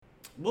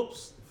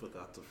Whoops,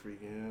 forgot to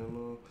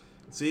freaking.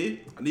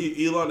 See, I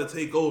need Elon to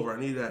take over. I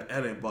need that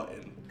edit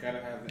button. Gotta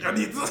have it. I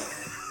need to.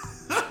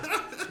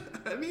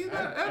 I need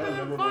that I edit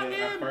remember button.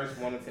 when I first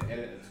wanted to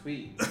edit a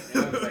tweet.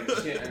 And I was like,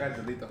 shit, I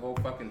gotta delete the whole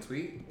fucking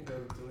tweet. You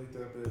gotta delete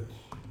that bitch.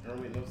 It don't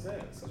make no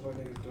sense. That's why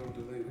niggas don't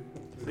delete it.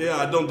 Yeah,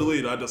 I don't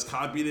delete it. I just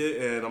copied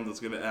it, and I'm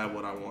just gonna add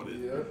what I wanted.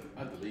 Yeah.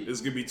 I delete.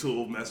 There's gonna be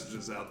 2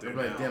 messages out there I'm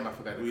like, now. damn, I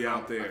forgot the We comma.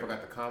 out there. I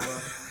forgot the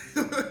comma.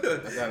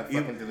 I gotta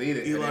fucking delete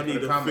it. Elon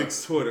need to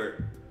fix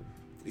Twitter.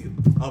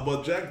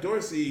 But Jack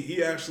Dorsey,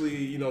 he actually,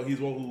 he's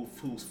one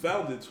who's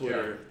founded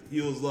Twitter.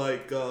 Yeah. He was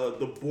like,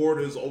 the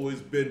board has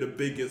always been the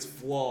biggest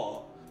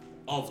flaw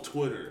of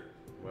Twitter.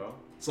 Well,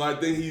 so I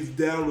think he's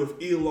down with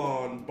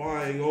Elon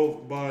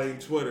buying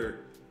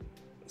Twitter.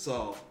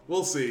 So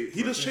we'll see.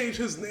 He just changed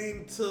his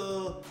name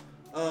to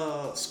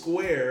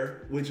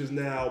Square, which is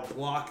now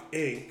Block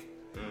Inc.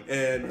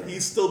 And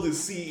he's still the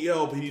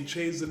CEO, but he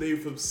changed the name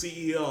from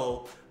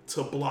CEO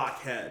to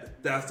Blockhead.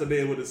 That's the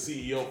name of the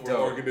CEO for the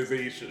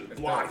organization.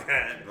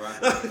 Blockhead.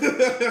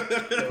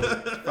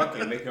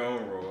 Fucking make your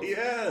own rules.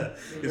 Yeah.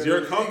 It's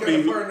your company.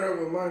 You gotta partner up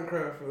with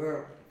Minecraft for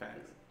that.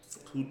 Facts.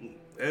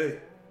 Hey,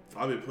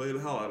 I've been playing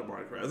the hell out of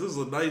Minecraft. This is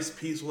a nice,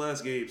 peaceful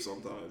ass game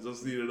sometimes.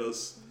 Just needed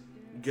us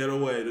get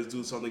away. Just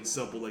do something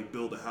simple like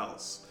build a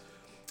house.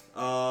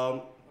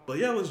 But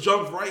yeah, let's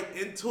jump right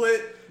into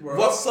it.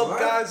 What's up,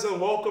 guys,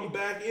 and welcome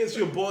back. It's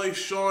your boy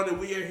Sean, and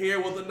we are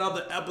here with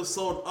another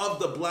episode of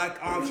the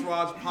Black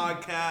Entourage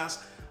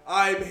Podcast.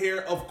 I'm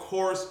here, of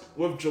course,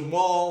 with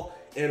Jamal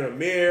and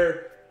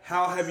Amir.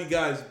 How have you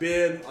guys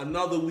been?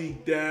 Another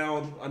week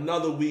down,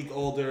 another week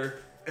older.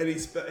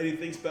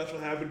 Anything special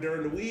happened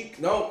during the week?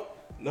 No.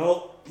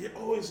 You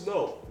always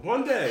know.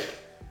 One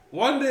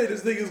day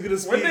this nigga's gonna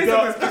speak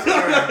up.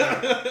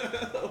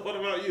 What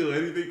about you?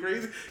 Anything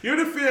crazy? You're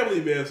the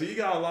family man, so you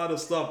got a lot of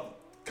stuff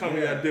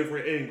coming at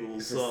different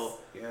angles.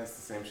 It's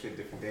the same shit,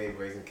 different day.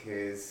 Raising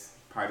kids,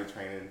 party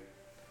training,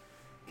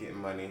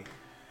 getting money.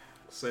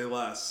 Say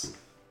less.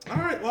 All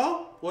right.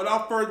 Well,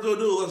 without further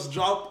ado, let's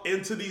jump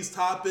into these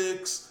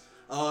topics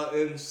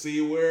and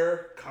see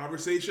where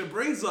conversation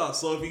brings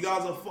us. So if you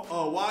guys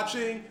are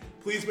watching,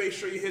 please make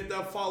sure you hit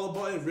that follow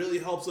button. It really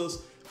helps us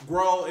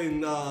grow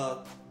and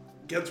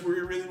get to where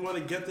we really want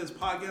to get this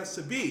podcast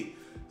to be.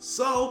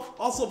 So,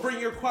 also bring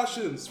your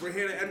questions. We're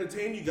here to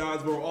entertain you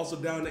guys, but we're also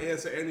down to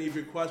answer any of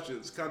your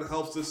questions. Kind of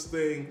helps this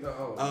thing.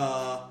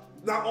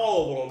 Not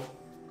all of them.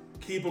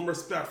 Keep them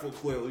respectful,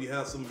 clearly. We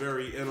had some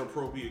very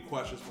inappropriate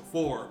questions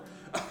before.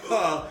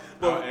 I'll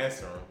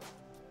answer them.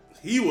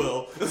 He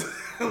will.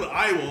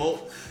 I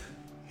won't.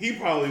 He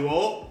probably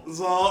won't.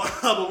 So,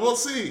 but we'll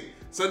see.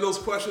 Send those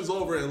questions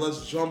over and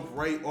let's jump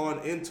right on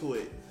into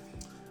it.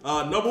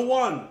 Number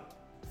 1,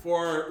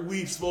 for our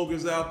weed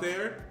smokers out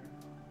there,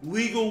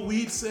 legal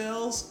weed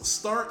sales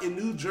start in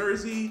New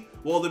Jersey.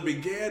 Well, they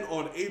began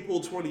on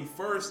April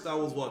 21st. That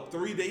was,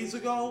 3 days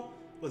ago?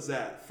 What's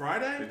that,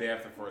 Friday? The day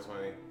after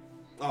 420.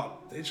 Oh,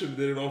 they should have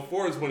did it on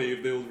 420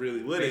 if they was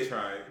really lit. They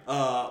tried.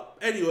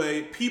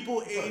 Anyway,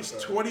 people aged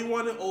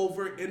 21 and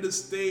over in the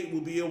state will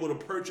be able to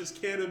purchase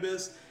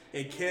cannabis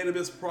and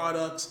cannabis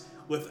products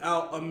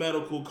without a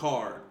medical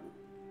card.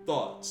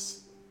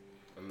 Thoughts?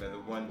 Another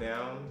one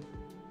down.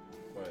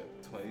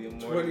 What, 20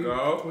 more to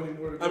go? 20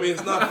 more to go. I mean,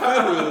 it's not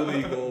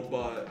federally legal,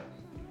 but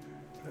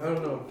I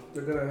don't know.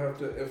 They're gonna have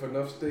to, if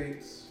enough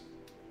states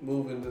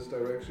move in this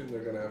direction,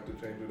 they're gonna have to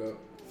change it up.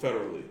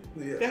 federally.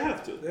 Yeah. They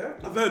have to. They have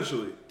to.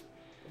 Eventually.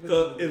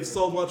 Because if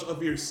so much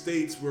of your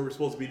states where we're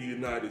supposed to be the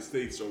United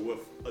States are with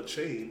a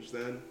change,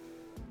 then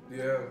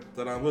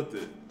I'm with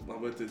it.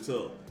 I'm with it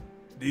too.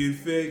 Do you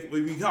think,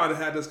 we kind of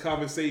had this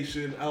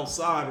conversation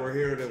outside, we're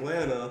here in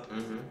Atlanta,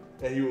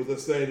 and you were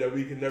just saying that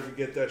we can never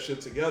get that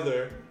shit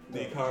together. Do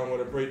you kind of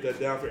want to break that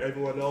down for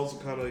everyone else,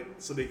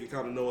 so they can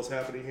kind of know what's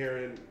happening here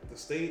in the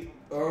state?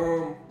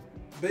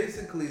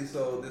 Basically,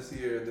 so this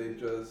year they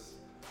just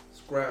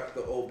scrapped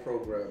the old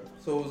program.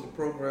 So it was a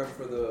program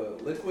for the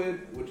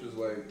liquid, which is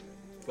like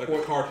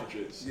the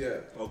cartridges. Yeah.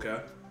 Okay.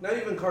 Not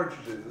even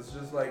cartridges. It's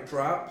just like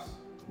drops.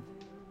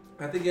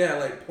 I think it had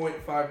like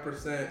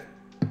 0.5%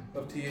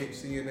 of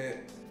THC in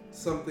it.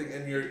 Something,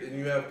 and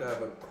you have to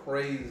have a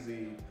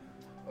crazy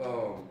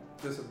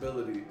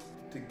disability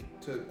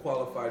to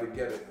qualify to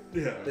get it.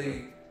 Yeah.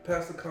 They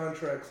passed the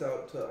contracts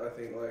out to I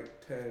think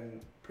like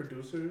 10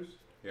 producers.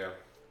 Yeah.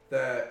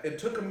 That it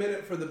took a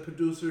minute for the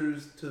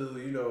producers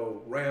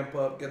to ramp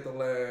up, get the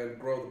land,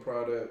 grow the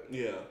product.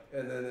 Yeah.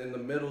 And then in the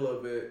middle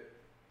of it,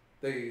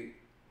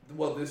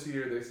 this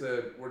year they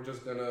said, we're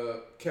just going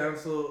to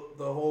cancel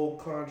the whole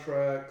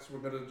contracts. We're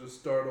going to just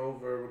start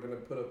over. We're going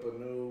to put up a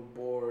new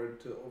board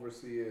to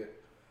oversee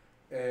it.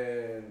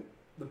 And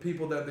the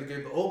people that they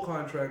gave the old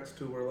contracts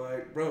to were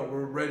like, bro,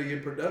 we're ready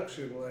in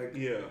production. Like,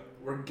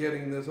 we're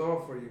getting this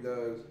off for you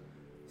guys.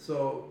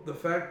 So the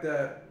fact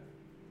that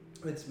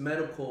it's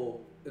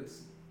medical,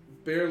 it's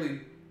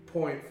barely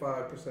 0.5%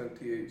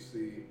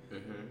 THC.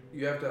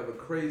 You have to have a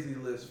crazy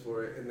list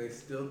for it, and they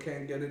still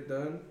can't get it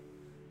done.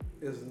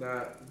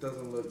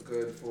 doesn't look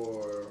good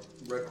for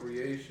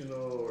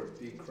recreational or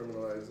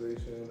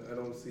decriminalization. I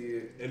don't see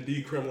it. And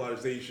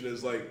decriminalization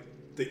is like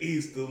the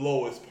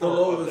lowest The part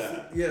lowest, of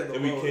that. yeah, the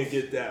and we lowest. can't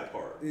get that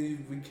part. We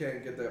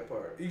can't get that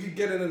part. You can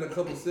get it in a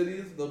couple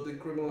cities. They'll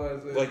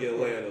decriminalize it. Like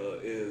Atlanta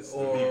is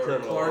or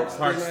decriminalized.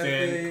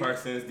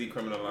 Clarkston is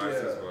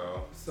decriminalized as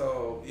well.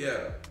 So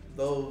yeah,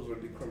 those were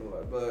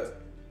decriminalized.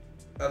 But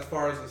as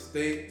far as the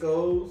state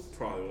goes,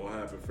 Probably won't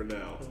happen for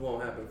now. it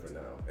won't happen for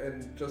now.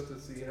 And just to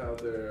see how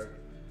they're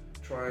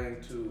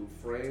trying to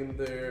frame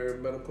their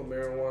medical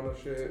marijuana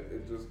shit,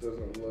 it just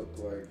doesn't look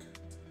like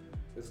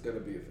it's gonna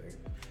be a thing.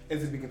 And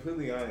to be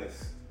completely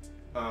honest,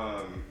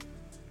 I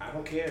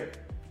don't care.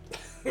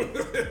 I'm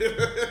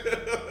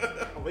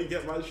gonna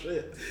get my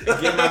shit.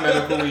 Get my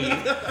medical weed.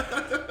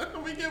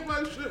 I'm gonna get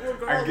my shit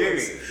regardless. I get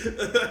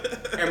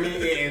it. I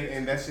mean,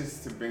 and that's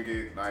just to bring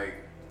it like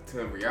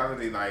to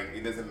reality. Like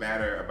it doesn't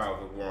matter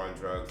about the war on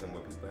drugs and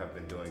what people have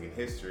been doing in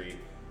history.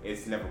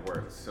 It's never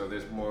worked. So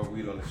there's more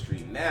weed on the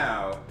street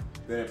now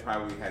than it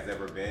probably has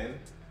ever been.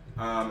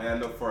 And I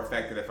know for a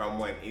fact that if I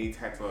want any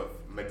type of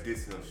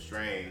medicinal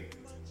strain,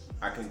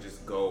 I can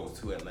just go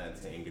to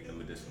Atlanta and get the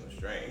medicinal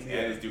strain. Yeah.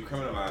 And it's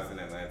decriminalized in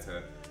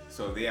Atlanta,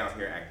 so they out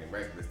here acting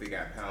reckless. They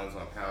got pounds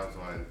on pounds.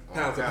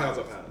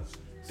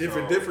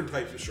 Different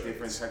types of strains.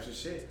 Different types of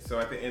shit. So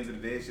at the end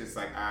of the day, it's just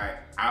like I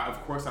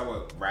of course I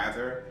would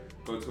rather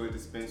go to a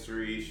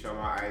dispensary, show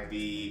my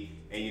ID,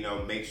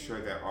 and make sure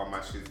that all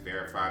my shit's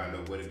verified. I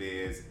know what it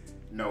is,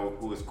 know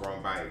who it's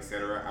grown by,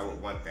 etc. I would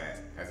want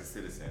that as a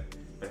citizen.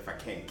 But if I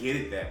can't get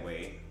it that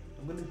way,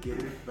 I'm gonna get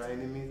it by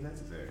any means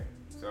necessary.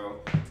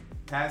 So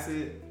pass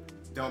it,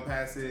 don't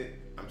pass it,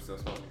 I'm still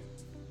smoking.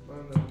 I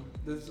don't know.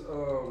 This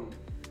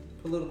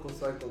political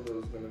cycle though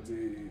is gonna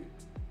be.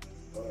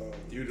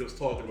 You were just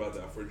talking about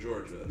that for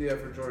Georgia. Yeah,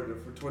 for Georgia.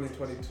 For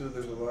 2022,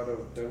 there's a lot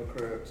of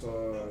Democrats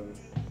on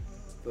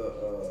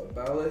the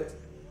ballot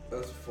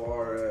as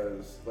far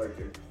as like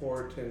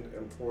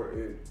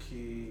important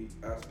key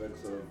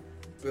aspects of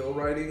bill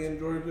writing in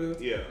Georgia.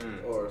 Yeah.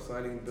 Or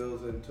signing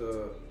bills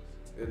into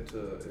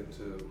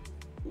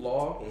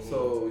law. Mm-hmm.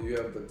 So you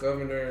have the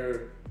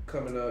governor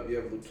coming up, you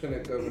have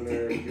lieutenant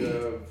governor, you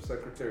have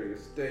secretary of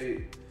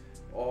state,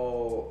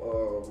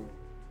 all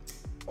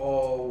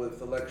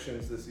with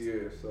elections this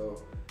year.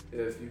 So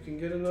if you can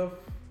get enough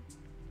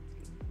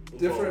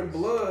different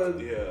blood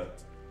Yeah.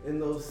 in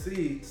those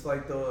seats,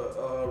 like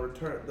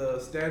the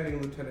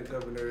standing lieutenant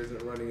governor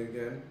isn't running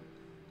again.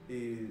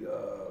 He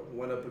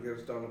went up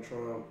against Donald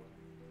Trump,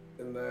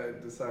 and then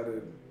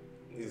decided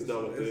He's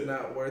done with it. It's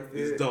not worth it.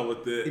 He's done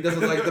with it. He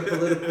doesn't like the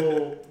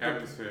political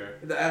atmosphere.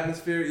 The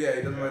atmosphere, yeah,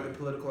 he doesn't like the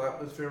political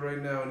atmosphere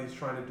right now, and he's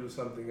trying to do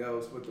something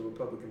else with the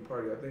Republican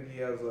Party. I think he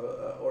has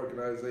a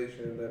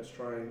organization that's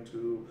trying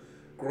to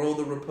grow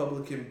the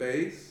Republican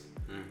base,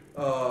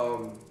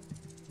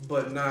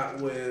 but not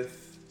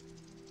with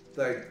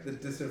like the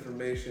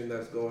disinformation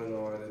that's going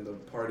on in the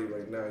party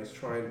right now. He's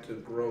trying to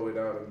grow it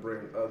out and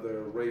bring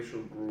other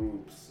racial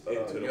groups,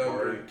 into the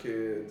younger party.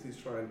 kids. He's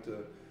trying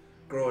to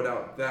grow it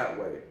out that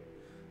way.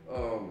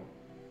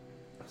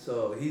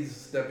 So he's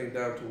stepping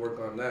down to work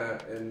on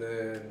that, and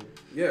then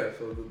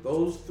so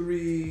those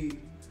 3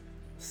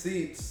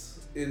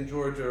 seats in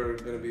Georgia are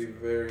going to be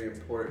very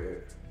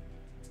important,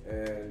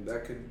 and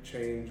that could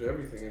change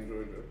everything in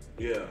Georgia.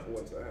 Yeah.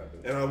 Once that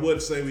happens. And I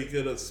would say we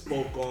could have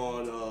spoke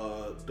on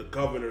the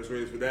governor's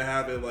race, but they're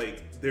having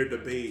like their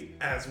debate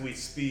as we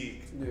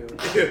speak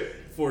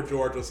for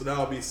Georgia. So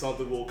that'll be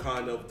something we'll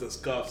kind of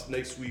discuss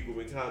next week when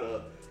we kind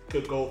of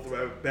could go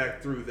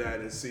back through that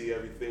and see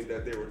everything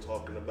that they were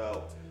talking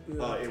about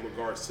in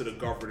regards to the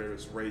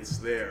governor's race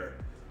there.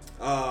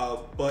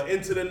 But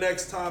into the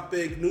next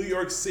topic, New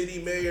York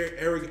City Mayor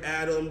Eric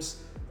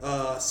Adams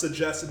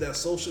suggested that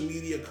social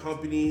media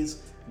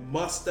companies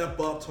must step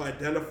up to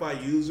identify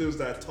users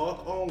that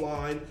talk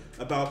online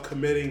about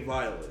committing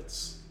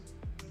violence.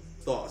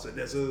 Thoughts? And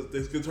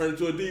this could turn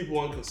into a deep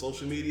one because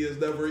social media is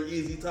never an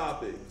easy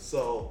topic.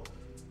 So,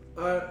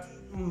 I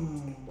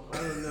don't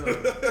know.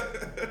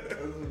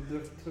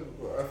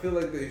 I feel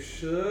like they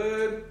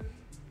should,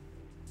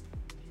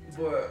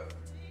 but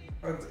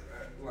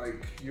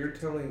like you're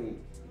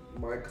telling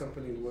my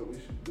company what we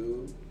should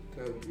do to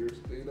help your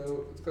state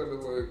out. It's kind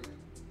of like,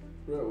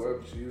 bro, why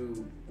don't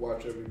you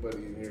watch everybody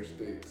in your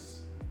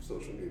state's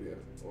social media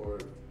or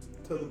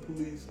tell the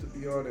police to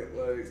be on it?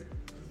 Like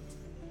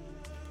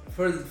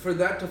for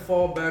that to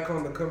fall back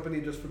on the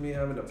company just for me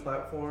having a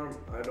platform,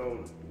 I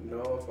don't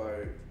know if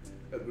I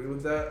agree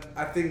with that.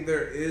 I think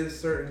there is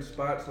certain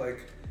spots, like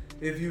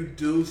if you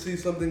do see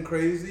something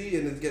crazy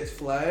and it gets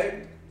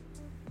flagged,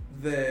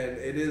 then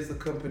it is the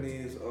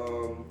company's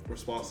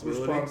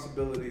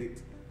responsibility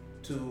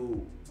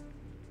to,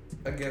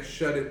 I guess,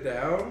 shut it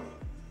down.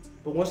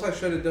 But once I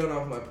shut it down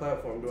off my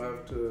platform, do I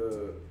have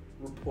to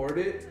report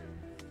it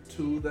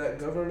to that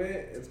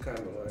government? It's kind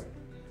of like,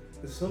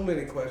 there's so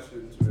many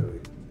questions really,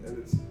 and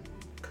it's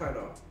kind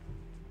of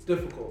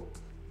difficult.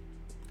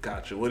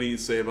 gotcha. What do you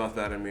say about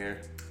that,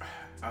 Amir?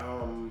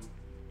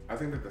 I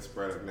think that the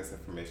spread of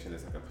misinformation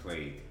is like a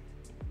plague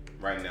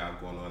right now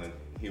going on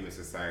human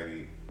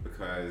society,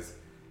 because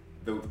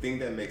the thing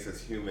that makes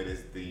us human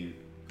is the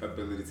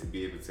ability to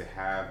be able to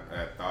have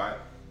a thought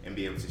and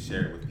be able to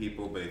share it with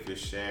people. But if you're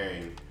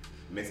sharing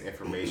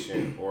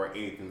misinformation or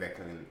anything that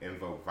can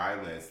invoke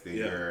violence, then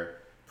you're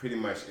pretty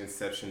much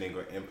inceptioning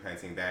or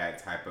implanting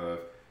that type of,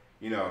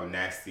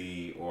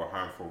 nasty or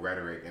harmful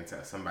rhetoric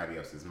into somebody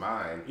else's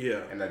mind.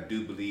 Yeah. And I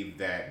do believe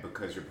that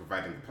because you're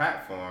providing the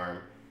platform,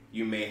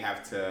 you may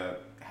have to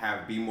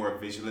be more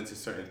vigilant to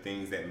certain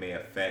things that may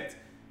affect,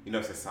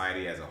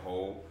 society as a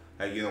whole.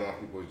 Like, you don't want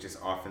people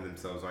just offing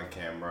themselves on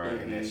camera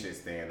and that shit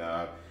staying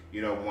up.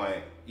 You don't want,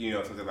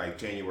 something like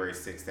January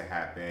 6th to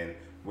happen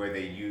where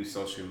they use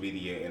social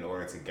media in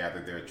order to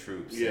gather their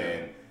troops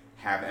and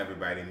have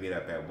everybody meet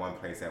up at one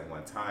place at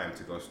one time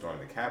to go storm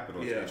the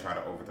Capitol and try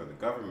to overthrow the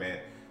government.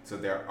 So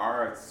there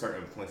are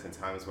certain points in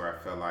times where I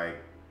feel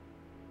like,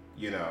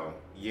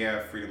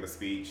 freedom of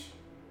speech,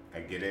 I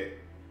get it.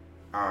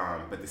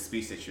 But the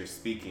speech that you're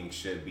speaking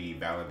should be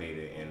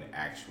validated and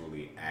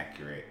actually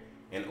accurate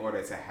in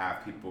order to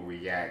have people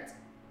react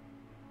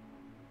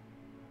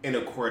in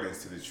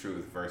accordance to the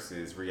truth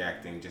versus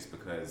reacting just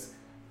because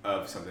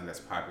of something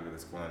that's popular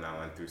that's going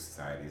on through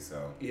society.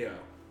 So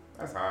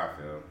that's how I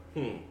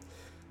feel.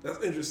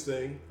 That's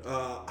interesting.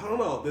 I don't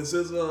know.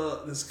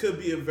 This could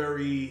be a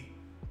very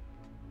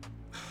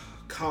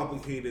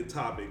complicated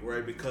topic,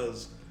 right?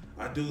 Because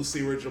I do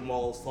see where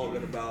Jamal's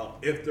talking about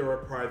if they're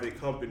a private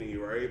company,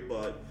 right?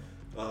 But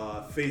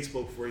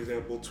Facebook, for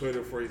example,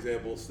 Twitter, for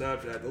example,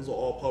 Snapchat, those are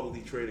all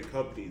publicly traded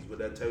companies. Would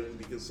that technically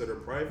be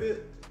considered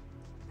private?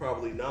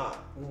 Probably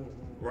not,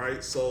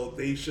 right? So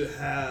they should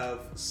have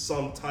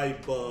some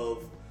type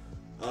of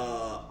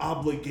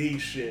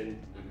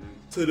obligation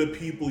to the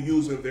people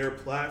using their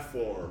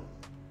platform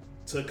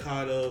to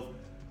kind of,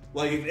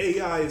 like, if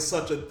AI is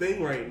such a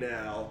thing right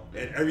now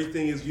and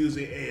everything is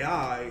using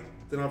AI,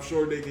 then I'm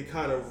sure they can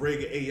kind of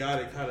rig AI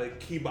to kind of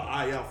keep an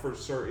eye out for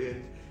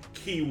certain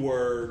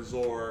keywords,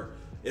 or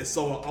if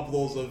someone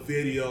uploads a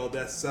video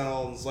that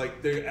sounds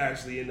like they're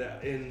actually in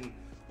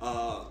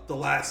the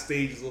last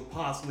stages of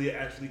possibly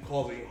actually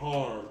causing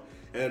harm.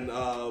 And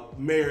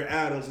Mayor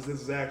Adams,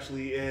 this is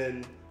actually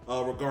in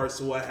regards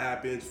to what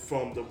happened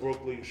from the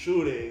Brooklyn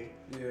shooting,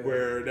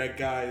 where that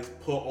guy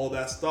put all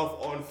that stuff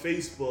on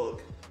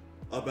Facebook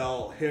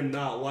about him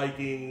not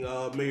liking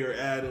Mayor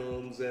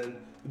Adams and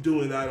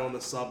doing that on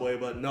the subway,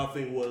 but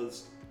nothing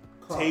was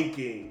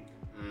taking.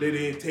 They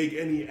didn't take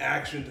any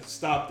action to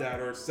stop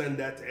that or send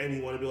that to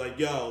anyone and be like,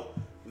 yo,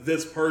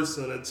 this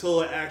person,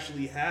 until it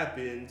actually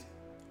happened,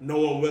 no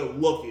one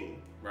went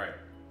looking. Right.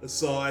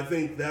 So I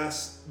think there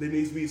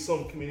needs to be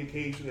some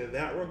communication in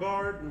that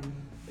regard.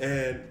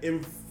 And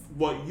in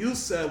what you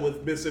said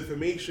with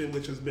misinformation,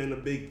 which has been a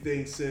big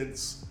thing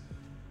since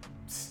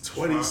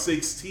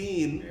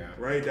 2016,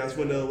 right? That's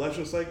when the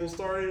election cycle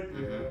started,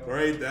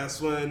 right?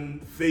 That's when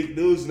fake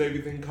news and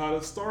everything kind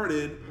of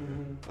started.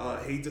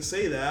 Hate to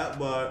say that,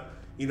 but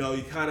you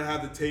kind of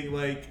have to take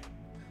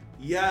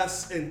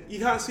and you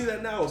kind of see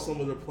that now with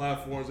some of the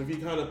platforms. If you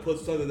kind of put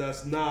something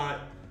that's not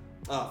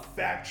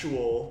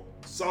factual,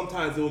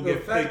 sometimes it will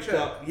get picked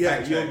up.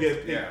 You'll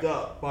get picked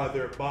up by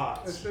their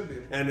bots. It should be.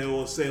 And it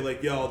will say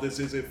yo, this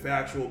isn't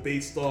factual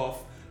based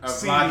off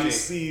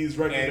CDC's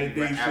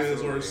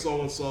recommendations or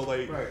so and so.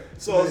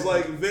 So it's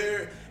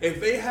if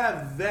they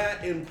have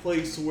that in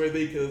place where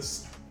they can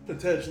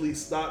potentially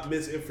stop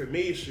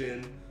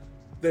misinformation,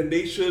 then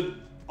they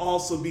should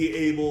also be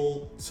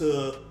able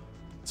to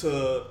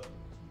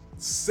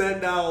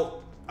send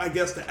out, I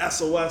guess, the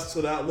SOS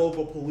to that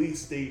local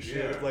police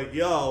station.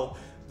 Yo,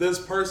 this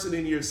person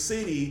in your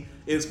city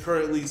is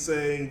currently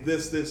saying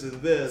this,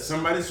 and this.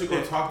 Somebody should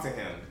go talk to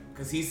him.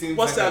 Because he seems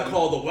What's that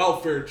called? The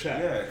welfare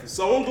check. Yeah.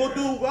 Someone go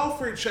do a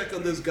welfare check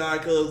on this guy,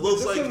 because it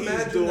looks like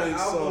he's doing the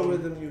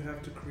algorithm you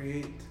have to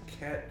create to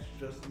catch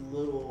just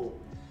little...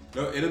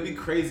 No, it'll be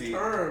crazy.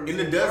 And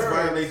it does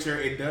violate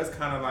it does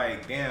kind of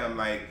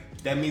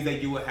that means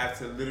that you would have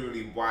to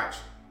literally watch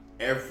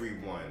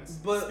everyone's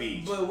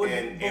speech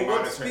and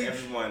monitor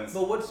everyone's...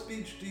 But what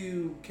speech do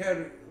you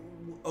catch?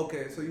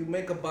 Okay, so you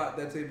make a bot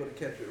that's able to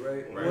catch it,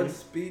 right? What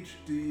speech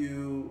do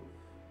you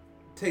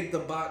take the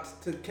bots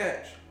to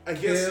catch? I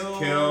guess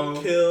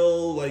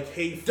kill,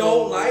 hateful.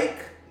 Don't like?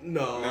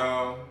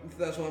 No.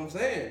 That's what I'm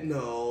saying.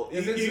 No.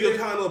 You can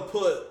kind of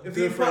put... If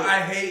you put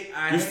I hate...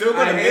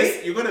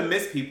 You're going to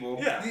miss people.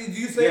 Yeah. Do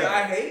you say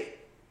I hate?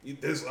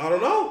 I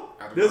don't know.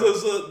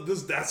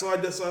 That's why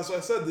I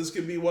said this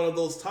could be one of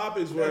those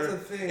topics where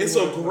it's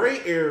a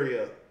gray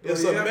area.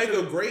 It's a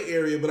mega gray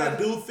area, but I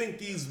do think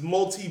these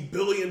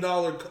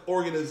multi-billion-dollar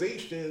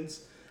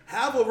organizations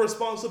have a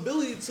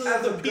responsibility to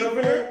the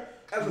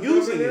people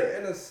using it.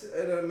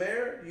 And a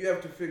mayor, you have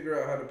to figure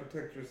out how to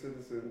protect your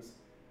citizens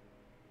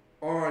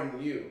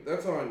on you.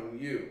 That's on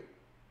you.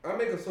 I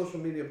make a social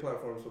media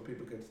platform so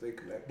people can stay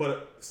connected.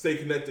 But stay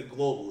connected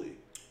globally.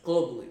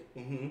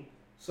 Mm-hmm.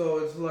 So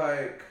it's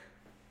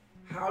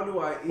How do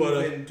I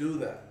But, even do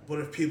that? But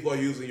if people are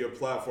using your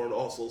platform to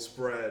also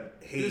spread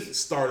hate,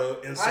 start an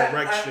I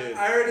insurrection,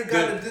 already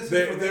got a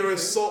there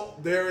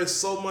disinformation. there is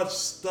so much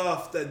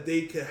stuff that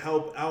they can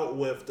help out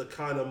with to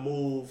kind of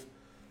move.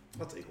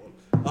 I'll take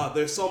one.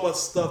 There's so much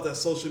stuff that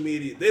social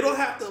media, they don't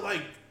have to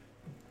like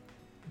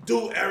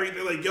do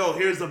everything like, yo,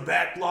 here's the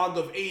backlog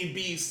of A,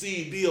 B,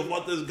 C, D of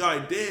what this guy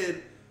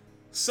did.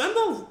 Send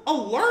an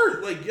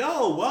alert like,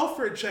 yo,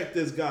 welfare check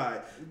this guy.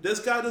 This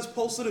guy just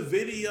posted a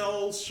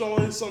video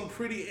showing some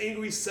pretty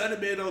angry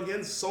sentiment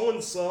against so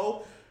and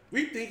so.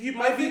 We think he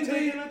might be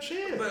taking a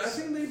chance. But I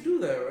think they do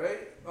that, right?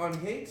 On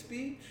hate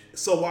speech.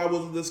 So why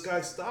wasn't this guy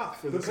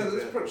stopped for this? Because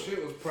event? this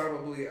shit was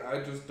probably,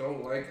 I just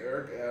don't like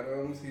Eric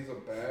Adams. He's a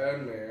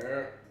bad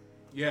mayor.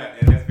 Yeah,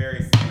 and that's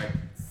very like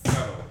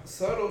subtle.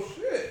 Subtle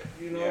shit.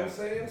 You know what I'm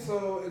saying?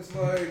 So it's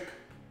like,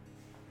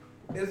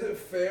 is it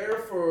fair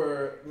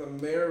for the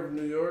mayor of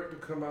New York to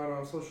come out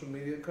on social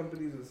media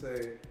companies and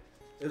say,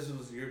 this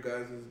was your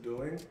guys'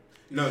 doing?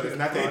 No, it's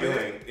not their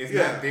doing. It's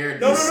not their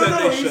doing. No.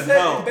 they He should said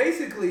help.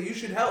 basically you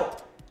should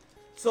help.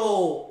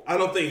 So I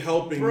don't think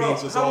helping bro,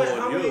 means it's all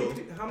on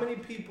you. how many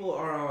people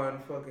are on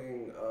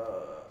fucking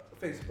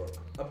Facebook?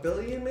 A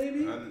billion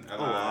maybe? A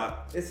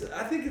lot.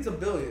 I think it's a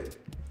billion.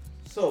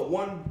 So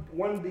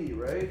one B,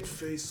 right?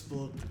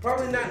 Facebook.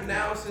 Probably not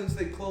now since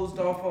they closed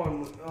off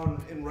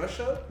on in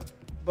Russia,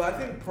 but I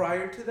think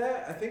prior to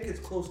that, I think it's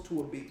close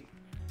to a B.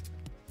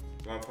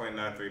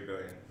 1.93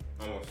 billion,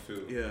 almost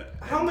 2. Yeah.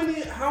 How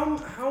many?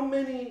 How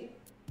many?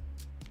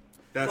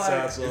 That's Like,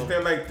 as Is of.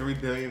 there like 3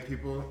 billion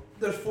people?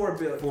 There's 4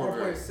 billion, 4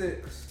 billion.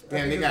 4.6.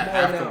 Damn, they It's got more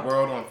half now. the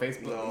world on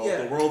Facebook. No,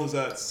 Yeah. the world is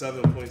at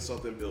 7 point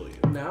something billion.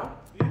 Now?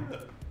 Yeah.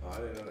 Oh, I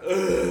didn't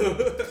know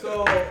that.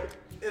 So,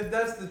 if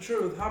that's the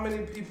truth, how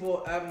many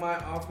people at my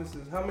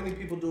offices, how many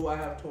people do I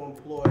have to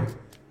employ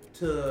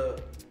to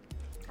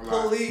A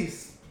lot.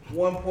 police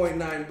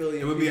 1.9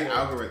 billion It would be an people?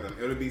 algorithm.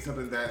 It would be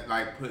something that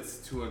like puts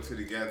 2 and 2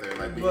 together.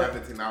 Like we But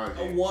have the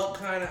technology. What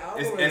kind of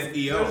It's algorithm?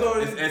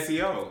 SEO. It's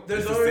SEO.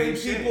 There's It's the already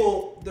same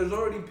people. There's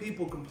already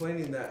people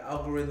complaining that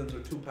algorithms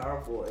are too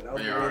powerful and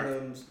They are.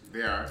 algorithms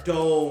They are.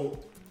 don't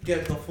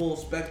get the full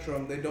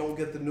spectrum. They don't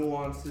get the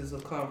nuances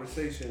of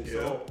conversation. Yeah.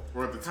 So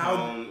Or the how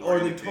tone. or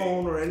the anything.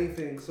 tone or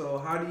anything. So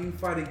how do you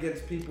fight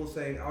against people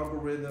saying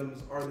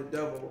algorithms are the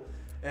devil?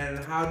 And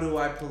how do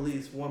I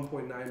police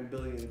 1.9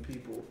 billion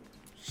people?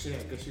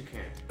 Shit, I guess you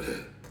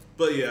can.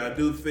 But yeah, I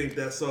do think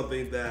that's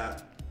something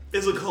that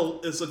is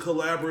it's a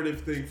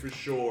collaborative thing for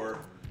sure.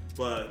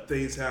 But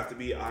things have to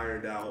be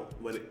ironed out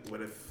when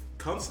it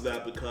comes to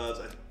that, because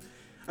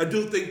I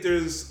do think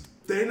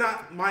they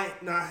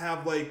might not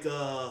have like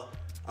a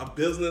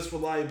business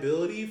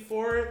reliability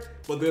for it,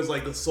 but there's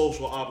like a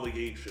social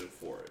obligation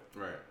for it.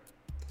 Right.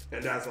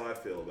 And that's how I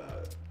feel about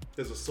it.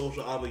 There's a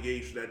social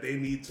obligation that they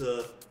need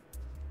to.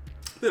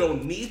 They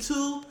don't need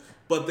to,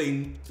 but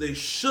they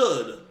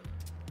should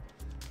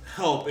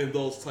help in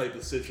those type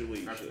of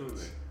situations.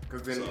 Absolutely.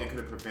 Because then it could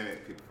have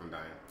prevented people from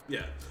dying.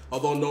 Yeah.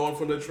 Although no one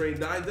from the train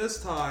died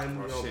this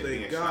time, Oh, thank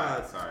being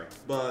God. shot, sorry.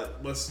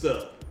 But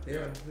still,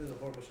 Yeah, this is a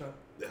horrible shot.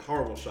 a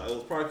horrible shot. It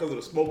was probably because of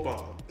the smoke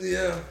bomb.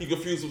 Yeah. He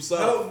confused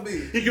himself. Help me.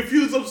 He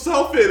confused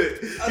himself in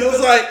it. He was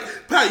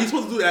like, "Pat, you're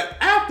supposed to do that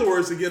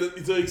afterwards to get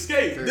it to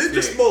escape. To Then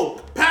just escape.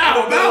 smoke.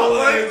 Pow, no,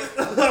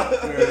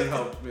 like." Really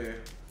helped me.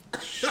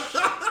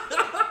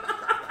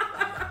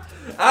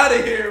 Out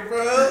of here,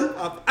 bro.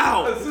 I'm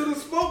out. As soon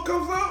as smoke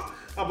comes out,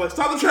 I'm like,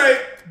 stop the train.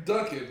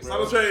 duck it, Stop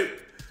bro. the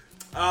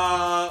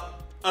train.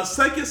 A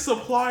second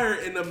supplier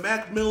in the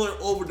Mac Miller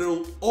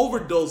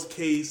overdose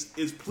case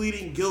is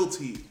pleading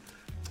guilty.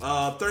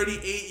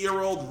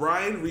 38-year-old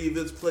Ryan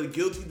Reeves pled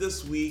guilty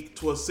this week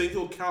to a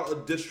single count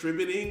of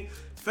distributing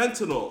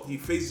fentanyl. He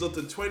faces up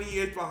to 20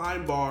 years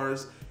behind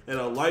bars and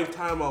a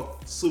lifetime of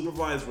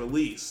supervised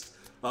release.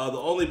 The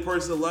only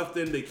person left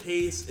in the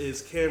case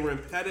is Cameron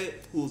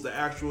Pettit, who's the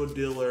actual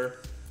dealer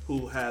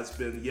who has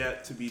been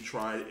yet to be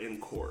tried in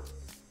court.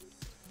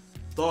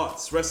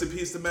 Thoughts? Rest in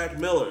peace to Mac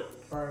Miller.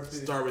 R.I.P.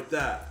 Start with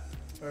that.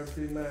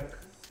 R.I.P. Mac.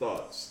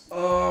 Thoughts?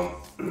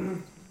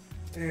 Damn.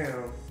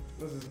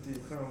 This is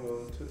deep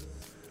combo too.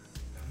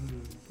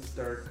 It's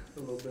dark a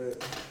little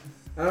bit.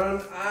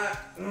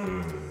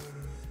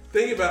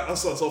 Think about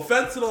so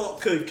fentanyl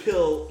could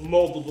kill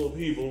multiple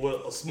people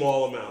with a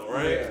small amount,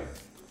 right? Yeah.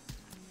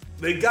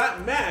 They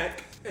got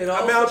Mac. And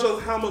Imagine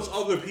how much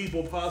other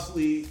people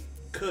possibly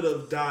could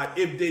have died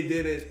if they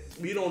didn't.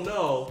 We don't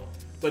know,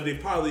 but they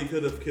probably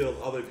could have killed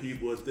other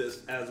people with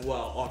this as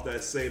well off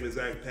that same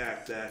exact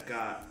pack that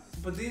got.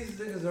 But these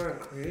niggas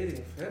aren't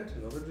creating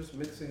fentanyl. They're just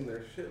mixing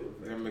their shit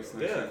with They're it. mixing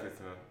Yeah. their shit with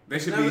them. They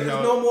should Now, be it's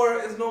held.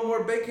 no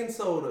more baking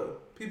soda.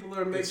 People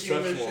are making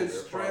stretch their shit longer,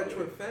 stretch probably.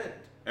 with fent.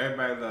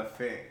 Everybody loves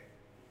Fent.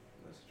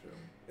 That's true.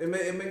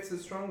 It makes it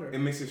stronger. It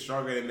makes it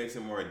stronger and it makes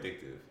it more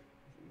addictive.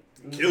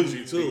 Kills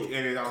you too.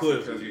 And it also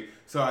Clearly. kills you.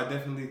 So I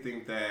definitely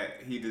think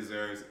that he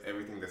deserves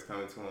everything that's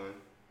coming to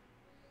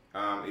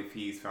him. If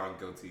he's found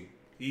guilty.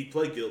 He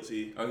pled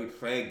guilty. Oh, he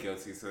pled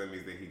guilty, so that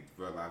means that he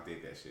real life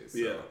did that shit. So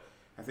Yeah.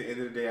 at the end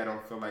of the day, I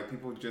don't feel like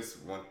people just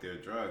want their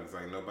drugs.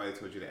 Like nobody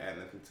told you to add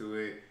nothing to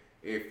it.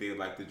 if they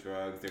like the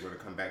drugs, they're going to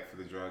come back for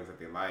the drugs that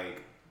they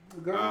like.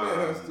 The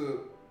government has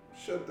to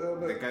shut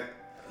down They that. got,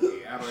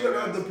 Shut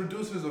down the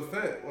producers of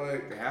fent.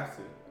 Like, they have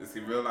to. It's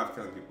in real life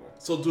killing people.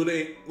 So do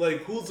they like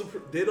who's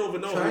the? They don't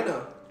even know.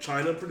 China.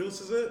 China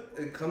produces it.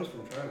 It comes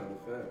from China,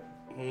 the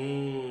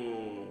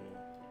fent.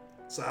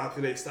 So how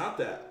can they stop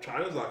that?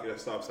 China's not gonna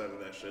stop sending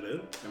that shit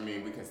in. I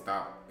mean, we can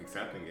stop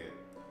accepting it.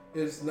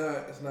 It's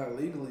not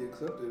legally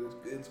accepted.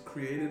 It's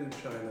created in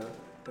China,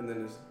 and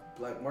then it's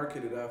black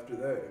marketed after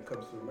that and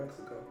comes through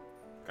Mexico.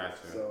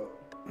 Gotcha. So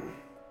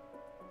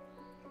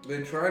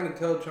they're trying to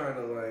tell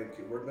China, like,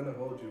 we're gonna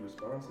hold you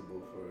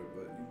responsible for it,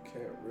 but you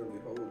can't really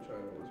hold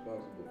China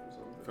responsible for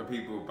something. For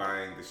people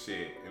buying the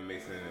shit and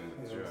mixing it in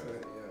with You know what I'm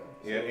drugs. saying?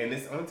 Yeah, and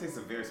it only takes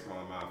a very small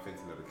amount of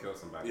fentanyl to kill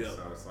somebody. Yeah.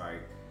 So it's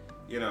like,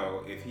 you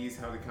know, if he's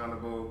held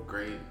accountable,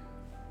 great.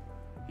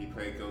 He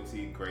played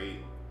guilty, great.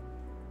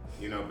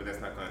 You know, but that's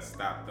not going to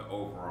stop the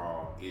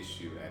overall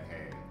issue at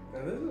hand.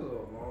 And this is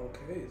a long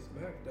case.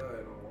 Mac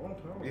died a long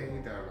time ago. Yeah, he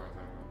died a long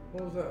time ago.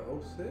 What was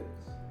that?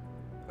 06?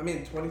 I mean,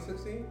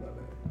 2016? My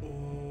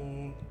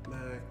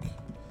bad. Mac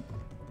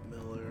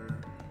Miller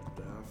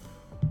death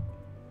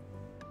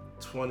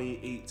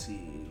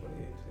 2018. 2018.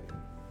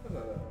 That's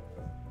not that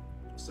long.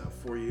 What's that?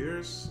 4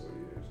 years? 4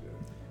 years, yeah.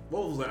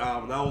 What was the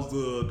album? That was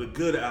the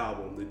good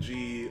album, the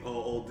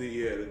GOOD.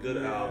 Yeah, the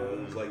good Yeah. album.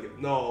 It was like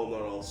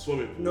no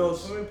swimming pools. No,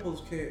 swimming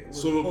pools came.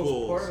 Was Swimming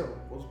pools.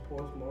 Was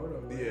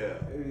postmortem. Man. Yeah.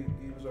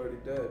 He was already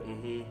dead.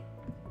 Mm-hmm.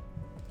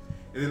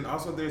 And then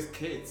also there's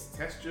kits.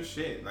 Test your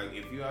shit. Like,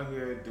 if you out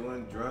here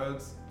doing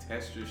drugs,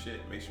 test your shit.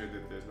 Make sure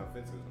that there's no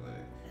fentanyl in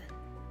it.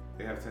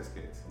 They have test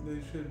kits.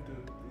 They should do.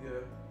 Yeah,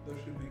 there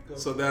should be.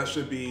 So that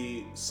should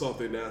be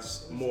something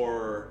that's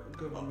more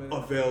Government.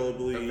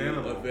 available.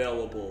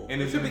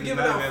 And It if should be it's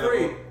given not out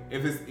available, free.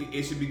 If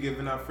it should be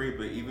given out free,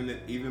 but even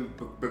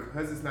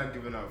because it's not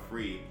given out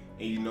free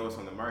and you know it's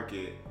on the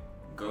market,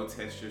 go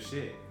test your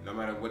shit. No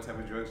matter what type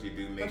of drugs you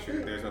do, make sure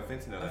that there's no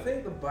fentanyl. I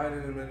think the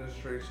Biden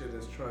administration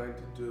is trying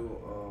to do.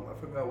 I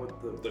forgot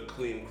what The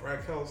clean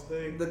crack house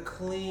thing. the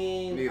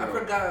clean. Needle. I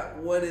forgot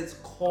what it's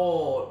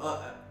called.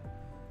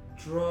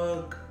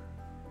 Drug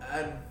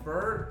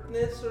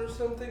advertness or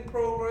something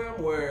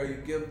program where you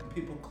give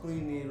people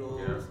clean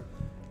needles.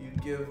 Yeah. You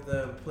give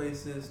them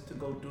places to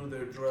go do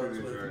their drugs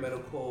their with drugs.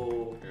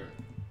 medical Yeah.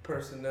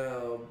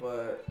 personnel,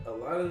 but a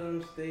lot of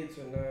them states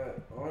are not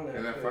on that.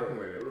 They're not shit. fucking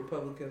with it.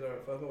 Republicans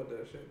aren't fucking with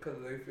that shit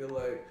because they feel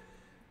like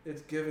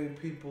it's giving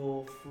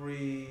people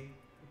free,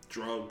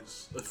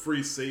 Drugs. A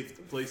free,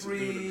 safe place to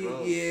do the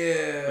drugs.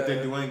 yeah. But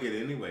they're doing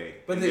it anyway.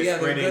 But And they're gonna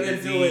spreading do it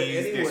disease.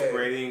 anyway. They're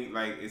spreading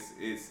like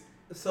it's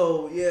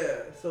So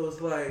yeah, so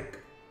it's like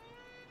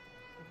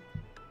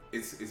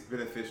it's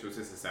beneficial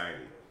to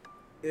society.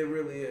 it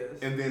really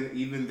is. And then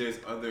even there's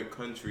other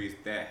countries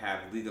that have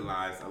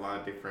legalized a lot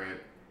of different,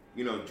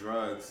 you know,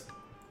 drugs.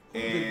 Who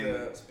did And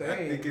that? Spain? I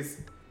think it's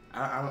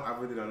I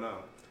really don't know.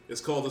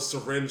 It's called the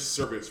Syringe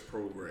Service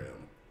Program.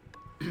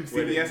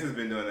 CVS has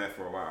been doing that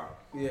for a while.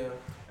 Yeah,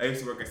 I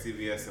used to work at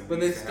CVS and but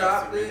we they used to have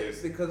stopped it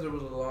syringes. because there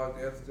was a law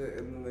against it,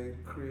 and then they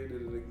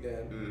created it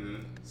again.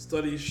 Mhm.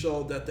 Studies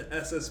show that the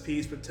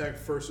SSPs protect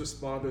first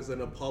responders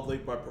and the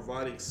public by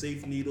providing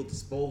safe needle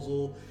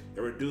disposal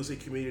and reducing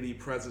community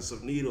presence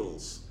of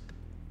needles.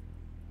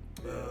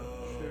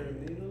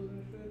 Sharing needles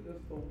and shit.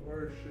 That's the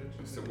worst shit.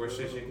 It's the worst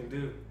shit you can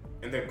do.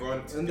 And they're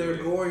going to And do they're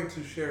it. going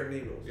to share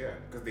needles. Yeah,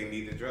 because they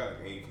need the drug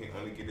and you can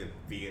only get it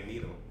via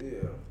needle.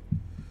 Yeah.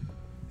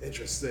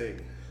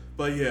 Interesting.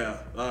 But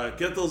yeah,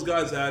 get those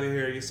guys out of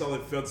here. You're selling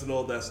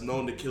fentanyl that's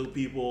known to kill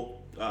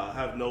people.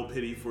 Have no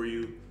pity for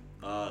you.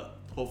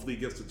 Hopefully, it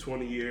gets to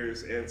 20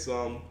 years and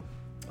some.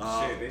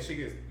 Shit, they should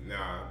get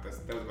that was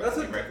about That's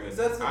to a- be reckless.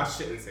 that's a- I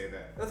shouldn't say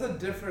that. That's a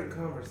different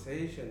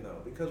conversation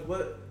though, because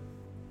what?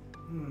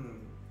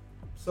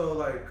 So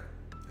like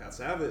Let's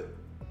have it.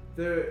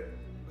 there.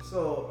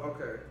 So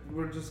okay,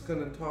 we're just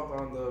gonna talk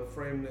on the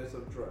frameness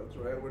of drugs,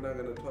 right? We're not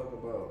gonna talk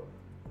about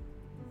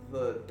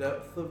the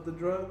depth of the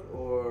drug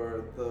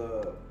or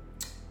the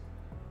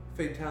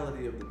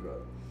fatality of the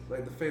drug,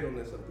 like the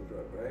fatalness of the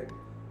drug, right?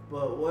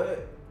 But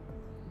what?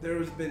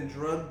 There's been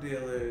drug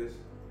dealers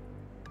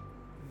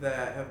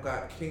that have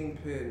got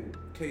kingpin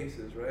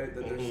cases, right?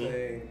 That they're Mhm.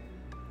 saying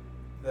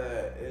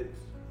that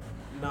it's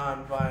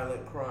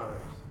non-violent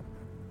crimes.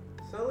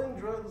 Selling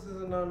drugs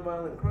is a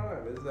non-violent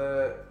crime.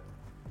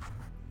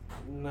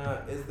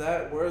 Is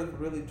that worth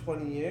really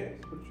 20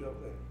 years? What y'all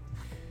think?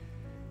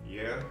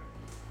 Yeah.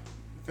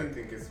 I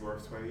think it's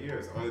worth 20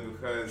 years only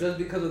because Just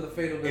because of the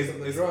fatalness of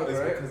the it's drug,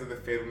 right? because of the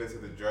fatalness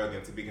of the drug.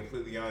 And to be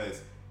completely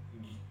honest,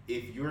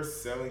 if you're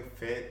selling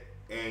fent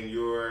and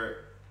you're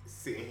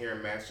sitting here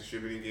and mass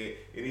distributing it,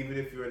 and even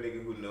if you're a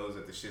nigga who knows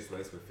that the shit's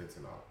laced with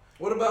fentanyl,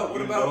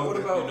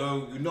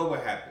 you know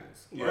what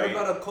happens. What Right?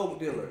 about a coke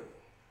dealer?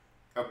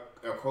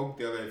 A coke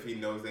dealer, if he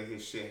knows that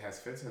his shit has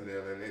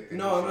fentanyl in it, then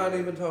No, he I'm not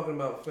should- even talking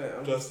about fent.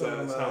 I'm Just just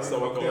talking that's how about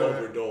someone can Yeah.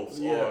 overdose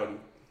Yeah. on.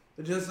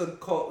 just a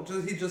coke.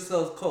 He just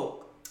sells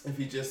coke. If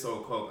he just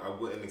sold coke, I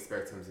wouldn't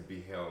expect him to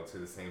be held to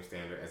the same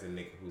standard as a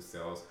nigga who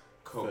sells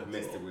coke Fentanyl.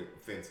 mixed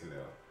with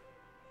fentanyl.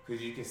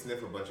 Because you can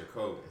sniff a bunch of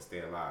coke and stay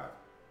alive.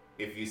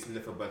 If you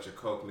sniff a bunch of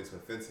coke mixed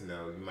with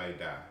fentanyl, you might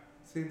die.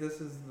 See, this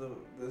is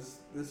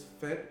this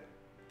fent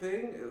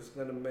thing is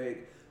gonna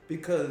make,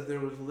 because there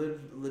was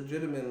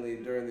legitimately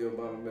during the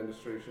Obama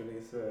administration,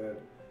 he said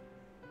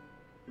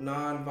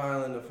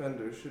non-violent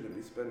offenders shouldn't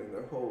be spending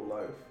their whole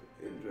life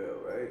in jail,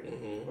 right?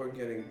 Mm-hmm. Or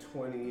getting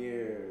 20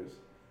 years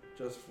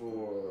just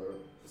for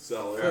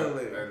Selling.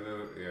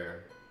 Yeah.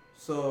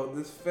 So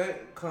this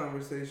fent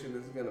conversation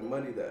is gonna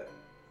muddy that.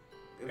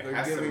 If It they're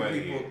has to giving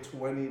muddy people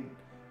it.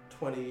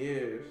 20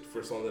 years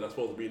For something that's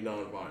supposed to be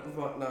non-violent.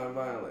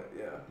 non-violent,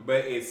 yeah.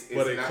 But it's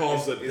But it not,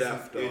 calls it's, it it's,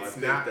 death, though. I It's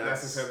think not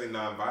that's- necessarily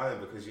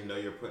non-violent because you know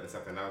you're putting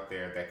something out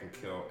there that can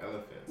kill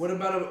elephants. What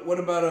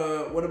about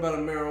a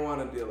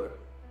marijuana dealer?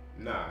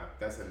 Nah,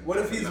 that's a. What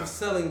if that's a he's nah.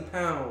 selling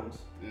pounds?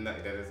 No,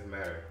 that doesn't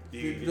matter.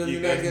 Does he not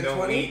There's get no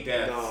 20? weed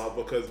deaths. Nah,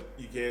 because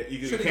you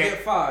Should he can't- get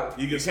 5?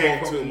 You can You smoke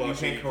can't too you much.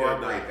 can't and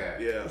corroborate die.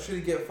 that. Yeah. Or should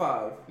he get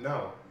 5?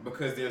 No,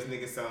 because there's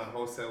niggas selling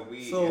wholesale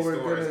weed So in we're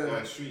stores gonna-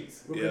 on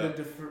streets. We're Yeah. gonna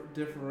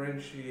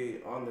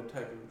differentiate on the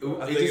type of It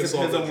drug. I just think it's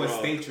depends on on the what drug.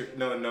 state you're.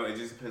 No, it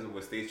just depends on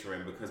what state you're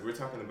in because we're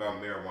talking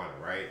about marijuana,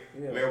 right?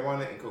 Yeah.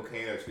 Marijuana and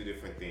cocaine are two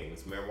different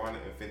things. Marijuana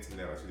and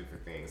fentanyl are two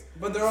different things.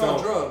 But they're all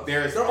So, drugs.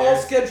 there's- They're all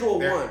there's- Schedule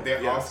They're, 1. they're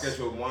all Yes.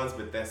 Schedule 1s,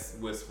 but that's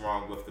what's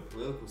wrong with the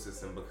political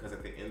system because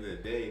at the end of the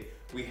day,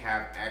 we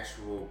have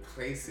actual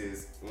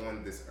places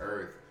on this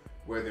earth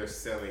where they're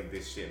selling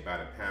this shit by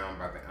the pound,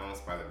 by the ounce,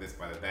 by the this,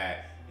 by the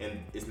that, and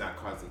it's not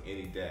causing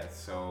any death.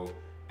 So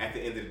at the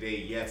end of the day,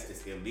 yes,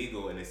 it's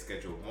illegal and it's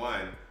Schedule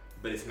 1,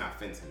 but it's not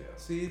fentanyl.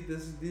 See,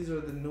 these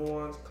are the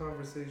nuanced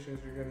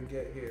conversations you're gonna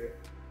get here,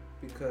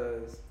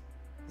 because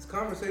this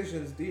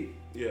conversation is deep.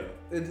 Yeah.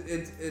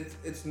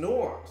 It's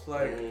nuanced.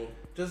 Like Mhm.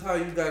 just how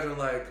you guys are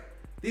like,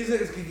 these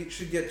niggas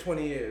should get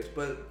 20 years,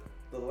 but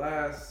the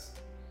last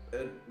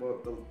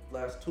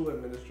 2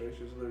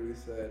 administrations literally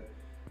said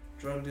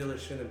drug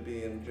dealers shouldn't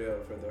be in jail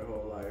for their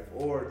whole life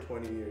or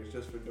 20 years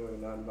just for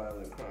doing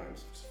non-violent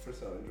crimes for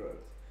selling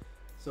drugs.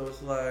 So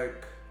it's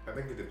like, I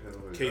think it depends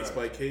on the Case drug.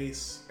 by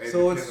case. It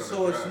so depends it's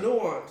on the drug.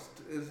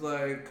 nuanced. It's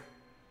like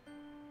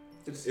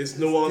It's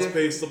nuanced different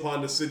based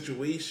upon the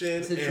situation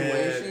and the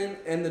drug.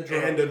 and the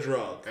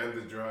drug. And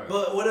the drug.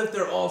 But what if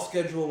they're all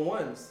Schedule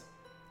 1s?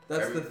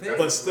 That's the thing.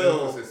 But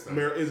still, system.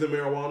 is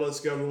marijuana a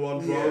Schedule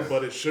 1 drug? Yeah.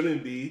 But it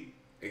shouldn't be.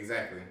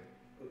 Exactly.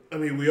 I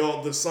mean,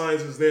 the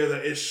science is there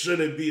that it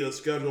shouldn't be a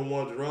Schedule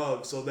 1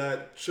 drug, so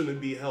that shouldn't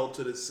be held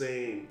to the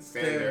same.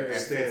 Standard.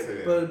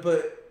 Standard.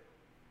 But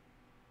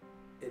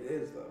it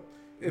is though.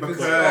 If it's all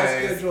Because-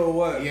 Schedule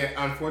 1. Yeah,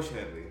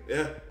 unfortunately.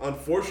 Yeah,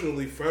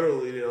 unfortunately,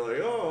 federally, they're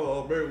like,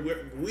 oh,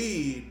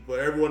 weed, but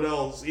everyone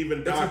else, even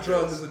It's a doctors.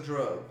 drug. It's a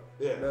drug.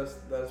 Yeah. That's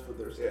what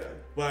they're saying. Yeah,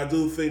 but I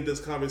do think this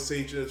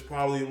conversation is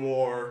probably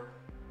more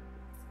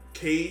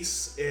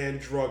case and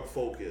drug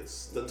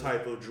focused, the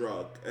type of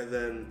drug, and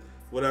then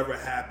whatever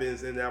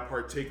happens in that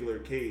particular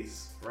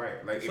case.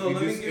 Right. Like So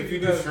let me give if you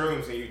you do guys-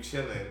 shrooms and you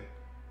chilling,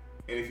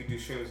 and if you do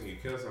shrooms and you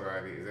kill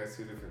somebody, is that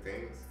two different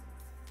things?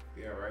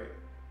 Yeah, right.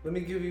 Let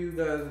me give you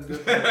guys a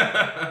different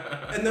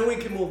and then we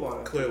can move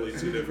on. Clearly,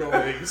 two different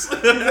Go. things.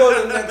 You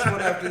go to the next one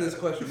after this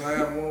question. I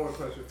have one more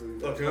question for you.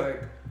 It's Okay.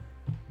 like,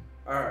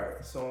 all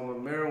right, so I'm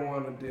a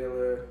marijuana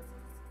dealer.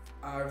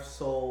 I've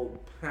sold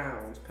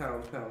pounds.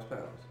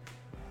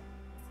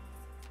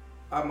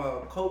 I'm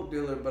a coke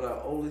dealer, but I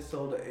only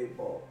sold an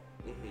 8-ball.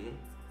 Mm-hmm.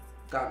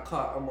 Got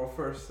caught on my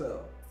first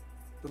sell.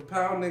 The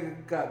pound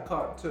nigga got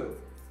caught too.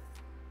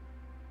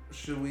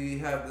 Should we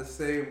have the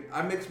same?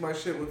 I mix my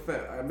shit with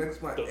Fed. I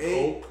mix my The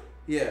 8. coke.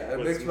 Yeah, I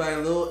What's mix it? my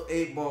little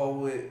 8-ball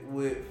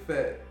with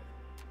Fed.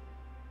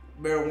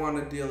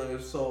 Marijuana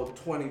dealers sold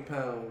 20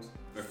 pounds.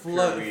 Of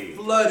pure weed.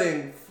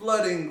 Flooding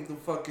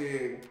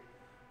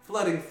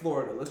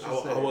Florida. Let's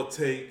just I say will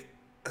take,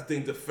 I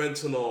think, the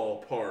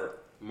fentanyl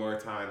part More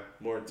time.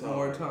 more time.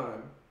 more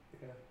time.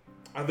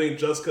 I think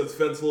just because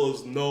fentanyl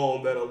is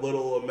known that a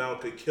little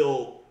amount could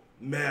kill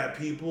mad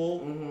people,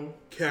 Mm-hmm.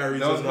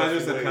 carries Those enough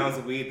hundreds of weight. pounds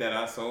of weed that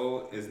I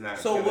sold is not.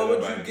 So killing what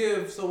would nobody. you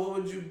give? So what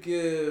would you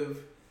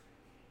give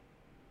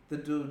the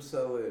dude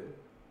selling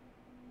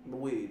the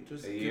weed?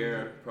 Just A give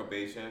year me-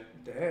 probation.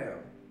 Damn.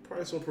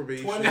 Price on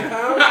probation. 20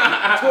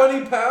 pounds.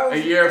 20 pounds. A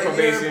year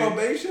probation.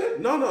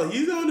 probation. No,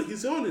 he's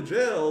going to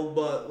jail,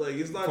 but like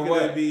it's not For going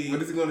to what? be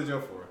What is he going to jail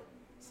for?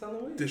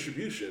 Selling weed.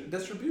 distribution.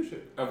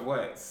 Distribution. Of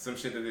what? Some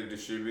shit that they're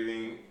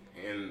distributing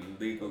in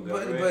legal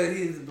But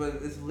government. but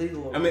it's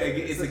legal. I mean,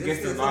 it's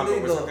against the law,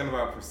 but we're talking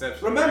about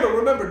perception. Remember,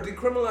 right?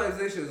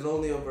 decriminalization is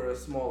only over a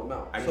small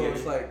amount. I So get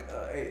it's it. like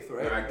an eighth, No,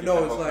 I right? get No,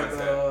 the it's whole like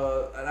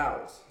concept. an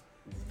ounce.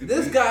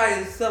 This guy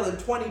is selling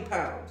 20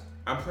 pounds.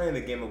 I'm playing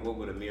the game of what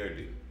would a mirror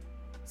do.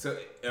 So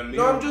Amir,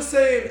 No, I'm just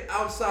saying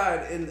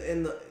outside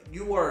in the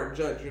you are a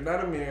judge. You're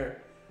not a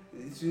mayor.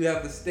 So you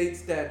have the state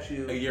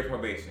statute. a year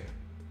probation.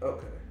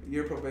 Okay,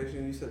 year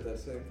probation. You said that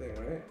same thing,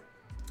 right?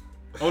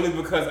 Only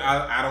because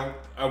I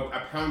don't a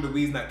pound of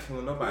weed's not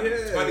killing nobody.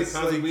 Yeah, 20 it's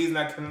pounds like- of weed's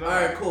not killing All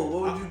nobody. right, cool.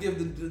 What would you give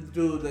the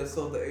dude that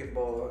sold the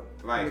 8-ball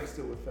Life. mixed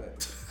it with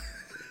fat?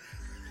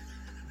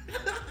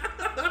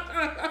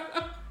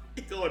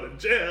 He going to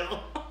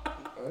jail.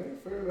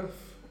 ain't fair enough.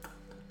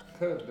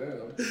 God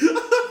damn.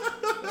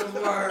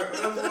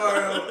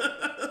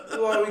 That's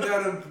why we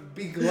gotta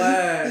be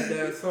glad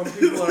that some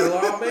people are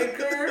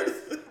lawmakers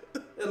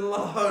and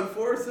law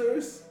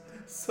enforcers.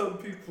 Some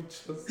people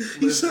just.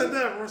 He said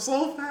that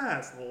so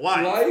fast.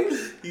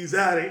 Life. He's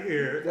out of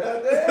here.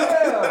 God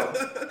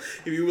damn.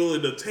 If you're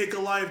willing to take a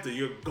life, then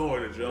you're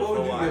going to jail What for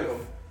would you life. give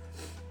him?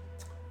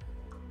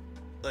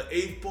 An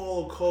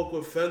 8-ball of coke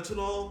with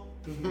fentanyl.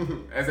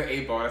 As an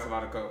 8 ball, that's a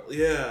lot of coke.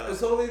 Yeah.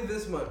 It's only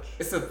this much.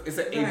 It's an It's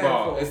 8 a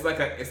ball. handful. It's like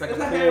a It's a pool.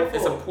 handful.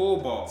 It's a pool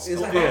ball. It's a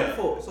Yeah.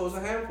 handful. So it's a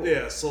handful.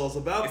 Yeah, so it's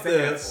about It's a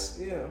this.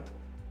 Yeah.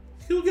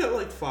 He'll get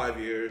like 5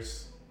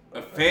 years.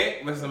 A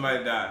fent? Let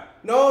somebody die.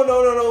 No.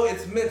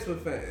 It's mixed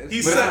with fent. He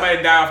Let said-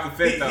 somebody die off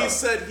the fent though. He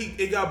said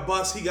he got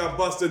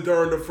busted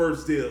during the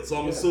first deal, so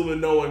I'm assuming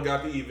no one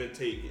got to even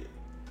take it.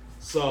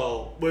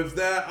 So with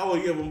that, I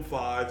would give him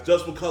 5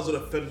 just because of the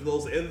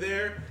fentanyl's in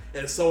there,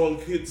 and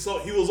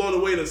he was on the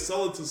way to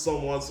sell it to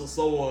someone, so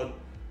someone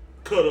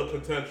could have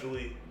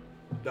potentially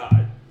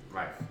died.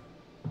 Life.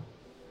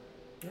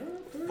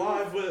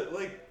 5 with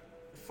like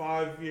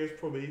 5 years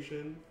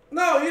probation.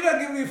 No, you're not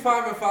giving me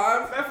 5 and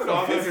 5. That's for the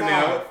 5 and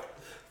fentanyl.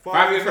 5.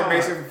 5 years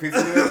probation for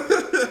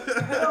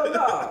fentanyl. Hell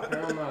no.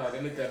 Hell no,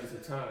 they looked at me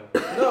some time.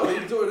 No,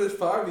 he's doing this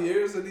 5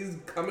 years and he's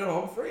coming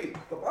home free.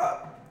 The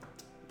fuck?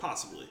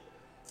 Possibly.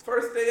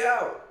 First day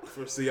out.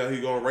 First see how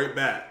he going right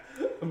back.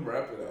 I'm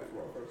wrapping up for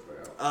my first day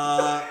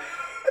out.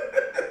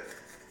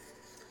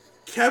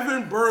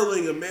 Kevin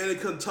Burling, a man in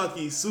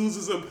Kentucky, sues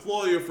his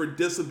employer for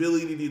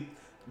disability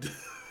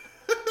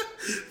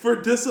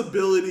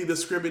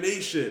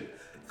discrimination,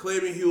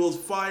 claiming he was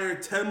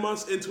fired 10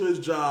 months into his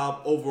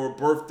job over a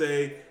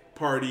birthday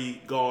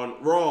party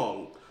gone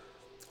wrong.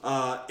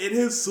 In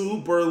his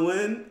suit,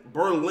 Burling,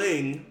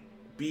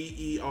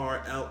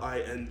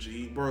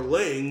 B-E-R-L-I-N-G,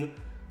 Burling,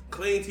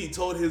 claimed he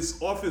told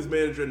his office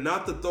manager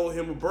not to throw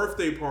him a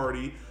birthday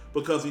party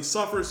because he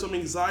suffers from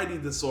anxiety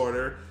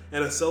disorder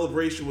and a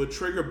celebration would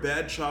trigger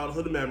bad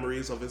childhood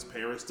memories of his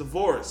parents'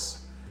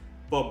 divorce.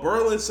 But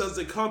Burling says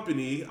the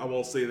company, I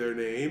won't say their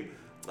name,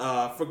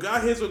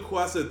 forgot his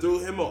request and threw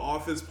him an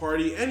office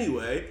party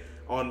anyway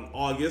on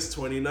August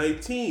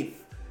 2019,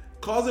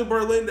 causing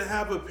Burling to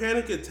have a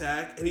panic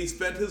attack, and he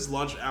spent his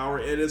lunch hour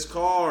in his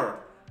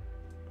car.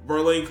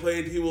 Burling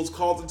claimed he was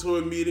called into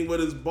a meeting with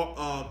his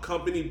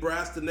company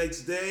brass the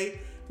next day,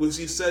 which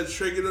he said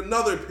triggered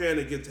another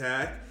panic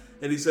attack,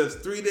 and he says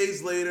 3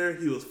 days later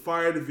he was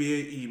fired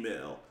via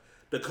email.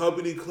 The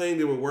company claimed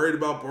they were worried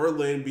about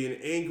Burling being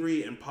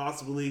angry and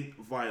possibly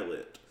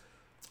violent.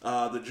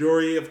 The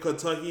jury of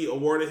Kentucky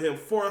awarded him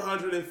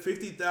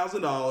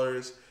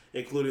 $450,000,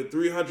 including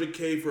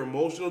 $300K for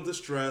emotional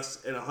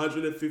distress and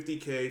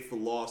 $150K for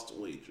lost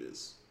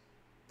wages.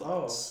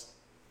 Thoughts?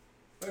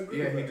 I agree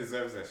Yeah, with he that.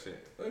 deserves that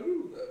shit. I agree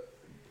with that.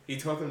 He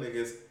told them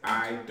niggas,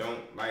 I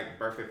don't like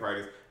birthday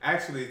parties.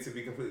 Actually, to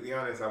be completely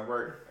honest, I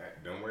work.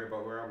 Don't worry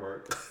about where I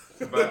work.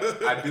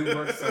 But I do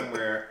work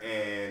somewhere,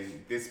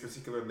 and this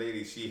particular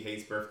lady, she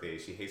hates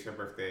birthdays. She hates her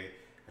birthday.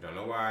 I don't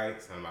know why.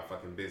 It's none of my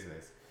fucking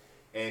business.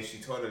 And she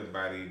told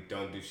everybody,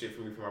 don't do shit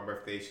for me for my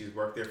birthday. She's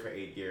worked there for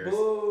 8 years.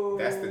 Boo.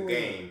 That's the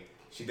game.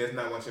 She does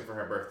not want shit for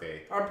her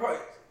birthday.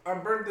 Our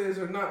birthdays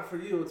are not for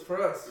you, it's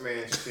for us.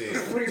 Man, shit.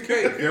 Free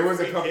cake. There was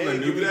a couple of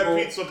new Give me that people.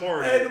 pizza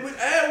party. And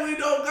we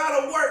don't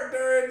gotta work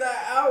during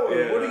that hour.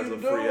 Yeah, what are that's you a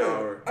free doing?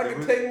 hour. I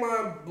can take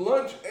my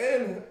lunch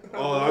and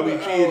Oh, I'd be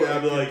cheating.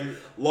 I'd be like,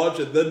 lunch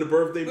and then the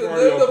birthday Then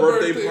party, the or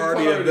birthday birthday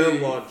party and then party.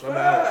 lunch. I'm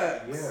out.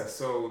 Facts. Yeah,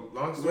 so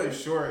long story Wait.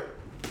 short,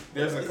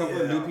 there's a couple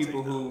of Yeah, new I'll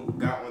people take who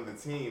got on the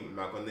team. I'm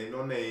not gonna name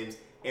no names,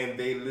 and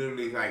they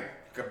literally like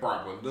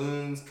brought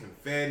balloons,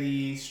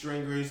 confetti,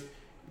 stringers.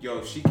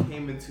 Yo, she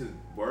came into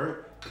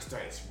work and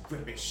started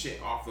ripping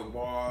shit off the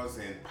walls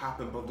and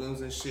popping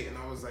balloons and shit, and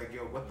I was like,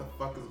 yo, what the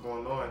fuck is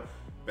going on?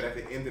 But at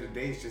the end of the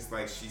day, it's just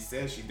like she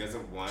says she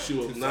doesn't want She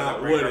was to not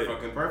celebrate with her it.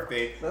 fucking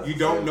birthday. That's You the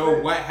don't same know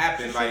thing. what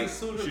happened. Like She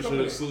should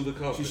have sued the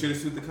company. she should have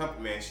sued the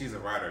company, man. She's a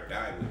ride or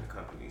die with the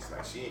company. It's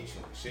like she ain't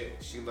shooting shit.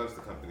 She loves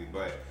the company,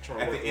 but Trying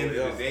to at the work end her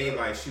way of the up. day,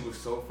 like she was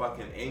so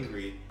fucking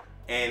angry,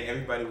 and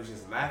everybody was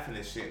just laughing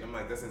and shit. And I'm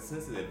like, that's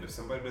insensitive. If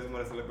somebody doesn't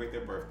want to celebrate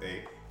their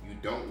birthday, you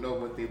don't know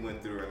what they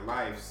went through in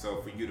life.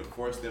 So for you to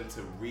force them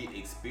to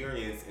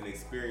re-experience an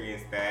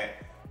experience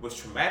that was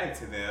traumatic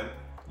to them,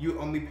 you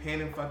only pain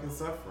and fucking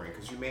suffering.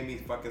 Because you made me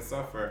fucking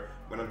suffer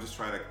when I'm just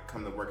trying to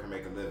come to work and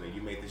make a living.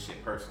 You made this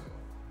shit personal.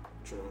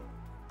 True.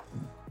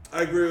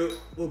 I agree with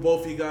what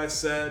both of you guys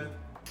said.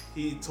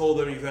 He told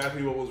them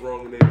exactly what was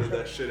wrong and they did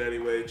that shit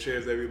anyway.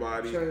 Cheers,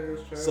 everybody.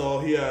 Cheers. So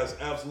he has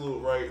absolute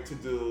right to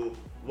do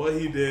what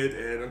he did,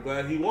 and I'm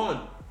glad he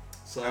won.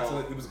 So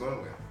Absolutely, he was going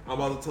to win. I'm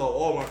about to tell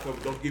all my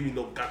companies, don't give me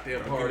no goddamn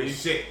Don't give me party.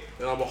 shit.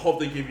 And I'm gonna hope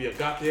they give me a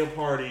goddamn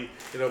party,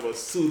 and I'm gonna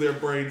sue their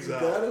brains You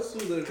out. gotta sue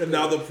their And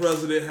now the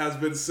president has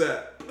been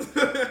set.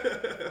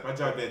 My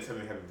job didn't tell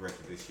me happy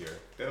birthday this year.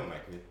 They don't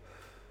like me.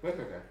 That's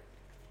okay.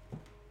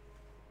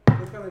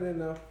 They probably didn't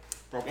know.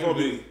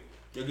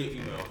 You'll get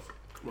emails.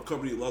 My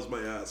company loves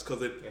my ass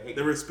because Yeah,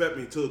 they respect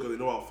me too because they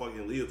know I'll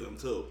fucking leave them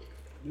too.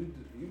 You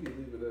be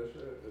leaving that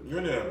shit. You're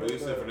in an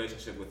abusive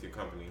relationship with your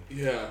company.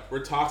 Yeah,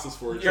 we're toxic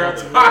for each You're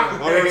other.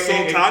 toxic. We're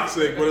so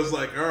toxic, but it's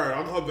like, all right,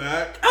 I'll come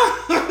back.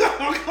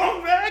 I'll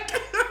come back.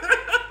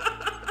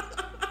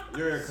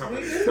 You're in a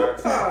company Sweet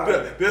that's toxic.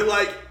 time. They're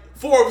like,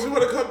 Forbes, you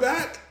want to come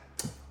back?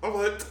 I'm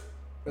like,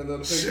 And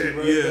then shit,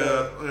 right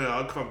yeah, back.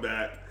 I'll come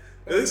back.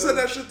 And they said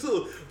that shit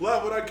too.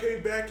 Like when I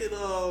came back in,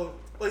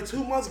 like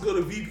 2 months ago,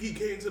 the VP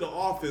came to the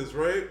office,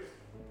 right?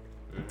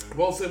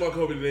 Won't say my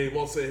company name,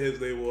 won't say his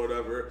name or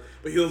whatever.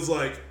 But he was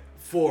like,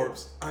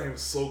 Forbes, I am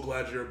so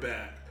glad you're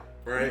back,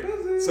 right?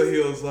 So he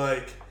was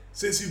like,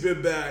 since you've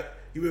been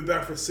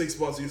back for 6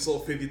 months, you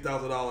sold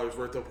 $50,000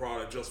 worth of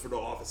product just for the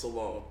office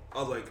alone. I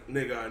was like,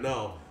 nigga, I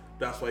know.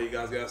 That's why you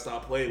guys gotta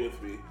stop playing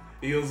with me.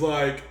 He was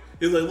like,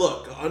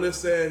 look, I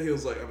understand. He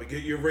was like, I'm gonna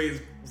get your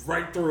raise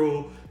right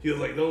through. He was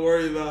like, don't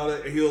worry about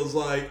it. And he was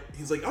like,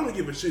 I don't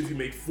give a shit if you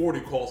make 40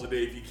 calls a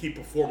day if you keep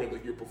performing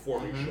like you're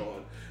performing,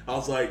 Sean. I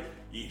was like,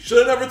 you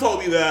should have never told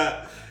me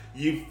that.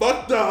 You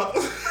fucked up.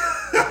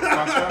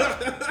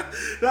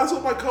 That's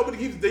what my company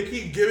keeps. They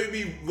keep giving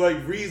me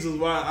like reasons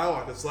why I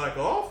want to slack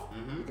off.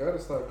 You gotta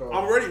slack off.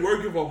 I'm already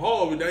working from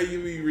home, and now you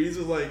give me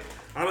reasons like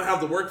I don't have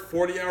to work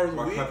 40 hours a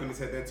My week. company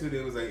said that too.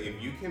 They was like,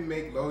 if you can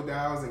make low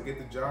dials and get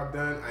the job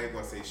done, I ain't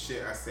gonna say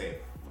shit. I said,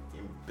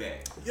 fucking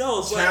bet. Yo,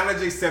 it's like,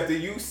 Challenge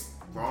accepted. You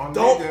wrong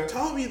don't nigga.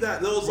 tell me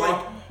that. There was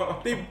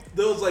like, they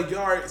was like,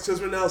 all right,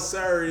 since we're now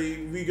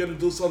Saturday, we gonna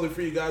do something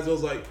for you guys. It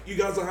was like, you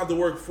guys don't have to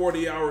work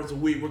 40 hours a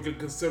week. We're gonna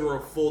consider a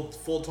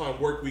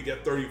full-time work week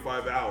at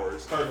 35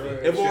 hours.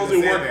 Perfect. If we only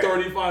Should've work said that.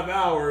 35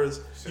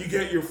 hours, you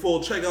get your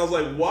full check. I was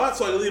like, what?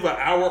 So I leave an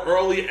hour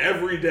early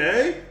every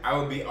day? I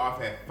would be off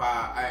at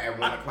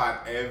 1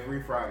 o'clock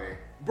every Friday.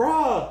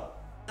 Bruh.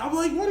 I'm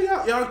like, what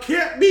are y'all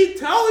can't be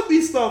telling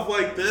me stuff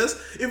like this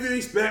if you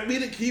expect me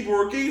to keep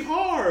working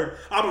hard.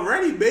 I'm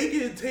already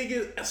making and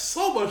taking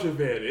so much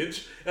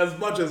advantage as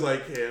much as I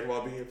can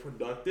while being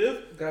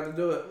productive. Gotta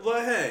do it.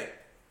 But hey,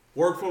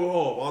 work from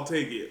home. I'll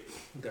take it.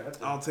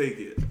 I'll take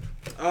it.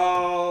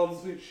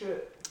 Sweet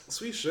shit.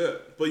 Sweet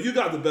shit. But you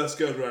got the best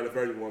schedule out of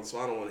everyone, so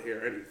I don't want to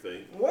hear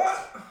anything.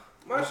 What?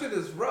 My shit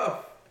is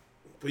rough.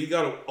 But you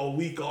got a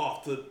week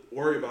off to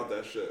worry about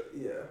that shit.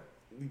 Yeah.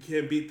 You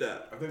can't beat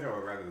that. I think I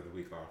would rather the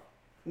week off.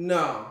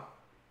 No.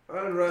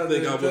 I'd rather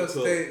Think I would just too.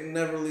 stay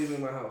never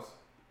leaving my house.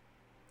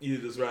 You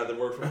just rather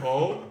work from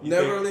home? You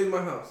Never think- leave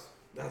my house.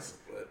 That's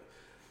good.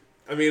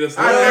 I mean, it's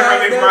I not,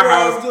 never leave my never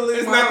house. have to leave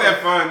It's my not that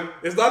house. fun.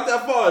 it's not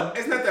that fun.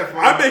 It's not that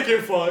fun. I make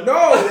it fun.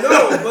 No,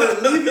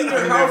 but leaving your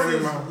I house never leave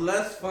is my house.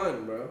 less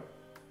fun, bro.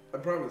 I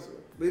promise you.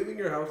 Leaving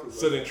your house is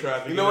Sit in less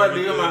traffic. You know what?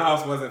 Leaving my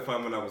house wasn't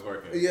fun when I was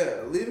working. fun.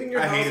 Yeah, leaving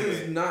your I house hated is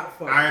it. not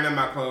fun. Ironing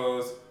my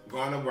clothes,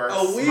 going to work,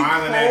 A week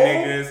smiling home,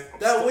 at niggas.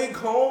 that week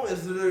home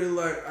is literally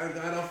like, I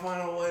gotta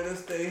find a way to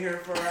stay here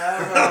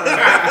forever.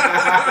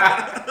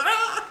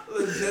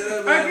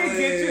 Legitimately. I can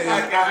get you.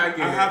 I get I it.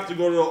 have to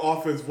go to the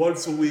office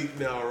once a week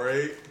now,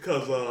 right?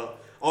 Because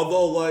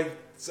although like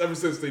ever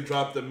since they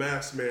dropped the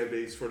mask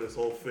mandates for this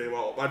whole thing,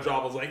 my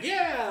job was like,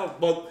 yeah.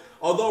 But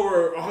although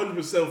we're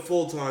 100%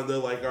 full time, they're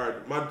like, all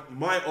right,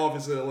 my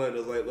office in Atlanta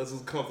is like, let's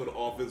just come to the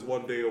office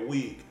 1 day a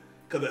week.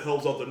 Because it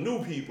helps out the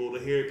new people to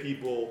hear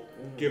people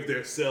give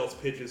their sales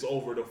pitches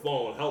over the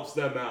phone. Helps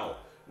them out.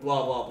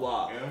 Blah, blah,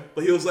 blah. Yeah.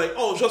 But he was like,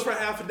 oh, just for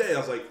half a day. I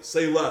was like,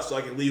 say less so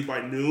I can leave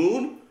by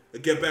noon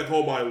and get back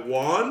home by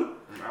 1.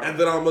 And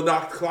then I'm going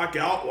to clock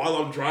out while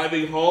I'm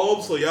driving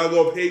home. So y'all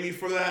going to pay me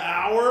for that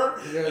hour?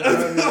 You gotta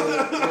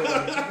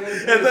drive me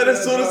And then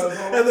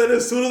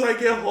as soon as I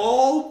get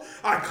home,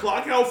 I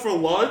clock out for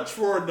lunch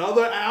for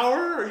another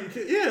hour. Are you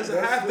kidding? Yeah, it's a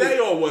That's half sweet. day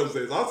on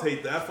Wednesdays. I'll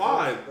take that.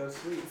 Fine.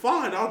 That's sweet.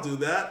 Fine, I'll do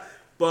that.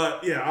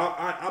 But yeah,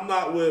 I'm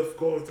not with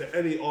going to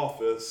any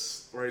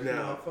office right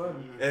now, Not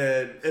fun.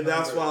 and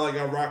that's why like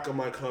I rock on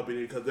my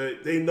company because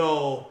they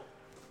know,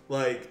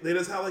 like they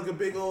just have like a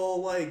big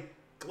old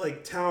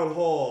like town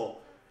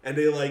hall and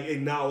they like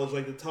acknowledge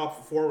like the top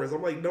performers.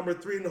 I'm like number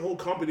 3 in the whole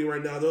company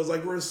right now. They was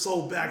like, we're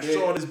so back. Yeah.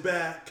 Sean is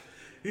back.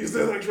 He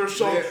said like for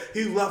Sean, Yeah.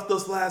 he left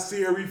us last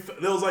year.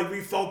 They was like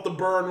we felt the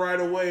burn right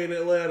away in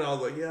Atlanta. I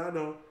was like, yeah, I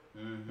know.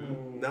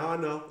 Now I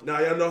know. Now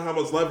y'all know how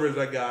much leverage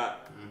I got.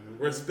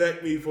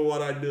 Respect me for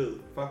what I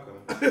do. Fuck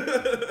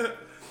them.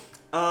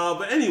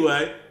 But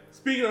anyway,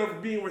 speaking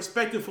of being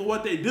respected for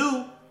what they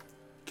do,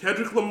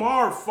 Kendrick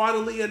Lamar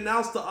finally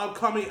announced the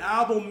upcoming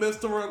album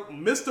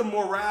Mr.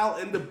 Morale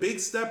and the Big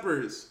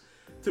Steppers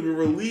to be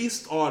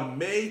released on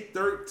May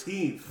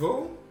 13th.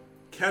 Who?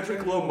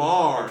 Kendrick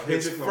Lamar,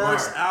 his Kendrick Lamar.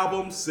 first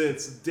album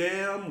since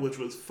Damn, which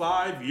was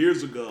 5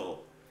 years ago.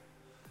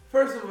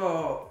 First of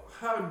all,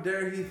 how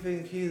dare he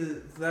think he's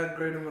that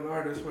great of an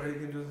artist where he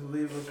can just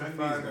leave us for I knew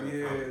he's 5 gonna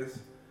years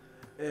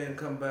and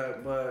come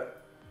back?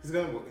 But He's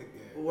gonna. Yeah.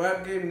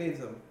 rap game needs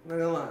him. Not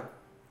gonna lie,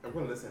 I'm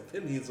gonna listen.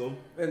 It needs them.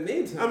 it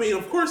needs him. I mean,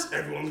 of course,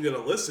 everyone's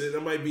gonna listen.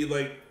 That might be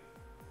like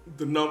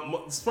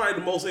it's probably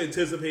the most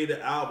anticipated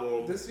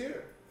album this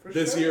year, for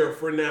this sure. year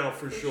for now,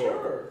 for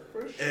sure.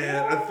 For sure. And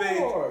I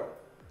think-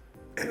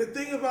 And the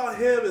thing about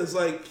him is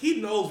like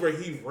he knows where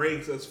he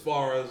ranks as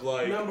far as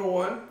like number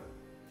one.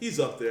 He's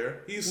up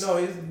there. He's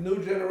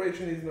new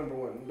generation. He's number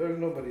one. There's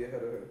nobody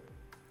ahead of him.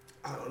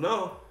 I don't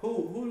know. Who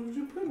would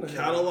you put in there?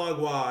 Catalog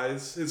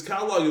wise, his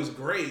catalog is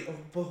great.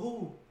 But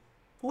who?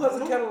 Who has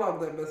a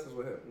catalog that messes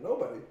with him?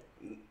 Nobody.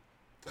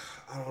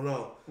 I don't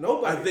know.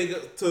 Nobody. I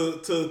think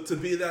to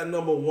be that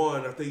number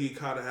one, I think you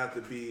kind of have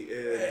to be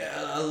in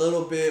a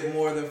little bit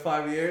more than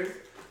 5 years,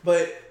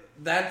 but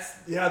that's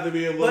you have to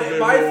be a little bit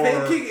my more.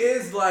 thinking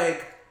is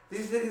like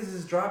these niggas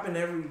is dropping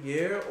every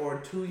year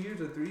or 2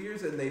 years or 3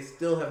 years, and they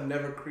still have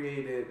never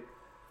created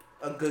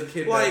a good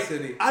Kid in that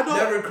city.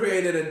 Never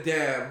created a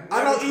Damn.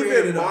 I don't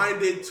even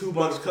mind it too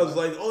much because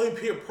like the only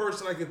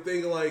person I can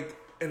think like,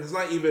 and it's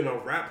not even a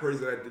rap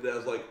person that did that,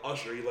 is like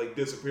Usher. He like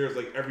disappears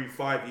like every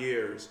 5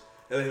 years.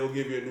 And then he'll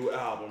give you a new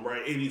album,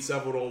 right?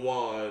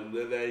 8701,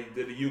 and then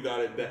did You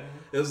Got It Back.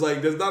 It's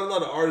like, there's not a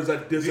lot of artists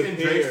that disappear.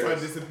 Didn't Drake start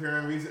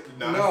disappearing?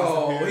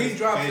 No, he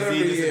drops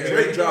every year.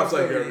 Drake drops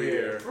like every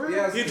year.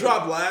 Yes, he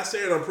dropped last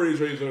year, and I'm pretty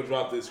sure he's going to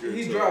drop this year,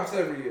 He drops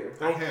every year.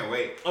 I can't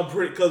wait. I'm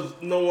pretty, because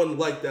no one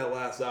liked that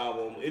last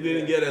album. It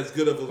didn't get as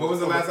good of a... What was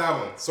the last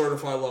album?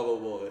 Certified Lover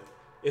Boy.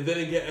 It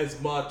didn't get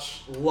as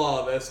much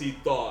love as he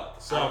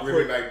thought. So I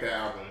really like that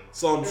album.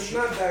 So it's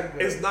not that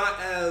good. It's not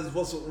as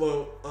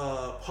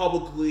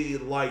publicly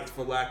liked,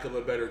 for lack of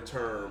a better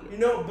term. You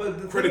know,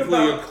 but the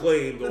critically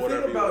acclaimed or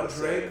whatever. The thing about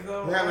Drake,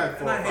 though, like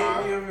and I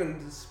hate we even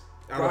just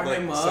brought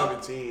him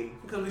up 17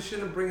 because we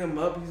shouldn't bring him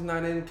up. He's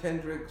not in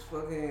Kendrick's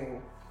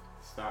fucking.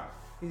 Stop.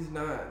 He's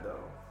not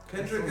though.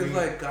 Kendrick is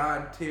like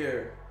God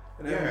tier,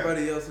 and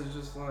everybody else is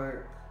just like.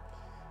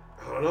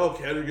 I don't know.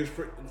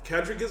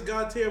 Kendrick is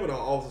God tier, but I'll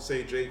also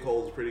say J.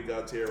 Cole is pretty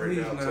God tier right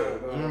now too.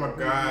 Oh my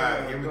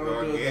God! Here we go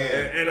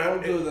again. And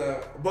don't do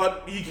that.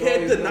 But you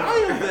can't deny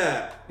him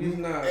that. He's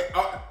not.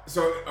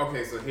 So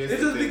here's it's the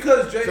just thing.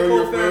 because J.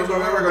 Cole fans are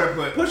gonna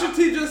put. Pusha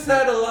T just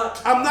had a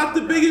lot. I'm not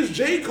the biggest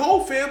J.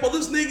 Cole fan, but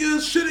this nigga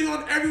is shitting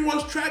on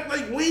everyone's track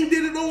like Wayne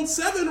did it on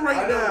 7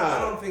 right now. I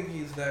don't think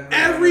he's that good.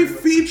 Every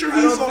feature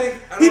he's on.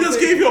 He just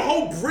gave you a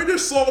whole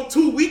British song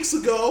 2 weeks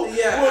ago.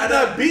 Yeah, with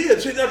that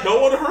bitch that no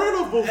one heard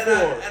of before.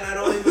 And I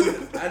don't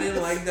even. I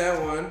didn't like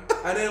that one.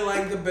 I didn't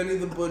like the Benny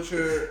the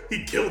Butcher.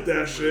 He killed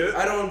that shit.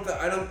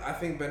 I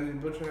think Benny the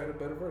Butcher had a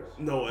better verse.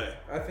 No way.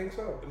 I think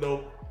so.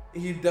 Nope.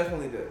 He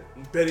definitely did.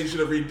 Benny should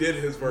have redid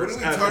his verse.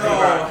 What are we talking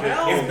about?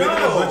 Is Benny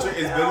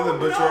the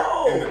Butcher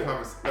in the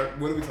conversation?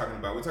 What are we talking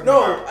about? We're talking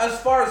about. As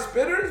far as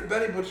spitters,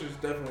 Benny Butcher's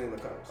definitely in the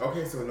conversation.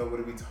 Okay, so no,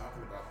 what are we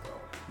talking about though?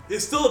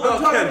 It's still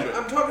about Kendrick.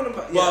 I'm talking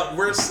about. But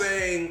we're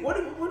saying. What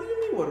do you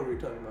mean? What are we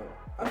talking about?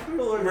 I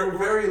feel like we're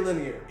very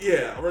linear.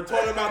 Yeah, we're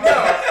talking about I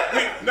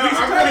feel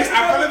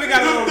like we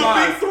got a little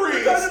lost. The big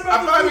threes. I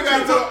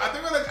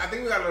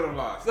think we got a little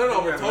lost.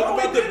 No, we're talking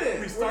about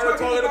we started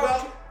talking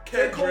about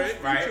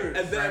Kendrick, right?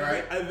 And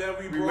then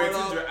we brought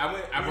up.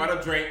 I brought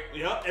up Drake.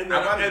 Yep, and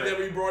then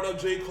we brought up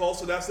J. Cole.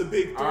 So that's the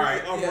big three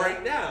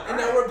right now. And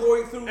now we're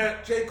going through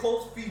J.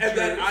 Cole's features. And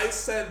then I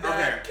said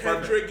that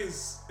Kendrick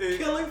is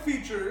killing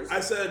features. I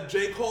said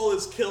J. Cole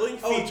is killing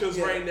features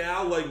right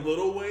now, like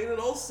Lil Wayne in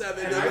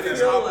 07. And I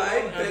feel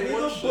like Benny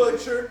the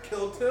Butcher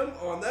killed him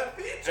on that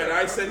feature. And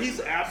I said he's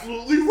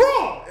absolutely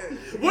wrong.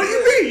 What do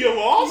you mean you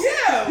lost?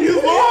 Yeah,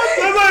 you lost.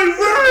 I'm like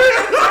very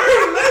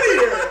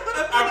linear.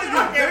 I'm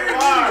fucking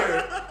lost.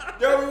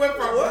 Yo, we went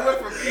from A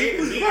to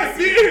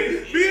B.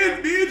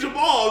 Me and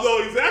Jamal know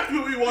exactly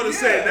what we want to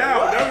say now.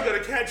 What? Now we're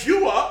gonna catch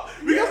you up.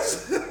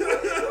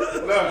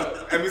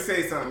 Look, let me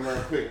say something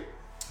real quick.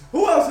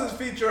 Who else's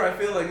feature I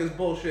feel like is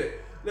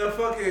bullshit? The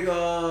fucking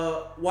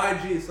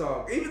YG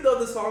song. Even though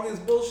the song is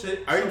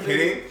bullshit. Are you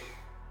kidding?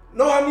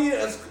 No, I mean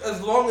as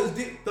long as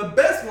the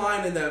best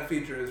line in that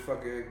feature is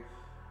fucking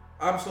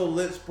I'm so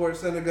lit,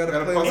 Sports Center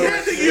gotta play.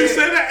 Yeah, you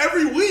say that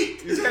every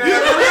week. You say that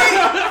every week.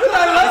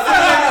 I love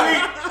that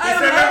line. You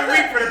said every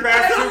week for the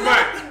past 2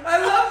 months. I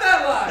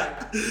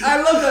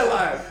love that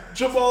line.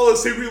 Jamal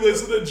is he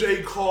listen to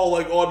J. Cole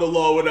like on the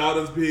low without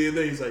us being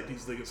there. He's like,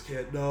 these niggas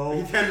can't know.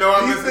 He can't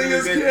know. These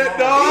niggas can't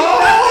know.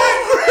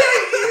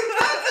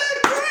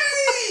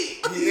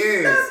 He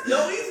is.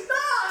 No, he's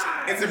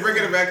not. And to bring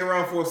it back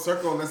around full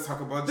circle, let's talk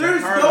about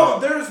Jack Harlow.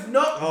 There's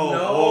no.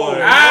 Boy.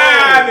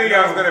 I knew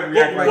y'all was gonna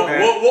react like that.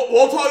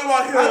 We'll talk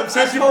about him.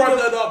 Since you brought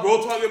that up,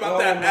 we'll talk about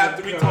that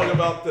after we talk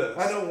about this.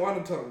 I don't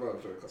want to talk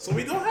about Jack Harlow. So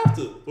we don't have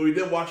to. But we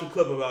did watch a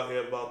clip about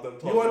him, about them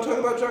talking. You want to talk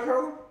about Jack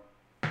Harlow?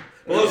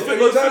 Well, are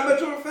you that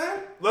much of a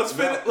fan? Let's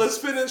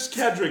finish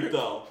Kendrick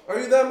though. Are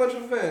you that much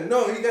of a fan?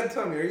 No, you gotta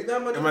tell me. Are you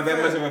that much? Am I that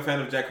much of a fan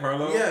of Jack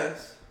Harlow?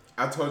 Yes.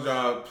 I told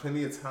y'all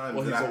plenty of times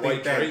Well, that I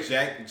think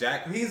that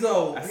Jack. I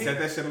said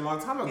that shit a long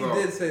time ago.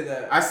 He did say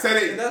that. I said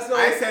it.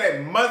 I said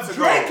it months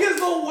ago. Drake is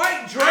a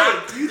white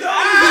Drake. You know.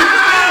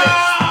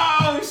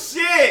 Oh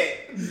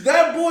shit!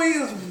 That boy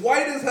is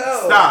white as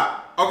hell.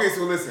 Stop. Okay,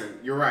 so listen.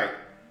 You're right.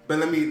 But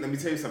let me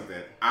tell you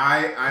something.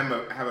 I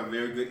have a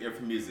very good ear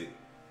for music,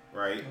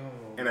 right?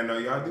 Oh. And I know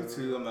y'all do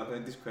too. I'm not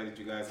gonna discredit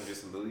you guys. I'm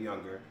just a little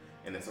younger,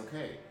 and it's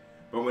okay.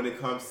 But when it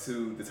comes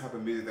to the type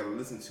of music that I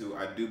listen to,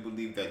 I do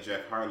believe that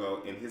Jack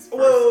Harlow in his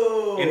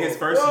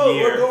first Whoa,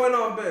 year, we're going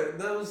on bit.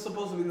 That was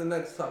supposed to be the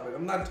next topic.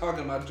 I'm not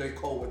talking about J.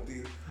 Cole with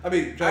these. I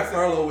mean, Jack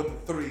Harlow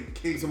with the 3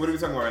 kings. So what are we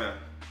talking about right now?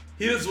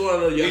 He just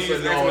wanted to yes or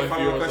just no asked me a if you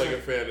follow-up was like question.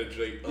 a fan of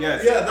Jake.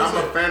 Yes, Yeah, I'm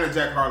a fan of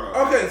Jack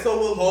Harlow. Okay, so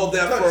we'll Hold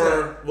that touch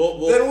for.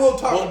 Then we'll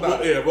talk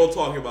about it. Yeah, we'll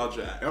talk about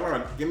Jack. Hold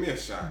on, give me a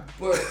shot.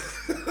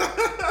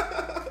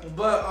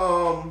 But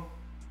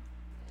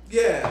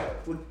yeah.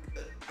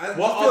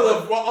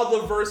 What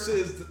other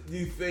verses do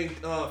you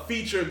think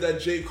featured that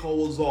J.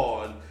 Cole was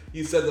on?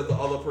 You said that the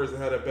other person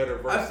had a better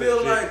verse I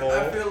feel than J. Cole.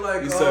 I feel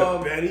like you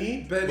said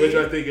Benny, which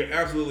I think you're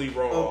absolutely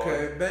wrong.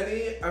 Okay,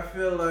 Benny. I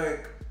feel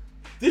like.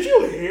 Did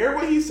you hear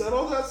what he said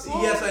on that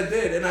song? Yes, I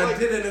did, and Like-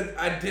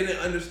 I didn't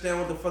understand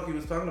what the fuck he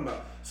was talking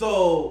about.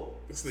 So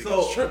This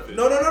nigga's tripping.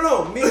 no.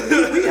 We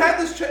had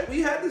this chat. We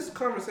had this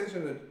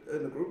conversation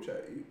in the group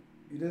chat.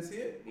 You didn't see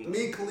it?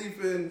 Me,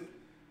 Khalif, and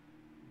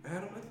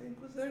Adam, I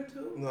think, was there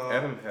too. No.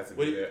 Adam has to be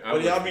When, there.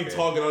 when y'all be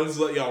talking, I'll just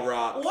let y'all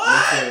rock.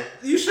 What? Listen,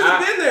 You should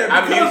have been there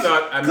I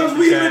because mute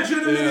we the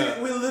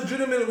chat.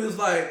 legitimately was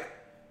like,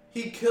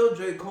 he killed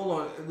J. Cole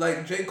on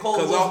like J. Cole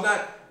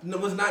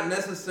was not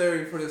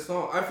necessary for this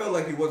song. I felt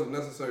like he wasn't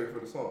necessary for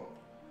the song.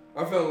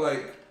 I felt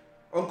like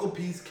Uncle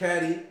P's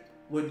Caddy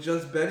with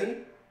just Benny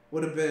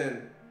would have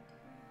been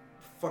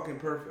fucking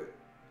perfect.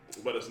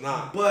 But it's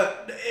not.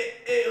 But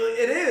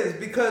it is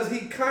because he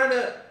kind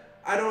of.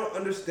 I don't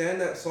understand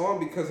that song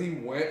because he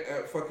went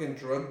at fucking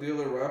drug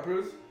dealer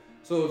rappers.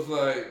 So it's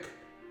like,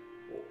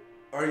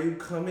 are you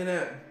coming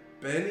at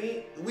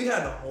Benny? We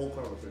had a whole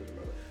conversation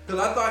about it. Because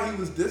I thought he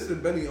was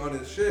dissing Benny on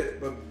his shit,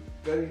 but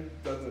Benny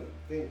doesn't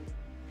think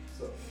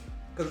so.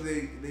 Because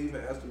they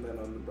even asked him that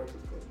on the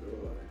Breakfast Club. They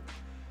were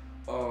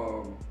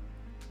like,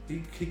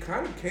 he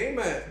kind of came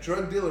at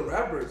drug dealer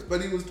rappers,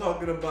 but he was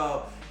talking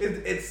about,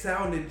 it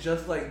sounded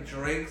just like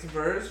Drake's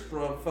verse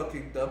from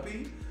fucking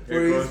Duppy.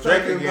 Where he's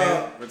talking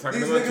about, we're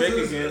talking about Drake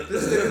again.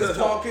 This nigga's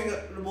talking,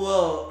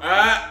 well,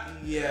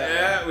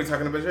 yeah. We're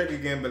talking about Drake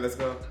again, but let's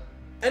go.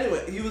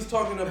 Anyway, he was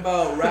talking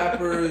about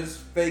rappers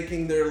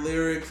faking their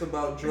lyrics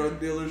about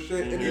drug dealer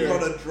shit, and he's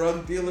on a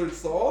drug dealer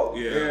song.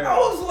 Yeah. I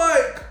was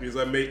like, Because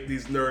I make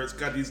these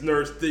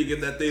nerds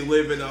thinking that they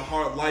live in a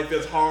hard life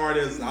as hard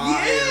as I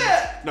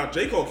am. Now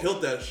J. Cole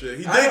killed that shit.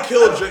 He did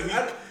kill Jake.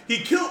 He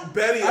killed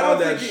Benny on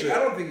that shit. I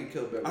don't think he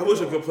killed Benny. I wish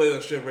I could play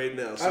that shit right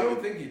now. So I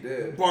don't think he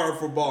did. Bar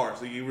for bar,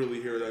 so you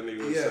really hear that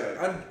nigga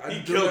say.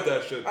 He killed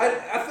that shit.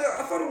 I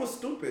thought it was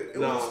stupid. It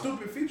was No. a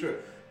stupid feature.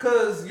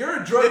 Cause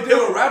you're a drug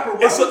dealer rapper.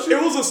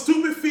 It was a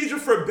stupid feature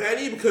for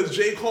Benny because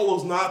J. Cole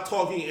was not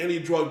talking any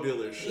drug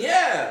dealer shit.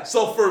 Yeah.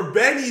 So for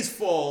Benny's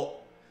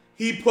fault,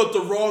 he put the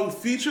wrong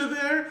feature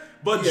there,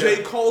 but Yeah.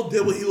 J. Cole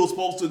did what he was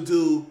supposed to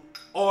do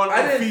on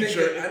a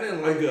feature. I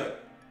didn't like good.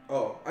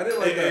 Oh, I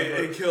didn't like that verse.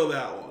 It killed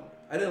that one.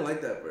 I didn't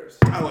like that verse.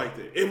 I liked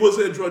it. It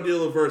wasn't a drug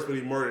dealer verse, but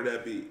he murdered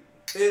that beat.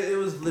 It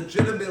was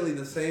legitimately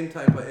the same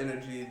type of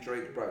energy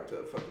Drake brought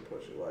to fucking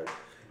Pusha. Like,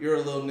 you're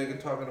a little nigga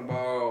talking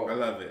about. I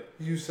love it.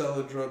 You sell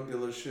a drug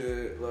dealer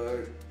shit,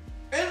 like.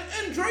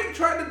 And Drake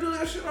tried to do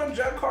that shit on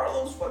Jack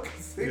Harlow's fucking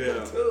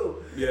single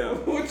too. Yeah.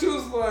 Which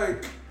was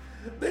like,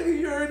 nigga,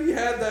 you already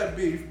had that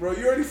beef, bro.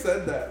 You already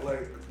said that.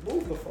 Like,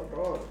 move the fuck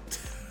on.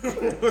 You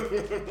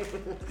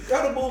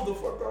gotta move the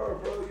fuck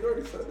on, bro. You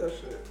already said that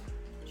shit.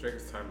 Drake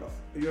is timeless.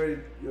 You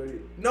already.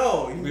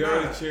 No, he's We not.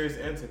 already cheers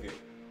and took it.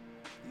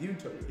 You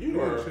took it. You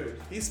already were. cheers.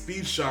 He's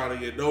speed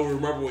shotting it. Don't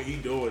remember what he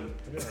doing.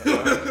 We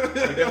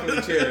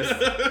definitely cheers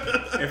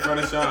in front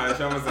of Sean.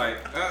 Sean was like,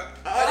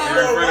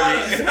 you're in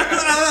front of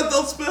me.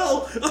 Don't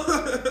spill.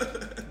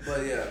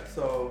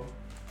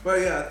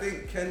 But yeah, I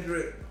think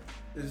Kendrick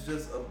is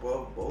just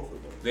above both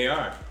of them. They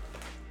are.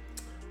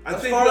 I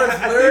As think far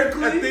as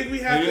lyrically, we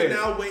have to yeah.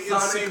 now wait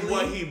and see Sonically,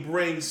 what he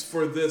brings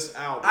for this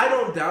album. I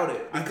don't doubt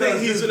it. I Because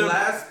think he's his gonna-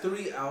 last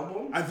 3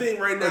 albums. I think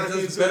right now Are just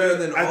he's better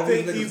gonna, than I all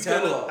think these he's niggas'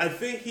 gonna. catalog. I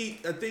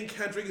think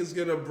Kendrick is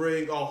gonna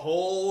bring a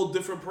whole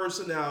different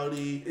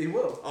personality, He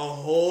will. a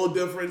whole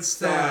different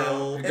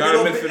style. And gotta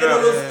it'll, mix be, it and up.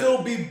 it'll Yeah.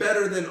 still be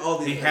better than all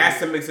these. He niggas. has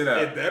to mix it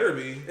up. It better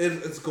be.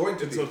 It's going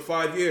to It be. took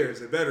 5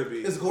 years. It better be.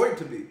 It's going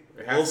to be.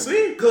 It has We'll to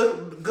see.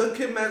 Good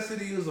Kid, Mad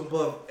City is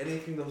above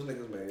anything those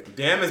niggas made. be.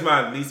 Damn is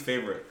my least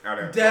favorite out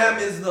of Damn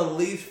is the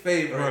least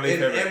favorite, My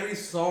least and favorite. every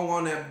song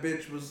on that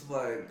bitch was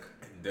like,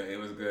 It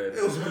was good.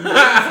 it was amazing.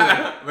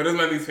 But it was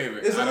my least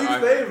favorite. It's the I don't least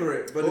argue.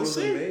 favorite, but We'll it was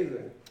see.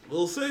 amazing.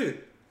 We'll see.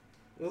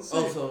 We'll see.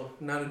 Also,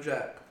 not a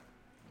Jack.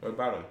 What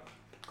about him?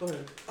 Go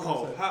ahead.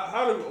 Oh,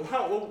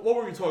 what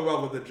were we talking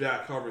about with the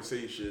Jack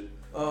conversation?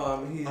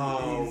 He's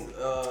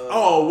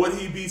Would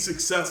he be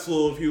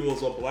successful if he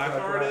was a black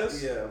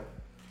artist? Yeah.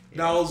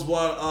 That was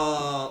what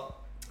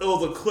it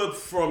was a clip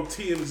from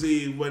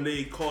TMZ when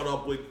they caught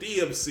up with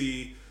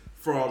DMC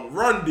from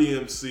Run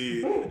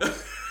DMC.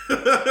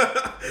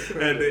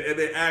 and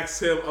they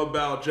asked him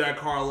about Jack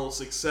Harlow's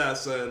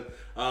success and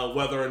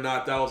whether or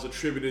not that was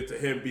attributed to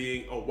him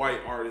being a white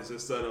artist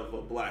instead of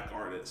a black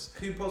artist.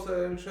 Can you post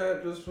that in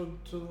chat just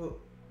to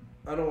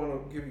I don't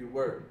want to give you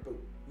work, but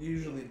you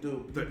usually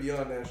do. You be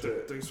on that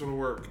shit. Thanks for the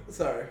work.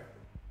 Sorry.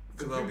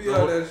 If That, you be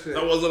on that shit.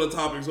 that wasn't a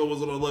topic, so it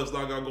wasn't on the list.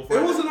 Now I gotta go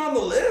find It wasn't on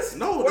the list?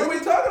 No, Why are we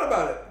talking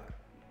about it?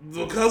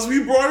 Because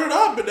we brought it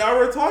up, and now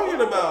we're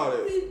talking about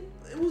it.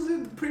 It was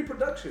in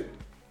pre-production.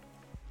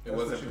 It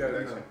wasn't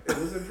production. It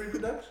was in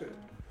pre-production.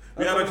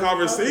 We had a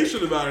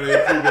conversation about it.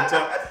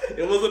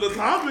 It wasn't a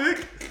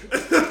topic. I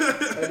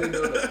didn't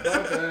know that.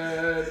 My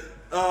bad.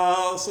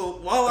 So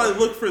while I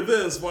look for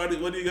this, what do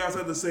you guys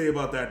have to say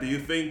about that? Do you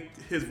think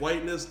his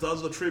whiteness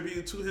does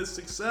attribute to his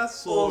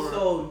success? Or?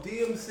 Also,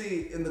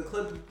 DMC, in the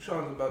clip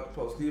Sean's about to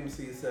post,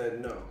 DMC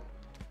said no.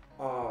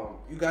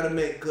 You gotta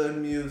make good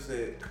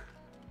music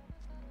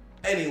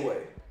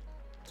anyway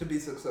to be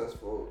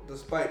successful,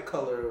 despite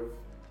color,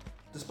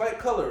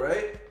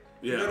 right?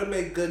 Yeah. You gotta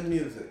make good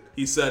music.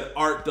 He said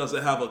art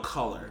doesn't have a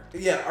color.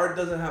 Yeah, art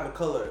doesn't have a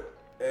color,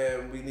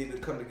 and we need to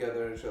come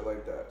together and shit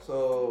like that.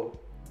 So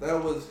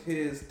that was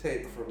his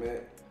take from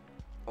it.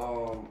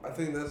 I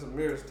think that's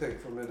Amir's take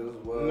from it as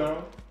well.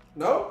 No.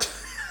 No?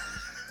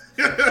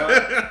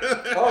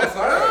 Oh,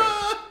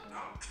 sorry.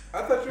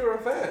 I thought you were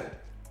a fan.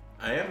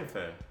 I am a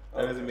fan.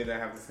 That doesn't mean that I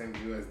have the same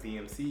view as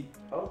DMC.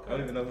 Okay. I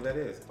don't even know who that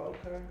is.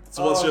 Okay.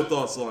 So what's your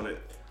thoughts on it?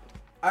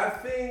 I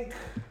think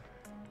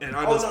And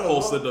I just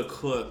posted the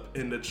clip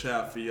in the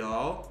chat for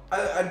y'all.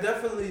 I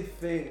definitely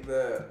think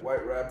that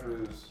white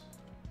rappers,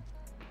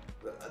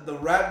 the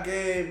rap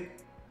game,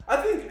 I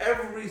think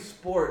every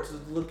sport is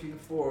looking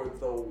for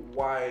the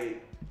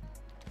white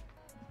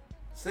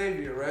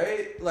savior,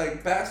 right?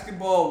 Like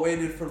basketball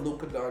waited for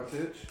Luka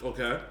Doncic,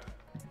 Okay.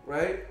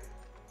 right?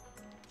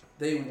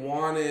 They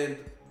wanted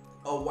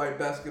a white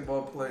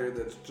basketball player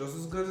that's just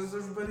as good as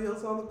everybody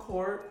else on the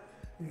court.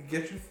 He can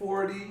get you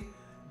 40,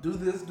 do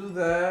this, do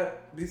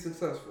that, be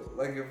successful.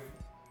 Like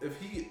if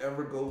he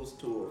ever goes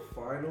to a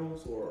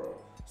finals or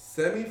a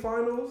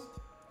semifinals,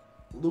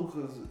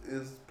 Luka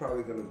is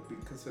probably gonna be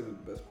considered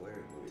the best player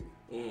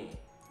in the league.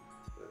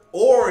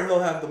 Or he'll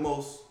have the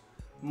most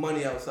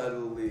money outside of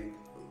the league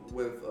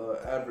with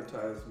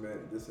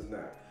advertisement, this and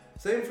that.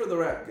 Same for the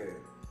rap game.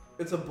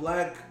 It's a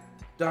black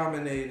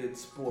dominated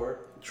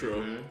sport. True.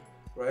 Mm-hmm.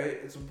 Right?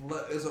 It's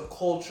a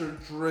culture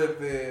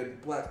driven,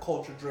 black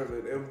culture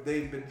driven, and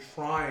they've been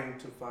trying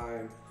to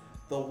find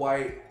the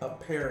white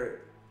apparent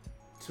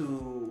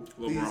to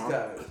these LeBron?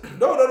 guys.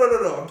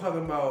 No. I'm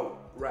talking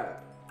about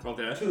rap.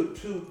 Okay.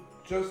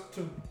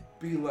 To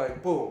be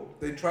like, boom.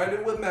 They tried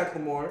it with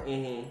Macklemore,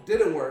 Mm-hmm.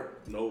 didn't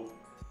work. Nope.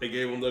 They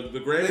gave him the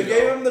Grammy. They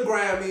gave him the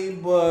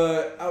Grammy,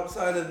 but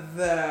outside of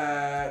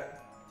that.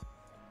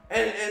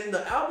 And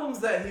the albums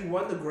that he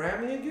won the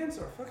Grammy against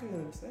are fucking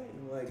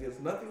insane. Like, it's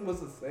Nothing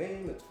Was the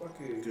Same. It's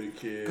fucking Good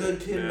Kid,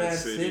 Mad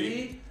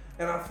City.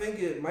 And I think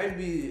it might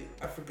be,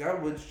 I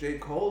forgot which J.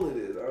 Cole it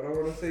is. I don't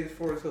want to say it's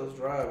Forest Hills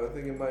Drive. I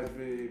think it might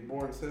be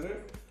Born Sinner.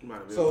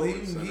 Might be So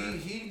Born Sinner.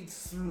 he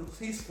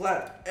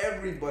slapped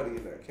everybody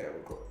in that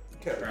category.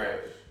 Trash.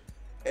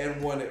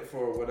 And won it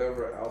for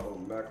whatever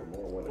album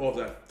Macklemore won it. What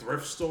was that?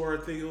 Thrift Store,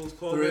 I think it was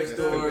called. Thrift back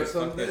Store then? or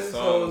something.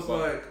 So it's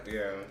like,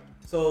 yeah.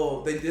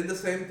 so they did the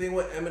same thing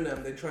with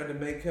Eminem. They tried to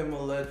make him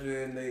a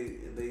legend.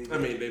 I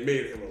mean, they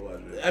made him a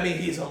legend. I mean,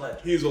 he's a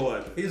legend. He's a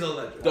legend. He's a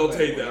legend. Don't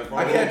take that from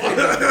I him. can't take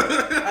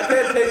that. I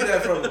can't take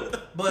that from him.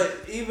 But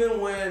even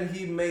when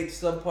he made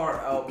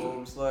subpar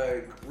albums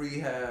like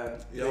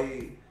Rehab,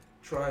 they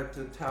tried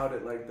to tout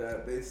it like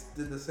that. They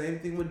did the same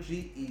thing with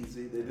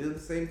G-Eazy. They did the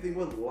same thing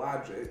with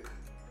Logic.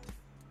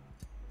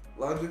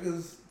 Logic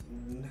is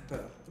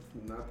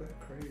not that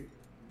great,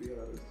 to be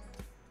honest.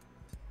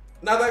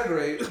 Not that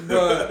great,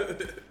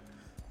 but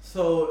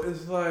so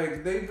it's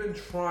like they've been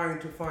trying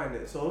to find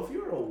it. So if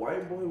you're a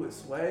white boy with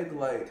swag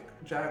like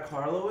Jack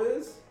Harlow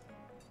is,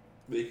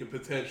 They could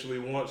potentially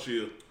want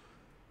you.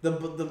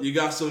 the You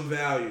got some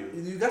value.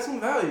 you got some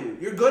value.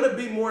 You're gonna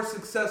be more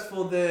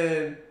successful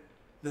than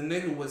the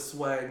nigga with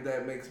swag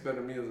that makes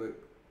better music.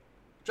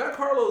 Jack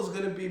Harlow is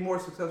gonna be more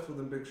successful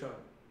than Big Sean.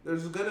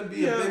 There's gonna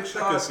be a Big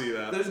Sean. I can see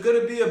that. There's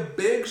gonna be a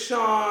Big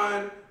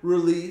Sean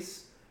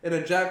release and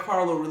a Jack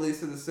Harlow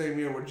release in the same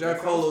year, where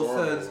Jack Harlow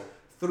says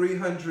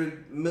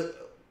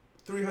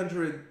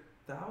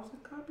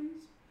 300,000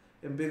 copies,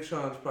 and Big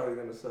Sean's probably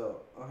gonna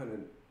sell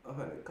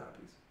 100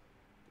 copies.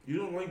 You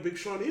don't like Big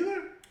Sean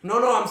either?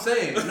 No, I'm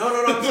saying.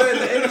 No, I'm saying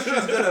the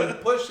industry's gonna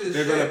push his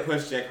shit. They're gonna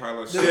push Jack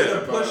Harlow's shit.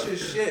 They're gonna push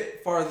his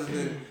shit farther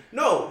than.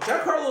 No,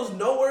 Jack Harlow's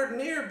nowhere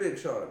near Big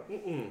Sean.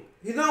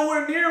 He's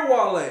nowhere near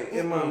Wale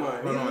in my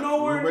mind. He's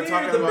nowhere We're near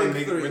talking the about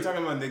big three. We're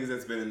talking about niggas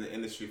that's been in the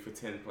industry for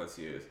 10 plus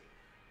years.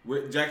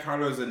 Jack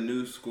Harlow's a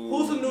new school.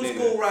 Who's a new nigga.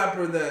 school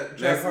rapper that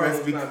Jack Harlow's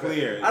Let's be not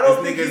clear. better? I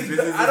don't This think nigga's- he's.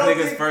 this is I don't this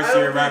nigga's think, first I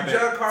don't year think rapping,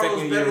 Jack Harlow's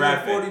second year better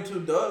rapping. than 42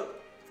 Doug.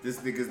 This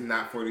nigga's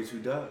not 42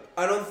 Doug.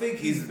 I don't think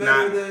he's He's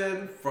better not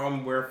than.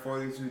 from where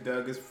 42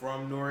 Doug is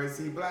from, nor is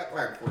he black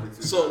like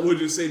 42 So Doug. would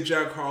you say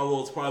Jack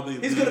Harlow is probably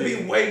He's gonna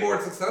be way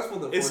more successful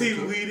than. Is he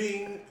 42.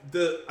 leading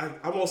the?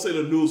 I won't say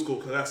the new school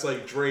because that's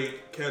like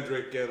Drake,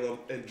 Kendrick,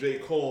 and J.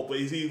 Cole. But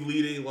is he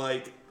leading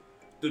like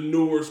the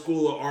newer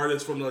school of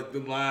artists from like the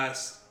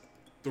last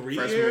 3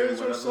 Freshman, years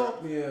or whatever.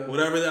 so? Yeah.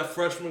 Whatever that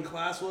freshman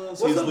class was,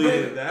 What's he's a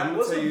leading big- that. I'm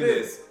What's gonna tell a you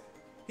big- this.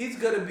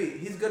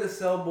 He's gonna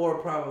sell more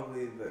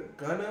probably than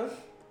Gunna.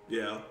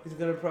 Yeah. He's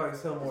gonna probably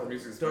sell more than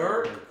Music's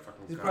Dirk.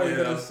 fucking He's probably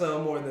Yeah. gonna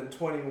sell more than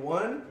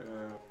 21.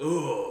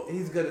 Ugh.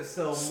 He's gonna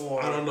sell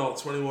more. I don't know.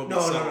 21 be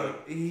No. selling.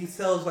 He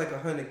sells like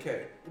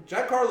 100K.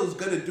 Jack Harlow's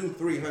gonna do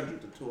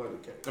 300 to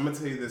 200K I'm gonna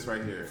tell you this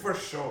right here. for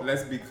sure.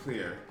 Let's be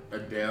clear.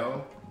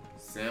 Adele,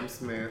 Sam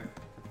Smith,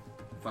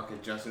 fucking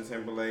Justin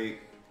Timberlake,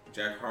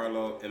 Jack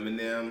Harlow,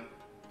 Eminem,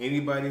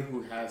 anybody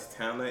who has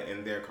talent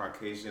and they're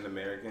Caucasian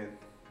American,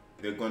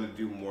 they're going to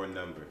do more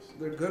numbers.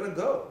 They're gonna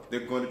go.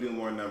 They're going to do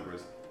more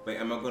numbers. But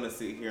am I going to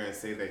sit here and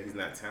say that he's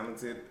not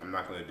talented? I'm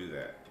not going to do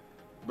that.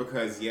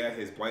 Because, yeah,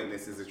 his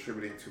whiteness is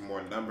attributed to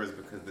more numbers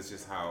because that's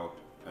just how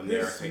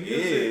America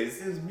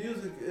is. His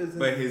music isn't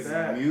But his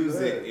that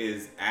music good.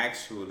 is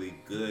actually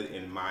good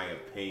in my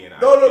opinion.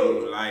 No.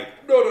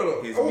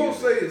 No. His I won't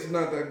music. say it's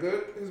not that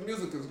good. His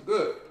music is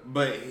good.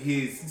 But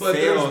his But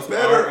sales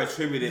are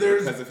attributed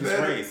because of his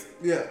better, race.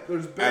 Yeah,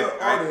 there's better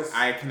artists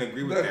I can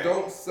agree with that.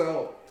 don't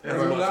sell As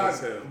or much not, as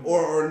him.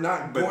 or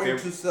not But going they're-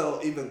 to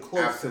sell even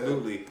close.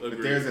 Absolutely. To But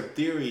Agreed. there's a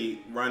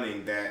theory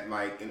running that,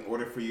 like, in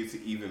order for you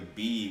to even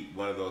be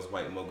one of those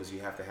white moguls, you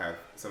have to have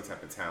some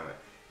type of talent.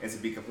 And to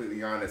be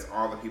completely honest,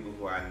 all the people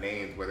who I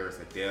named, whether it's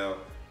Adele,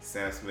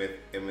 Sam Smith,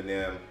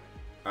 Eminem,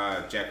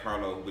 Jack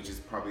Harlow, which is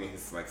probably in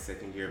his like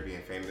second year of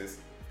being famous,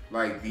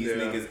 like these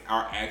niggas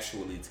are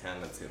actually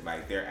talented.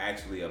 Like they're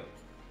actually a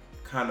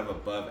kind of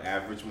above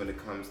average when it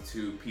comes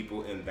to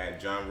people in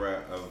that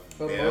genre of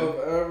them. above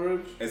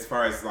average. As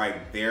far as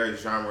like their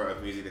genre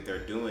of music that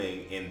they're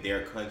doing in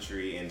their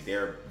country and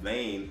their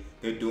lane,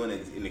 they're doing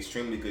an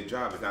extremely good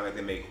job. It's not like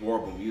they make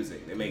horrible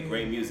music. They make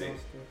great music,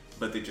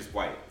 but they're just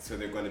white. So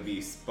they're going to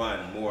be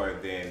spun more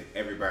than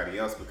everybody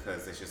else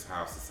because that's just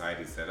how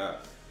society's set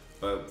up.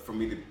 But for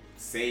me to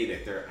say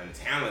that they're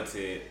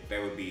untalented,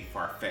 that would be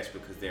far-fetched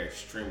because they're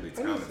extremely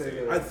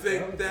talented. I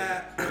think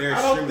that They're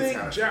I don't extremely think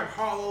talented. Jack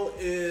Harlow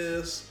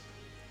is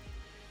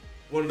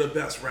one of the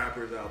best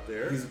rappers out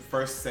there, He's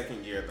first,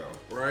 second year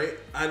though. right?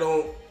 I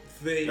don't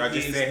think Y'all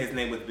just he's. said his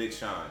name was Big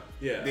Sean.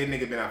 Yeah. That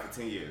nigga been out for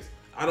 10 years.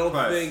 I don't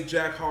Plus- think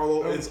Jack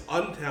Harlow is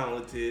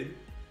untalented.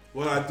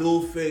 But I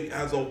do think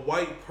as a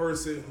white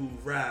person who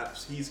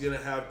raps, he's gonna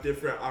have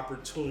different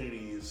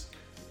opportunities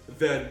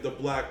than the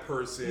black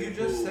person. You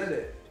just who, said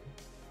it.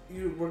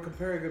 You were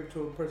comparing him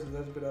to a person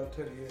that's been out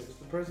 10 years.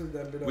 The person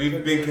that's been out 10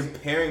 We've been years,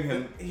 comparing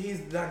him. he's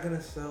not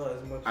gonna sell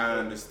as much. I as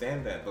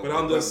understand that, But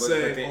I'm just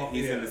saying, then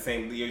he's in yeah. the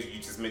same years. You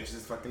just mentioned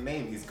his fucking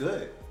name. He's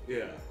good.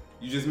 Yeah,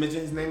 You just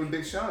mentioned his name with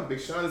Big Sean. Big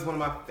Sean is one of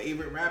my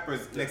favorite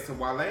rappers next to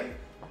Wale.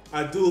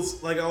 I do.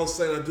 Like I was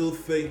saying, I do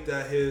think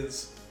that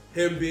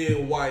him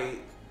being white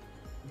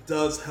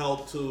does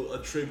help to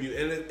attribute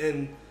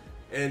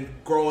and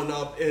growing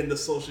up in the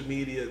social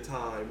media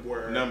time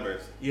where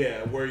Numbers.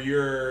 Yeah, where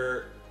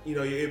you're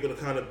able to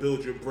kind of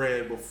build your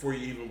brand before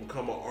you even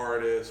become an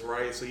artist,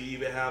 right? So you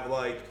even have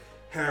like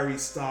Harry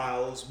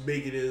Styles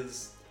making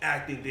his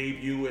acting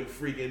debut in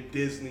freaking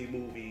Disney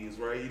movies,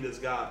 right?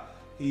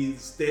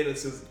 He's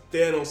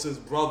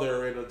Thanos'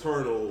 brother in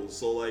Eternals.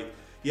 So like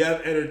you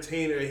have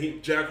entertainer.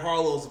 Jack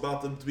Harlow's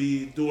about to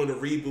be doing a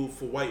reboot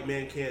for White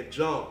Man Can't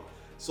Jump.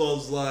 So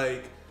it's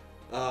like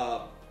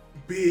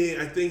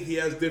I think he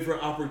has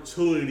different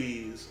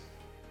opportunities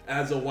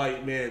as a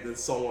white man than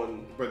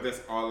someone. But that's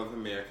all of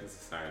American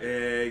society.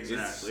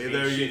 Exactly. It's-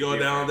 There it's you go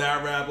shit down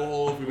different. that rabbit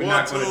hole if we We're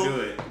want not to. gonna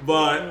do it.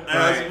 But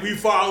as Right. we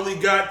finally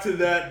got to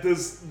that.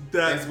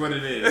 That's what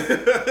it is.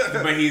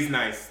 But he's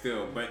nice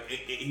still. But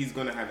he's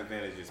gonna have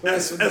advantages.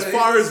 As But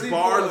far he's as C+.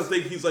 bars, I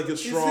think he's like a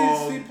He's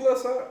strong. C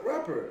plus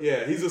rapper.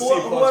 Yeah, he's a C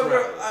Whoever, plus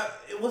rapper.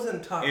 it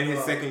wasn't top. in his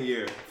dog. second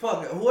year.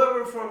 Fuck it.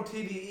 Whoever from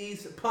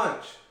TDE's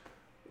Punch,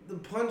 the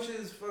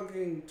Punch's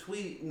fucking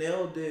tweet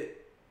nailed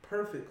it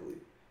perfectly.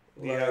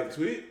 Do you have a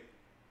tweet?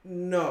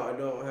 No, I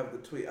don't have the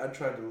tweet. I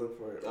tried to look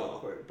for it real Oh.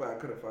 quick, but I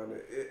couldn't find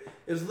it.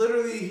 It's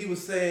literally he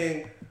was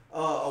saying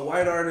a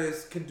white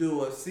artist could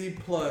do a C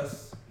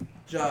plus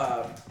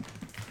job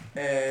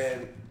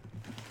and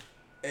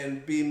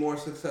be more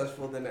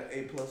successful than an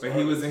A plus. But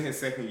he was in his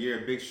second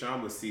year. Big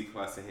Sean was C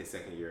plus in his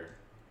second year.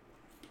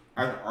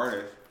 As an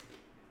artist.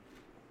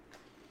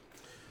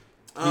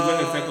 He's in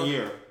his second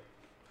year.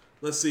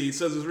 Let's see. He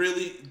says it's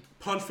really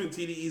Punch from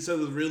TDE says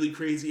it's really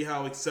crazy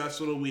how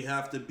exceptional we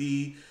have to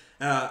be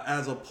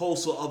as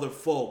opposed to other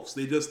folks.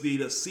 They just need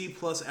a C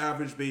plus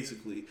average,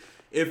 basically,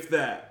 if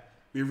that.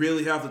 We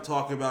really have to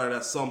talk about it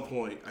at some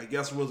point. I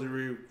guess it wasn't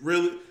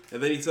really.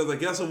 And then he says, I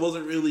guess it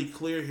wasn't really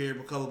clear here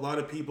because a lot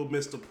of people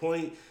missed the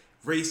point.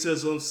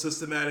 Racism,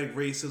 systematic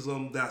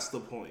racism. That's the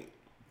point.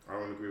 I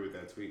don't agree with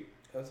that tweet.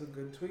 That's a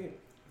good tweet.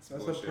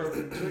 That's bullshit. a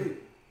perfect tweet.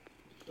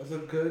 That's a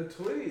good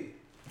tweet.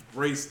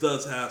 Race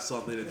does have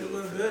something to It do was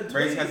a with it. good tweet.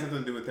 Race has something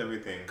to do with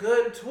everything.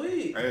 Good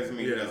tweet. That doesn't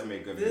mean Yeah. he doesn't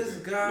make good This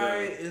music.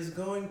 guy Yeah. is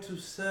going to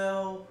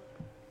sell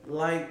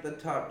like the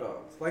top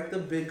dogs, like the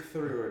big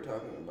three we're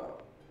talking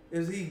about.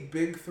 Is he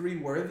big three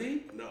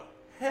worthy? No.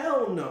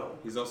 Hell no.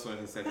 He's also in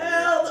his second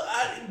Hell,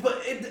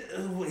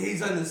 year.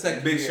 he's in the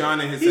second Big year.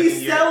 Sean in his He's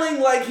second year. selling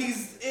like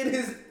he's in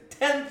his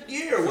 10th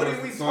year. What are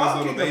we So is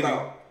talking Lil Baby.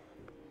 about?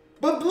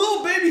 But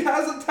Lil Baby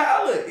has a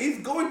talent. He's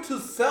going to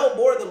sell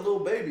more than Lil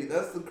Baby.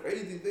 That's the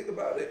crazy thing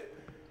about it.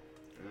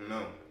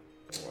 No.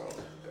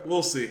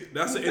 We'll see.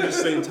 That's an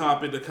interesting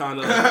topic to kind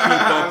of keep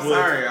up with.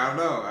 Sorry, I don't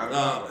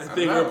know. I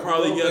think we're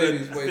probably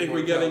getting. I think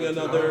we're getting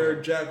talented.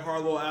 another Jack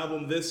Harlow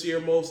album this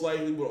year, most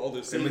likely, with all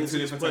the singles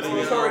he's putting Oh,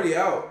 it's out. already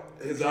out.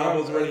 His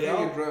album's already I think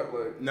out? it dropped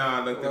like. No,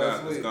 I looked it last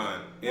up. It's week.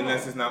 gone.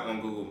 Unless it's not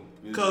on Google.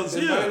 Cause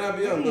It might not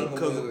be on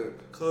Google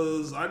Music.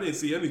 Cause I didn't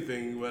see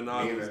anything when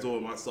I was Neither.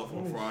 doing my stuff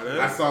on Friday.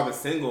 I saw the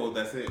single.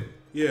 That's it.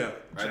 Yeah,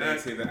 I didn't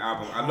see the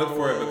album. I looked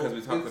for it because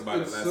we talked about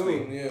it it's last soon,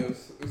 week. Yeah,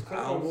 it's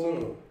coming out Album.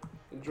 soon.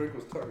 And Drake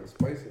was talking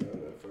spicy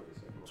on that fucking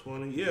single.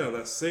 20. Yeah,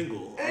 that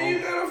single. And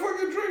you got a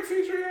fucking Drake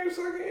featuring in your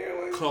second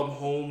year, like. Come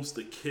home's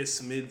the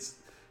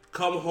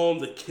Come home,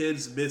 the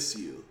kids miss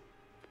you.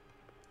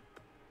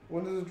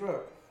 When does it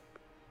drop?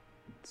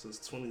 Since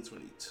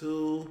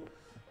 2022.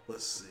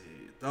 Let's see.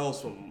 That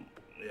was from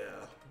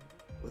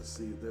Let's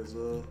see. There's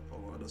a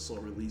I saw a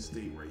release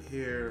date right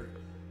here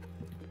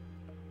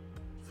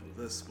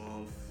for this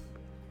month.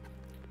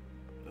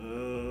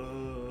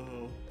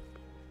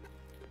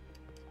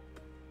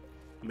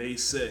 May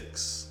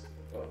 6th.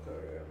 Okay,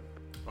 yeah.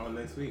 Oh,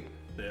 next week.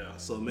 Yeah,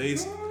 so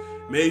May's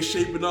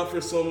shaping up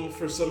for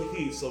some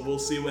heat, so we'll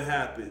see what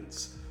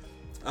happens.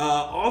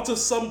 On to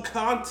some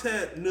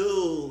content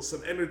news,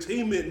 some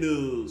entertainment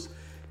news.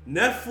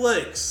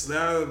 Netflix.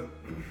 Now,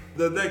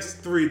 the next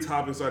three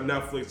topics are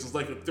Netflix. It's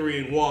like a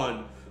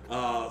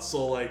 3-in-1.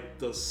 So like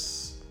the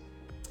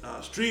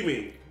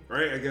streaming,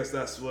 right? I guess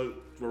that's what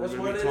we're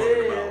going to be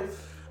talking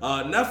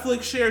about.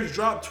 Netflix shares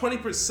dropped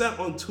 20%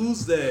 on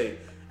Tuesday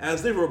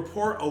as they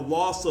report a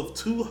loss of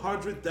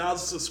 200,000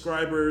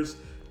 subscribers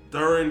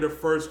during the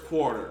first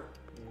quarter.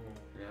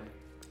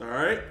 All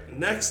right.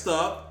 Next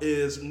up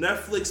is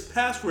Netflix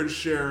password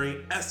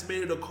sharing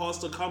estimated to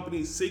cost the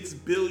company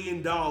 $6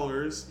 billion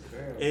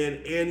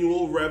in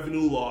annual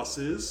revenue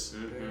losses.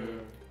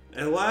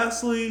 And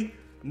lastly,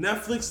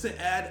 Netflix to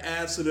add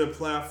ads to their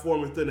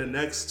platform within the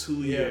next 2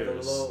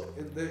 years.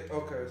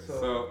 Okay,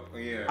 So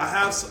yeah. I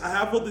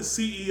have what the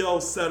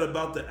CEO said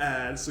about the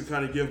ads to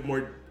kind of give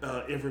more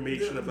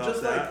information about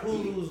just that. like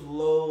Hulu's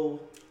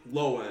low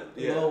end.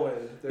 Yeah. low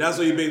end. That's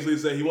what he basically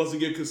said. He wants to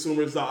give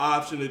consumers the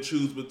option to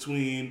choose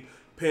between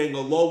paying a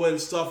low end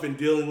stuff and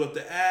dealing with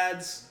the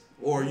ads,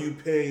 or you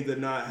paying to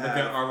not have. But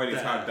they're already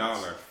the top ads.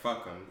 dollar.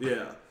 Fuck them.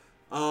 Yeah.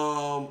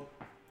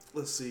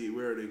 Let's see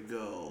where to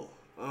go.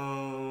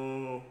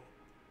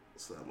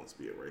 So that must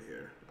be it right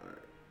here. All right.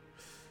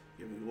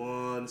 Give me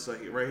 1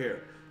 second. Right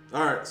here.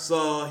 All right.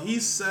 So he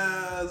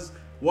says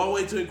one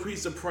way to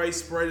increase the price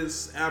spread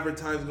is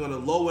advertising on the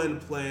low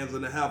end plans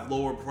and to have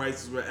lower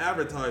prices with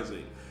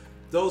advertising.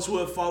 Those who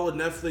have followed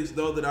Netflix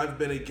know that I've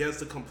been against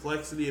the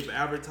complexity of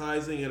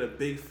advertising and a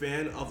big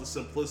fan of the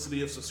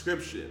simplicity of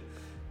subscription.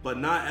 But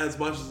not as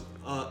much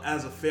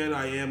as a fan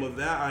I am of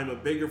that, I'm a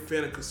bigger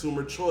fan of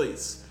consumer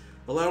choice.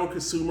 Allowing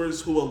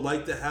consumers who would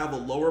like to have a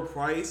lower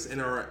price and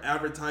are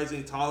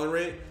advertising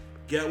tolerant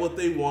get what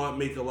they want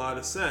make a lot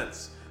of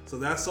sense. So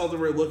that's something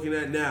we're looking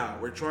at now.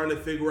 We're trying to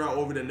figure out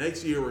over the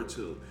next year or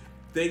two.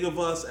 Think of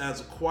us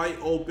as quite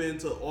open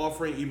to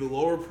offering even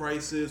lower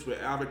prices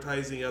with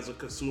advertising as a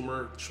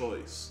consumer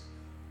choice.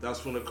 That's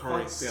from the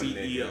current Fuck them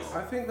CEO. niggas.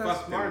 I think that's Fuck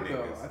them smart though.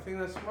 niggas. I think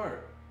that's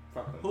smart.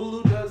 Fuck them.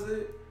 Hulu does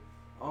it.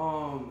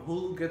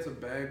 Hulu gets a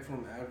bag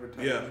from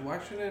advertisers. Yeah. Why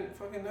shouldn't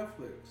fucking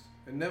Netflix?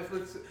 And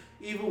Netflix,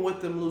 even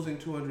with them losing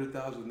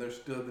 200,000, they're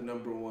still the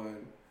number one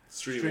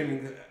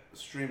streaming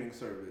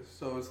service.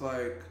 So it's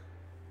like,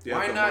 Yeah,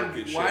 why the not?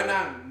 market Why share.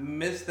 not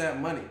miss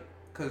that money?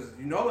 Because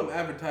you know them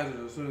advertisers,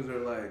 as soon as they're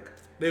like,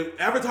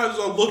 Advertisers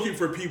are looking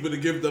for people to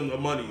give them the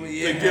money.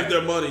 Yeah. To give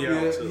their money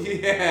out to.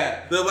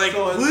 yeah. They're like,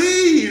 So it's-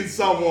 please,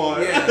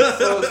 someone. Yeah.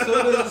 So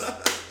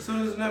as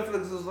soon as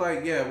Netflix is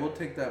like, yeah, we'll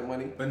take that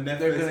money. But they're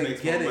Netflix gonna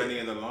makes get more it. money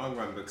in the long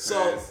run because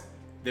So-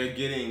 they're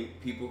getting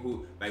people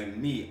who like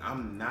me.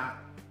 I'm not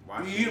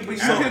watching. You can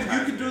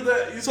advertising. do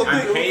that. You So can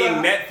I'm do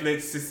paying that.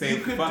 Netflix to say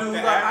You could fuck do the the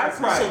high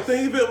advertising. price. So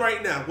think of it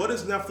right now. What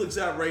is Netflix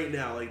at right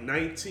now? Like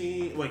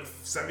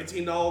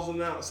 $17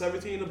 an hour,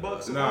 $17 a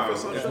month No, or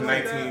it's something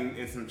like 19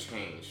 and some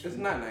change. It's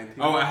not 19.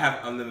 Oh, I have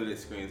unlimited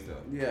screens though.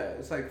 Yeah,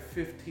 it's like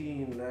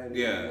 $15.99.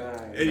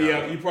 Yeah. And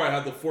yeah, you probably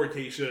have the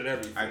 4K shit and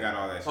everything. I got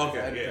all that shit.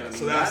 Okay, yeah.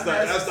 So Not that's the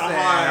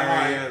high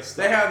necessary. end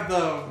stuff. They have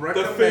the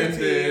The 15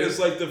 recommended. is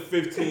like the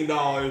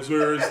 $15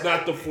 where it's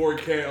not the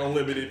 4K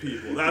unlimited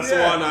people. That's the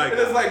one I got.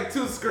 It's like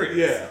 2 screens.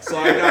 Yeah, so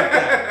I got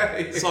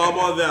that. So I'm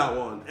on that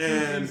one.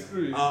 And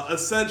screens.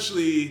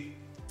 essentially,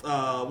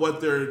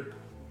 what were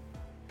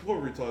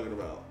we talking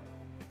about?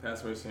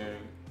 Password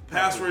sharing.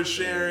 Password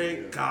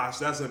sharing. Gosh,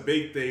 that's a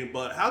big thing.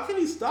 But how can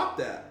he stop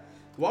that?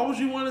 Why would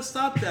you want to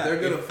stop that? They're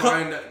gonna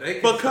find that they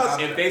can because stop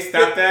If that. they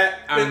stop that,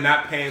 I'm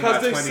not paying my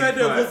Because 20 they said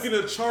they're plus.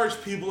 looking to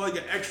charge people like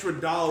an extra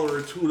 $1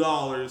 or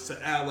 $2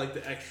 to add like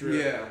the extra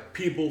Yeah.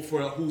 people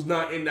for who's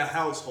not in the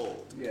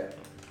household. Yeah,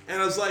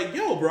 And I was like,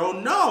 yo, bro,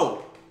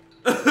 no.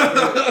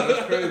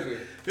 that's crazy.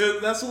 Yeah,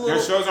 that's a Their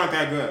little. shows aren't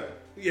that good.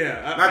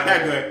 Yeah, Not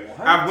that good.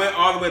 What? I went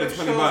all the way to Those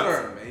 $20. shows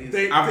are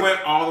amazing. I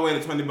went all the way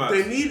to $20.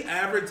 They need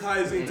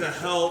advertising to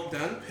help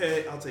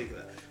pay. I'll take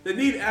that. They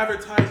need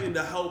advertising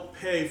to help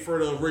pay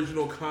for the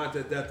original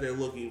content that they're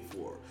looking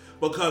for,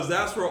 because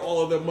that's where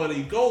all of their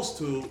money goes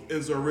to,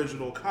 is the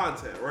original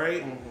content,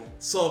 right? Mm-hmm.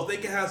 So if they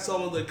can have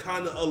someone to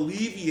kind of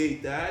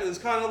alleviate that, it's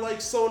kind of like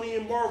Sony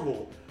and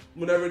Marvel.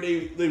 Whenever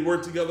they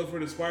work together for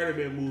the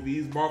Spider-Man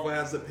movies, Marvel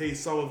has to pay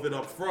some of it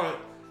up front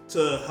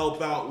to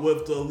help out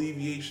with the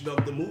alleviation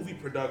of the movie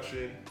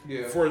production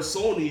for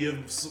Sony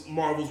if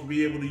Marvel's will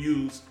be able to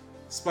use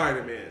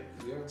Spider-Man.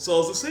 Yeah. So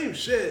it's the same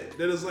shit.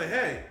 That it's like,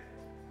 hey,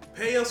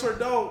 pay us or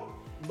don't,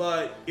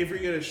 but if you're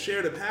gonna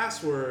share the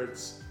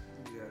passwords,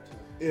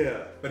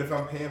 yeah. But if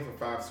I'm paying for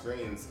 5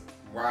 screens,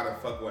 why the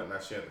fuck wouldn't I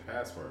share the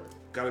password?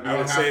 Gotta be I in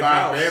don't the have same 5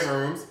 house.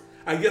 bedrooms.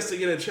 I guess they're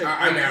gonna check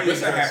I mean, I IP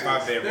wish I had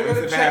 5 addresses. bedrooms. They're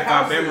gonna If I check had 5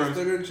 houses. bedrooms,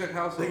 They're gonna check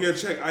houses. They're gonna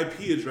check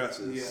IP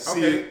addresses. Yeah. See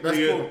Okay, if that's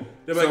they're- cool.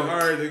 They're So- like, all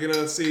right, they're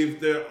gonna see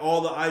if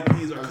all the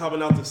IPs are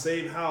coming out the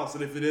same house,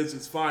 and if it is,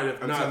 it's fine.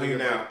 If I'm not, telling you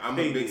they're now, like, I'm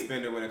pay a big me.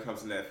 spender when it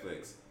comes to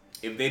Netflix.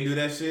 If they do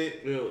that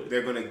shit, Really?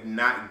 they're gonna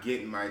not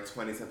get my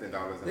 $20-something.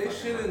 They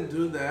shouldn't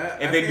do that.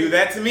 If I they think- do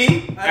that to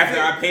me I after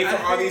think- I pay for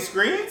I all think- these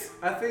screens,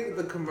 I think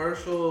the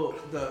commercial,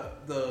 the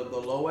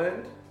low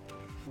end,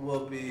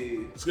 will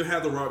be. It's gonna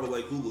have the rival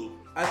like Hulu.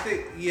 I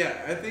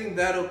think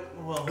that'll.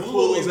 Well,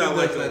 Hulu's even at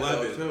like does that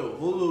though, 11. too.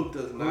 Hulu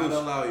does not Hulu's-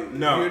 allow you.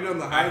 no, If you're on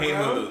the I high hate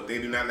ground, Hulu. They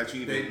do not let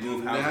you They even do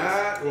move houses.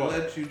 not What?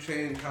 let you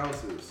change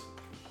houses.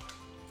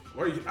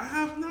 Where you? I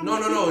have no.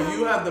 No.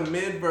 You have the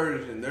mid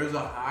version. There's a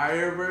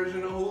higher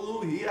version of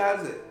Hulu. He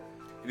has it.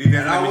 They doesn't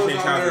And I let me was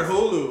change on their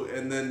houses. Hulu,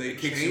 and then they It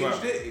kicks changed you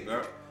out. it.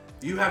 Yep.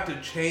 You have to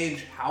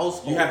change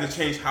households. You have to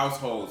change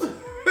households.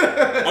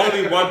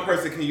 Only one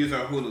person can use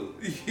our Hulu.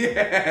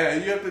 Yeah,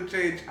 you have to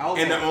change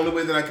households. And the only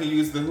way that I can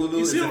use the Hulu You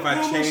is see if I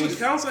how much change.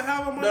 accounts I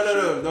have on my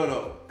shit?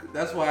 No.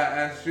 That's why I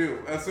asked you.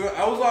 I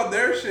was on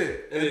their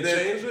shit, And it then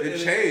changed it? It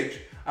And changed.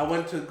 I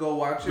went to go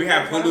watch it. We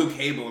have one time. Hulu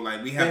cable,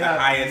 like we have They the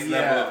highest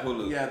level of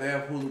Hulu. Yeah, they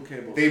have Hulu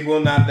cable. They will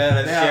not let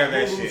us They share have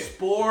that Hulu shit.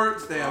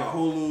 Sports. They have Wow.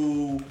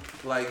 Hulu,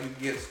 like you can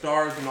get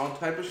stars and all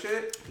type of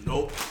shit.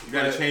 Nope. You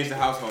gotta But- change the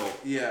household.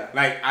 Yeah.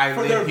 Like I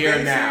For live here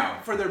basic, now.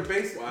 For their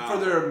basic, Wow.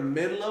 for their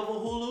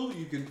mid-level Hulu,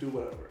 you can do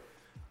whatever.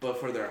 But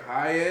for their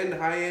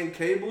high-end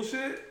cable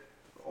shit,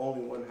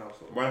 only one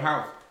household. One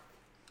house.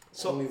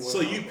 Only So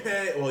one you household.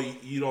 pay. Well,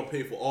 you don't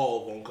pay for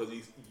all of them because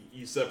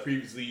you said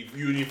previously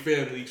you and your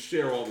family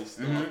share all this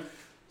stuff. Mhm.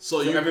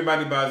 So So you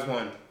everybody buys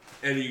one,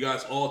 and you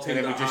guys all take and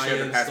then the we just share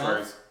the high-end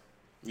passwords. stuff.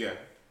 Yeah,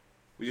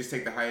 we just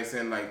take the highest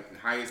end, like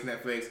highest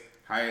Netflix,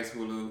 highest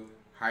Hulu,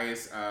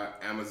 highest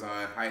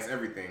Amazon, highest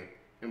everything,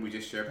 and we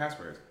just share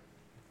passwords.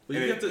 But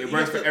And you have to. it you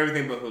works have for to-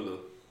 everything but Hulu.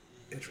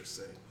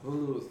 Interesting.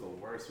 Hulu is the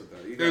worst with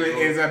that. You It gotta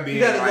ends up being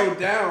you gotta like, go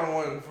down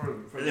one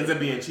for it ends up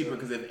being cheaper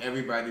because if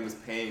everybody was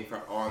paying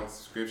for all the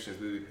subscriptions,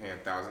 we would be paying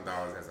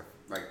 $1,000 as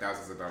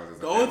thousands of dollars as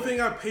a The only family.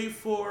 thing I pay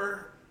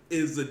for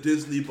is the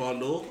Disney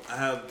bundle. I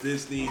have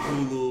Disney,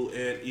 Hulu,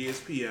 and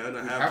ESPN.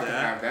 I You have have to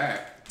that. have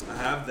that. I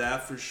have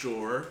that for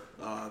sure.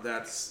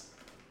 That's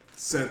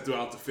sent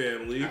throughout the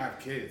family. I have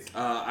kids.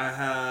 I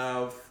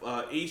have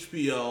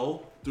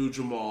HBO through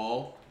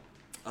Jamal.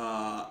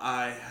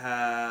 I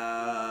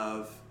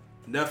have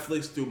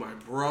Netflix through my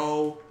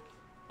bro.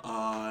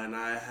 And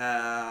I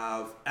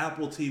have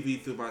Apple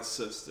TV through my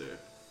sister.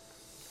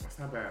 That's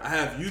not bad. I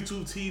have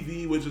YouTube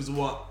TV, which is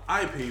what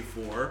I pay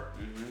for,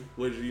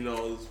 which, you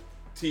know, is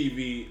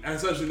TV.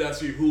 Essentially,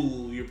 that's your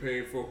Hulu. You're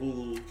paying for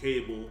Hulu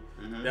cable.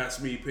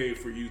 That's me paying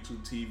for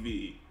YouTube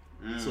TV.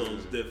 So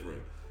it's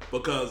different.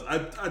 Because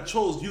I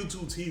chose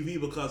YouTube TV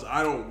because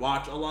I don't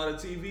watch a lot of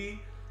TV.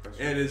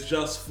 And it's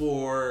just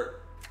for,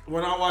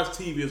 when I watch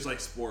TV, it's like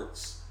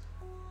sports.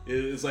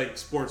 It's like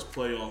sports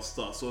playoff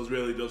stuff. So it's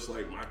really just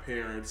like my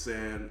parents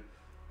and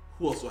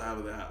who else will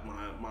have that?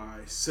 My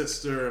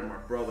sister and my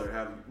brother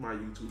have my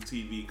YouTube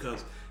TV.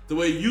 Because the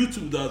way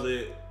YouTube does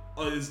it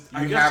is,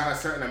 I You guess, have a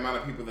certain amount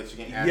of people that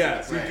you can add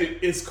yes, to the you plan. can,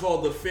 it's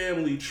called the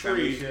family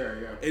tree. Family share,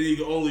 yeah. And you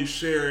can only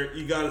share it.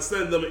 You got to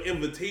send them an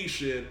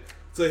invitation.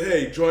 Say,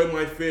 hey, join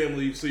my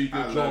family so you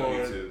I can love join.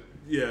 YouTube.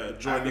 Yeah, I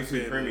join have the YouTube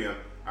family. Premium.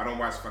 I don't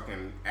watch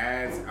fucking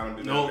ads. I don't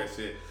do none Nope. of that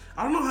shit.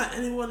 I don't know how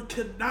anyone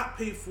could not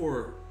pay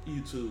for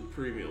YouTube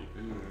Premium.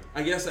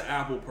 I guess an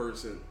Apple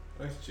person.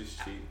 That's just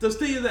cheap. The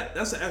thing is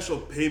that's an extra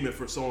payment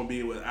for someone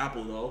being with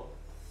Apple though,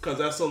 because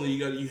that's something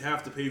you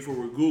have to pay for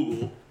with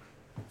Google,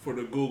 for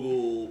the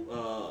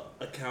Google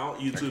account,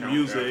 YouTube Account,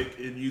 Music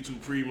and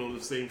YouTube Premium,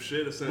 the same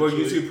shit Well, essentially.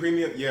 YouTube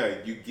Premium, yeah,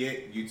 you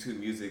get YouTube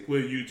Music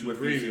with YouTube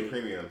Premium. YouTube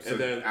Premium. So And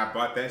then- I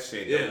bought that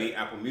shit. Yeah. Don't need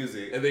Apple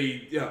Music. And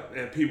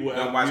and people with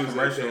Don't Apple watch Music,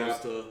 they commercials.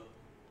 have to.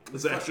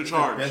 It's an extra It's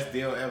charge. the best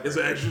deal ever. It's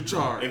an extra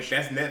charge. If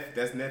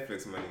that's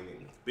Netflix money. Nigga.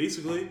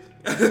 Basically,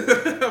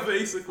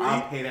 basically.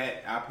 I'll pay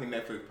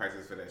Netflix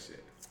prices for that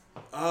shit.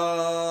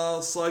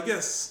 So I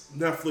guess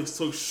Netflix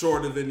took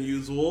shorter than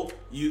usual,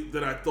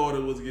 than I thought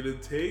it was gonna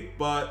take.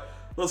 But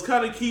let's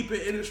kind of keep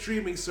it in the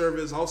streaming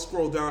service. I'll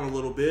scroll down a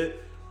little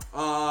bit.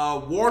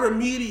 Warner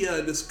Media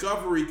and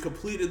Discovery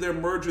completed their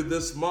merger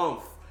this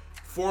month,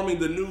 forming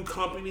the new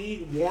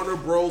company, Warner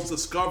Bros.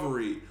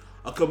 Discovery.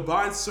 A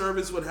combined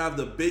service would have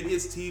the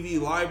biggest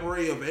TV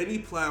library of any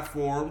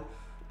platform.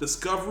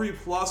 Discovery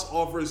Plus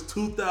offers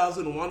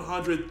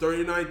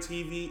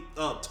 2,139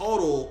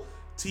 total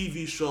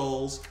TV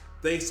shows,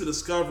 thanks to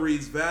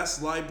Discovery's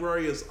vast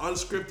library of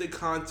unscripted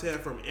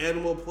content from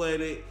Animal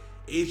Planet,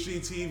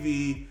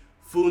 HGTV,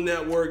 Food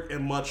Network,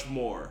 and much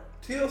more.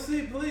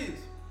 TLC, please.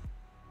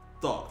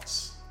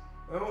 Thoughts?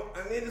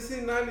 I need to see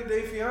 90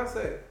 Day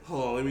Fiance.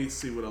 Hold on, let me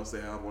see what else they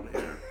have on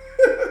here.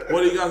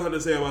 What do you guys have to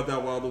say about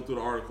that while I look through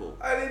the article?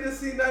 I need to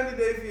see 90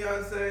 Day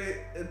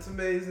Fiance. It's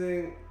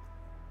amazing.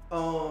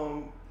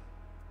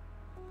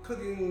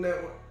 Cooking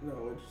Network. No,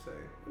 what'd you say?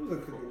 It was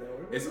a Cooking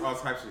Network. It's all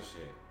types of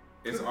shit.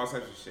 It's all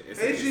types of shit.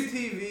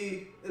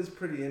 HGTV is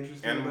pretty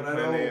interesting, Animal but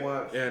Planet. I don't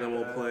watch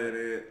Animal that.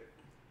 Planet.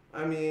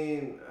 I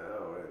mean, I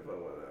don't really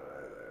fuck with that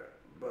either.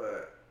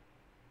 But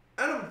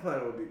Animal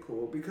Planet would be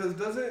cool because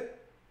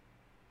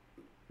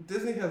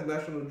Disney has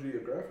National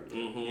Geographic.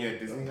 Mm-hmm. Yeah,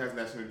 Disney has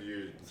National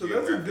Geographic. So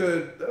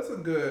that's a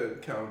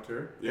good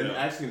counter. And Yeah.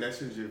 actually,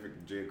 National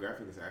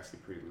Geographic is actually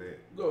pretty lit.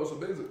 No, it's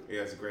amazing.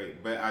 Yeah, it's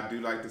great. But I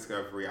do like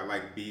Discovery. I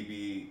like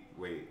BB.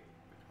 Wait,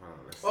 hold on.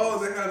 Let's see. Oh,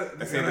 they had.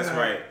 Let's say this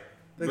right.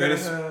 They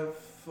British- gotta have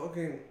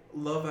fucking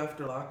Love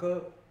After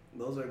Lockup.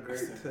 Those are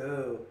great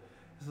too.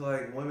 It's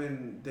like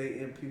women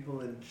dating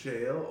people in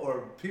jail,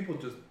 or people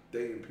just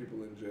dating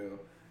people in jail,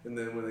 and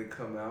then when they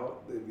come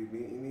out, they be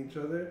meeting each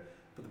other.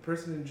 But the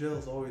person in jail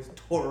is always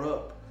tore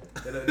up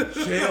in a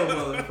jail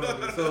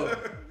motherfucker. So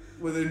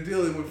when they're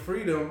dealing with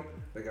freedom,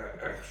 they got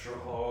extra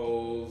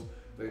holes,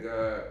 they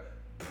got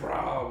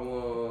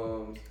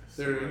problems.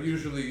 They're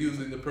usually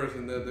using the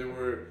person that they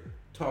were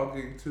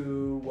talking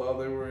to while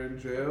they were in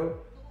jail.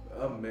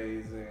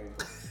 Amazing.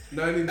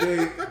 90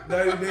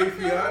 Day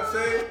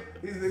Fiance.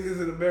 These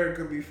niggas in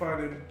America be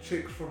finding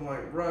chicks from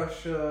like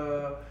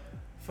Russia,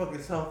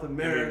 fucking South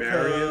America.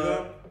 marrying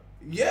them?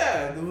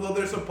 Yeah, well,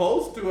 they're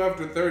supposed to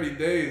after 30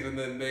 days, and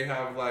then they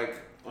have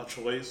like A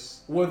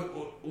choice.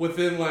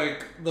 within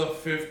like the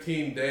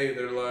 15th day,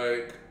 they're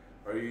like,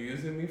 "Are you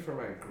using me for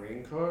my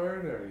green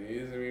card? Are you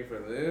using me for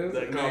this?"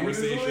 That And they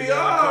conversation usually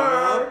gotta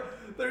come are.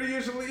 They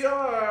usually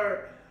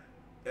are,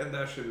 and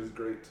that shit is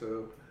great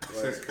too.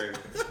 It's just crazy.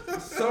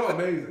 So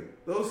amazing.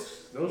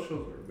 Those shows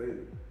are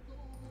amazing.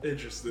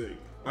 Interesting.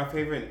 My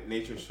favorite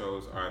nature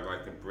shows are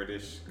like the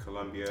British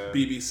Columbia.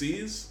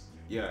 BBC's?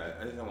 Yeah,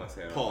 I just don't want to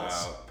say it out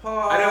Pause. loud.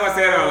 Pause. I didn't want to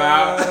say it out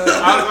loud.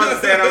 I was going to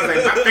say it. I was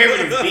like, my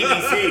favorite is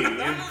BBC.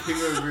 And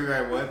people would be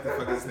like, what the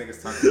fuck is this nigga's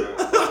talking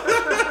about?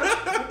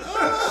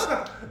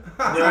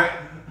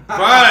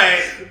 but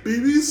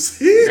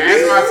BBC?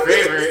 that's my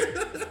favorite.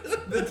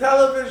 The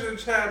television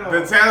channel.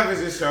 The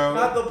television show.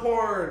 Not the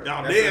porn.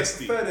 Y'all That's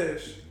nasty.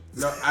 Fetish.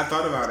 No, I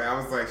thought about it. I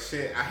was like,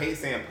 shit, I hate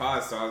saying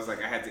pause, so I was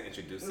like, I had to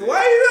introduce it.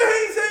 Why you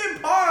hate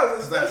saying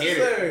pause? It's I hate it.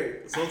 necessary.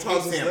 Sometimes I hate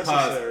it's saying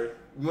necessary.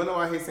 You wanna know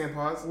why I hate saying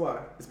pause? Why?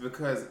 It's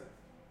because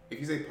if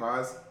you say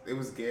pause, it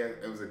was gay.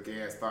 It was a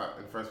gay ass thought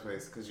in the first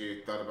place because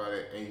you thought about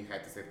it and you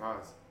had to say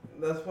pause.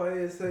 That's why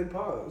you say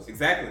pause.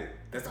 Exactly.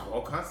 That's the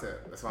whole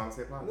concept. That's why I'm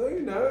saying pause. No,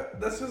 you're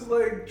not. That's just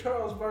like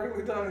Charles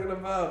Barkley talking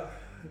about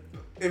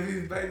if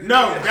he's banging.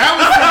 No, that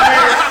was some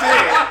weird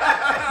shit.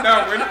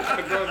 No, we're not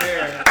gonna go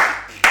there.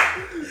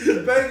 He's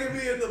banging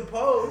me in the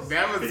post.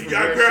 That was You some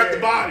gotta weird grab shit.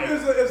 the body.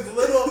 It's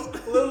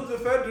little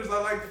defenders. I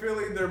like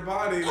feeling their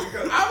body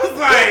because I was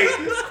like,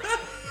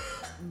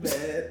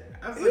 bad.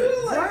 I was like,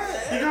 what?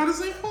 You gotta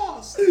say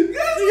pause. You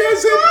gotta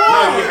say No,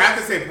 pause. you have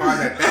to say pause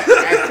at that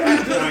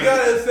just point.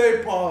 gotta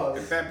say pause.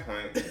 At that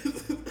point.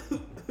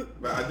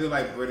 But I do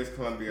like British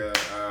Columbia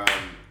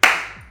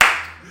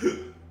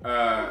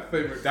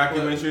Favorite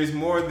documentaries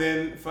more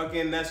than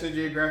fucking National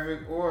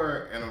Geographic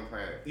or Animal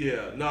Planet.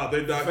 Yeah, nah,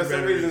 they're For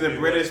some reason, the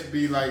British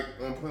be like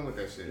on point with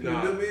that shit.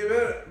 Nah. You do me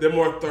better. They're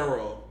more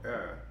thorough.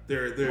 Yeah.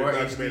 They're More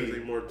documentaries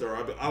HD. are more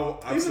thorough.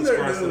 I'm Even their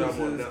subscribed to them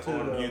news is too,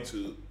 on though.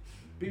 YouTube.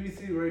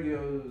 BBC Radio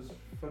is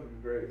fucking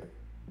great.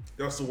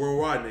 That's the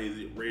worldwide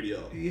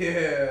radio.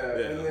 Yeah,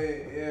 and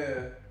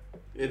they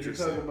You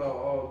Interesting. talk about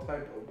all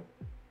type of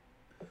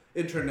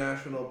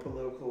international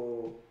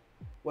political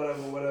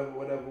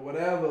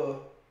whatever.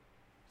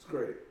 It's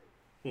great.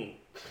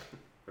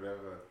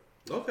 Whatever.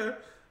 Okay.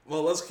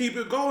 Well, let's keep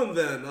it going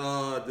then.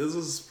 This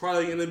is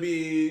probably gonna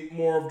be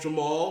more of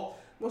Jamal.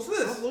 What's I'm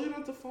this? looking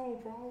at the phone,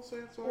 bro.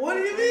 What do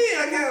you mean?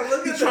 I can't look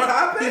at the He's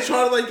topic?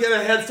 trying to like get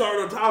a head start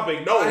on the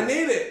topic. No, I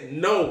need it.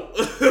 No.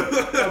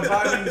 My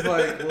body's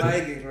like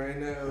lagging right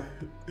now.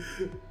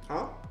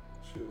 Huh?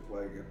 She was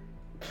lagging.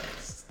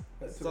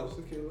 That's too much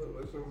tequila.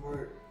 That's just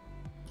like,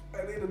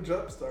 I need a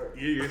jump start.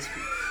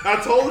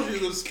 I told you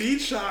the speed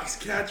shots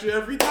catch you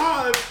every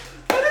time.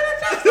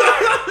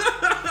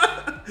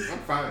 I'm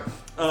fine.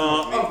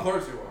 Of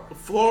course you are.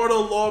 Florida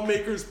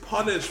lawmakers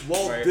punish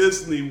Walt Right.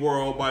 Disney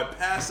World by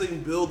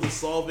passing bill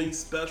dissolving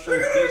special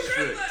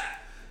district.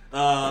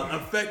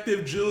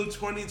 Effective June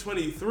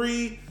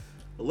 2023,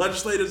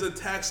 legislators and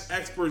tax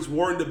experts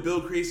warned the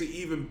bill creates an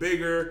even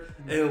bigger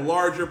and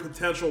larger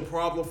potential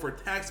problem for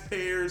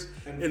taxpayers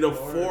in the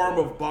form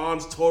of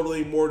bonds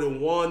totaling more than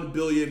 $1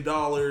 billion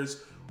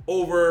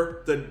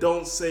over the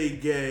Don't Say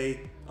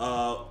Gay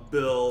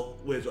bill,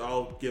 which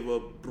I'll give a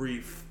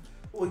brief.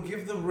 Well,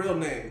 give the real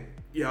name.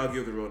 Yeah, I'll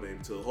give the real name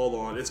too. Hold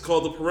on. It's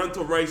called the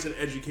Parental Rights and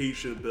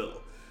Education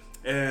Bill.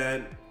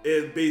 And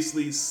it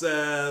basically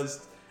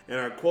says, and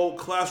I quote,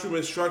 classroom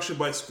instruction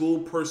by school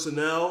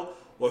personnel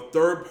or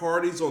third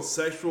parties on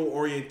sexual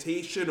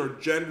orientation or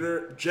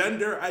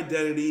gender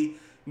identity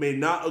may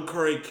not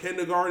occur in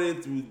kindergarten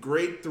through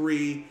grade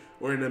 3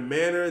 or in a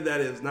manner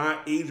that is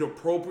not age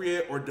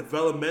appropriate or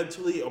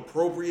developmentally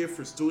appropriate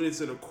for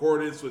students in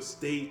accordance with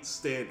state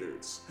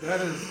standards.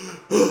 That is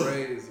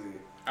crazy.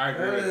 I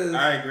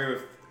agree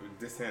with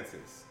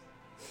DeSantis.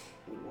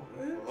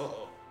 What?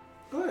 Uh-oh.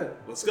 Go ahead.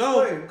 Let's go.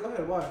 Go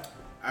ahead. Why?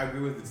 I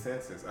agree with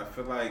DeSantis. I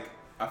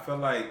feel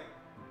like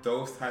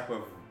those type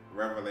of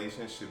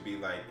revelations should be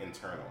like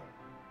internal.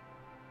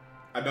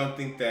 I don't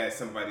think that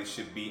somebody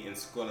should be in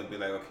school and be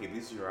like, okay,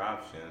 these are your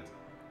options.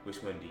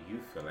 Which one do you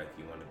feel like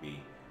you want to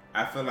be?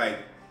 I feel like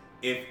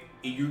if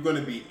you're going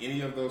to be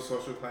any of those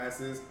social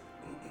classes,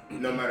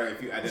 no matter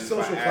if you identify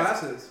social as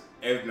classes.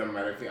 No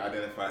matter if you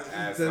identify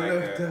as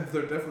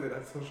They're definitely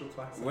not social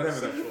classes. whatever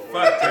the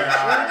fuck they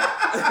are,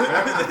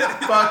 whatever the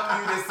fuck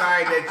you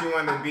decide that you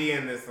want to be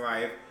in this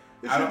life.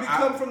 It should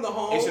come from the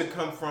home. It should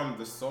come from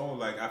the soul.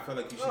 Like I feel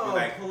like you should be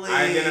like, please.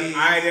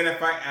 I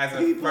identify as a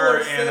People fur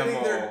are sending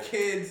animal. their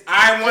kids.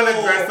 I want to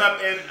dress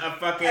up in a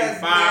fucking as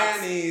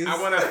fox. nannies.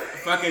 I want to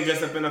fucking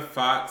dress up in a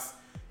fox,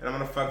 and I'm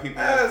gonna fuck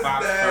people as in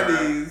fox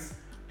nannies. fur.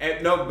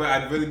 And no, but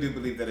I really do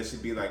believe that it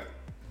should be like.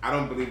 I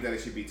don't believe that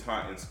it should be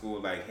taught in school.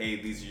 Like, hey,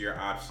 these are your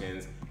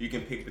options. You can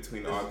pick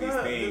between all these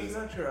things. It's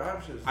not your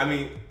options. I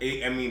mean,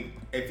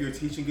 if you're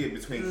teaching it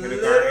between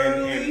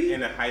kindergarten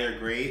and a higher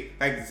grade,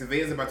 like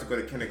Zavea's about to go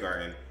to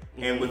kindergarten,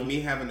 and with me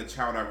having a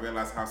child, I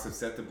realize how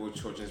susceptible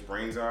children's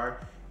brains are,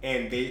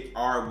 and they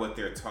are what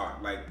they're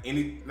taught. Like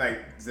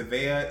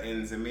Zavea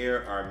and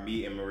Zamir are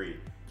me and Marie.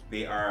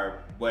 They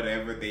are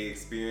whatever they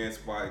experience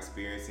while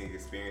experiencing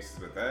experiences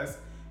with us,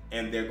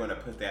 and they're going to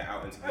put that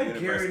out into the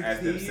universe as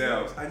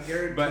themselves. I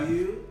guarantee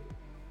you,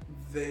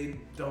 they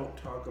don't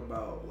talk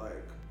about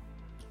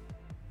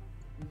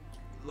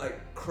like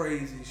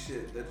crazy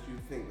shit that you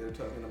think they're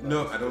talking about.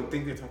 No, I don't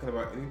think they're talking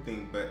about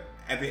anything. But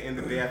at the end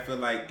of the day, I feel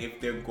like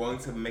if they're going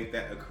to make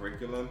that a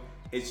curriculum,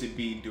 it should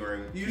be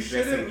during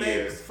pubescent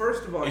years.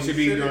 First of all, it should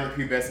be during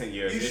pubescent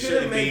years. You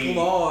shouldn't make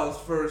laws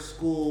for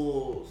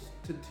schools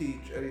to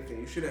teach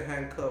anything. You shouldn't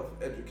handcuff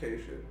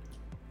education.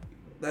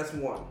 That's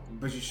one.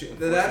 But you shouldn't.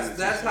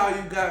 That's how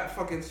you got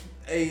fucking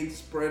AIDS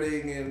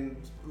spreading and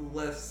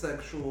less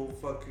sexual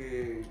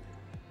fucking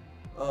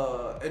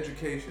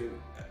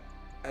education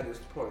at this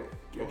point.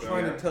 You're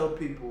trying to tell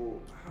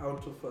people how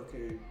to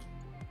fucking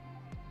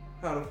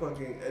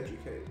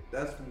educate.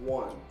 That's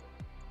one.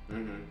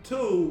 Mm-hmm.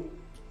 Two,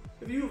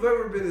 if you've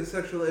ever been in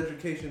sexual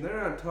education,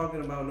 they're not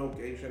talking about no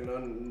gay shit,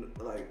 none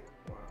like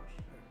wow.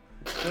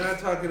 They're not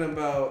talking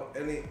about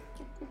any.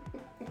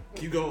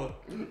 Keep going.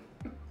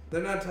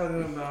 They're not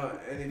talking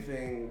about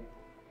anything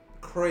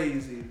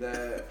crazy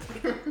that.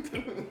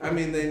 I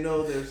mean, they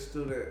know their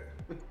student.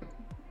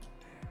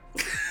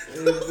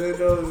 They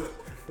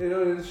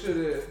know they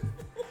shouldn't.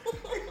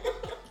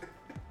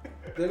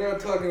 They're not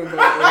talking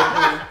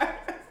about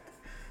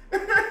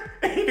anything.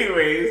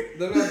 Anyways.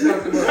 They're not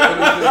talking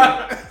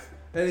about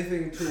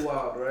anything too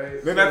wild,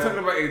 right? They're not talking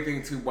about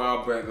anything too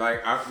wild, but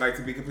like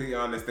to be completely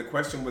honest, the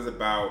question was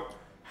about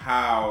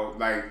how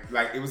like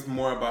it was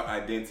more about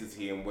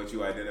identity and what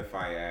you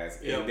identify as.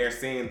 Yep. And they're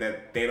saying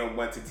that they don't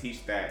want to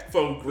teach that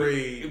from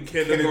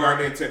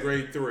kindergarten to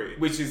grade 3,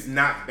 which is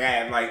not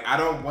bad. Like I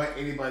don't want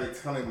anybody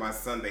telling my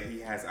son that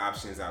he has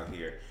options out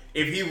here.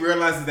 If he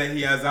realizes that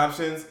he has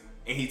options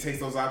and he takes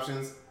those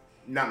options,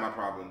 not my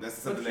problem. That's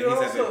something that he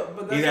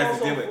has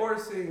to deal with.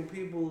 Forcing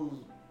people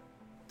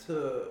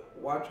to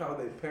watch how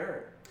they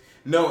parent.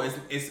 No,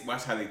 it's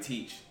watch how they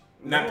teach.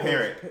 Not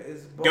parent.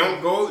 It's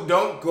don't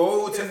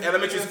go to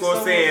elementary school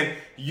saying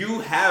you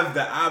have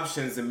the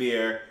options,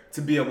 Amir,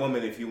 to be a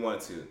woman if you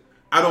want to.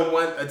 I don't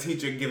want a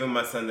teacher giving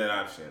my son that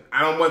option.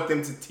 I don't want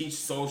them to teach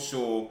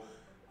social.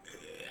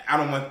 I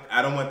don't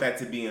want that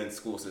to be in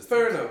school systems.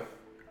 Fair enough.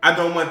 I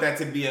don't want that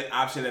to be an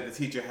option that the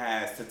teacher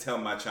has to tell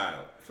my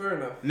child. Fair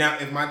enough. Now,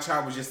 if my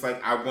child was just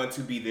like, I want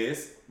to be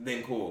this,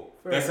 then cool.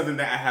 That's something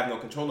that I have no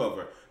control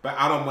over. But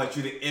I don't want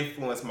you to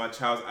influence my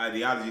child's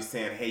ideology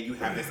saying, hey, you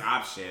have this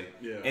option.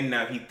 Yeah. And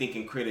now he's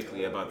thinking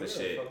critically about the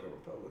shit. Fucking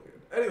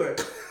Republican. Anyway.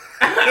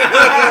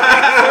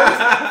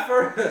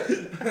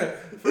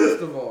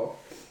 First of all,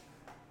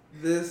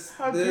 this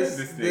hey,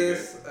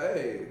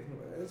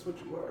 man, that's what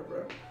you are,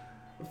 bro.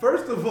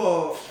 First of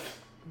all,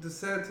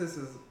 DeSantis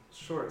is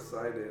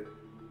short-sighted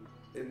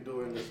in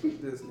doing this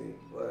with Disney.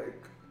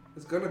 Like,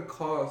 it's gonna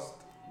cost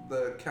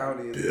the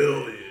county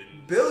is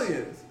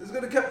billions. It's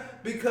gonna count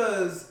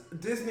because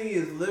Disney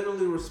is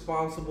literally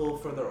responsible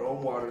for their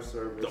own water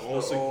service,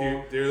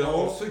 Their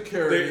own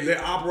security. They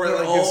operate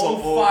their like it's own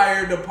their own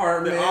fire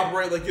department. They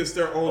operate like it's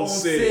their own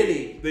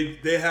city.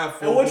 They have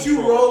full and once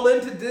control. you roll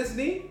into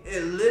Disney,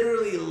 it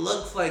literally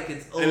looks like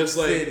its own and it's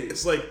city.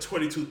 It's like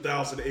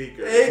 22,000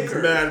 acres. It's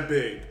mad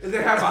big. And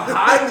they have a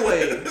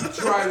highway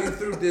driving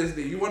through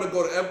Disney. You want to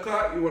go to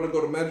Epcot, you want to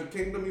go to Magic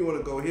Kingdom, you want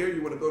to go here,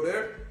 you want to go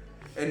there.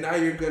 And now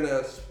you're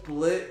gonna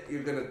split,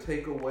 you're gonna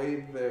take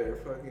away their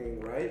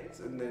fucking rights,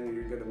 and then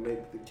you're gonna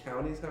make the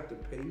counties have to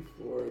pay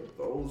for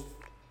those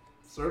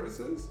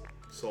services.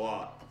 It's a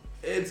lot.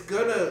 It's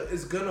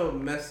gonna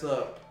mess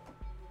up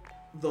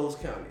those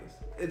counties.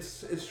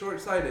 It's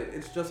short-sighted.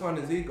 It's just on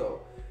his ego.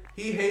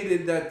 He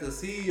hated that the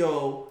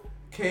CEO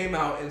came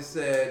out and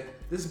said,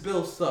 "This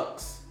bill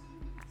sucks."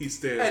 He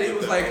stands. And he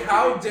was like,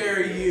 "How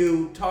dare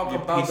you talk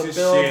about the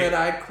bill that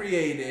I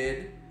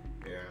created?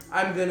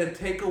 I'm gonna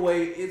take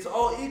away." It's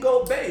all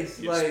ego based.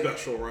 Your like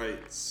special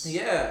rights.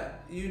 Yeah,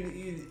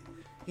 he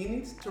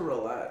needs to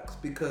relax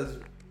because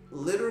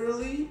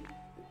literally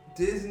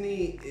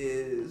Disney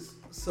is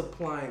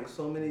supplying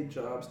so many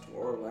jobs to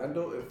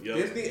Orlando. If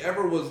Disney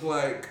ever was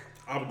like,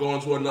 I'm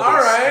going to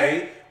another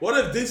state.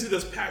 What if Disney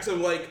just packs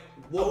them like,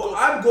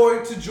 I'm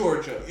going to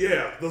Georgia.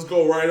 Yeah, let's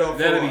go right up.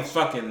 That'll be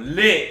fucking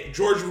lit.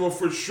 Georgia will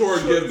for sure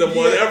give them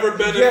whatever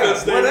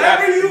benefits they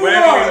whatever you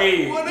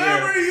need.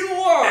 Whatever you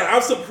want. And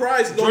I'm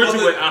surprised Georgia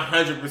would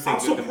 100%. I'm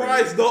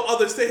surprised no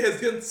other state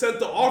has sent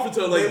the offer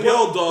to them. Like, They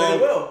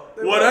will.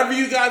 Whatever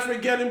you guys were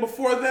getting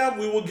before them,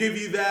 we will give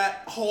you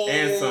that whole.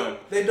 And some.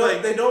 They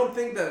don't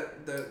think that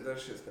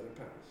shit's gonna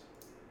pass.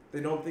 They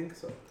don't think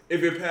so.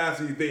 If it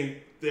passes, you think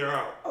they're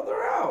out. Oh,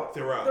 they're out.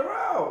 They're out. They're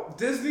out.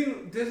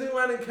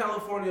 Disneyland in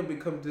California will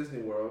become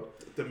Disney World.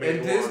 The main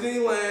And one.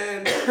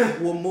 Disneyland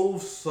will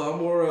move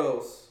somewhere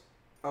else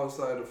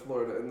outside of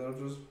Florida, and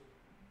they'll just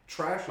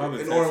trash it.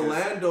 Probably And Texas.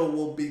 Orlando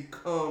will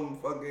become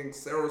fucking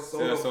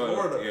Sarasota,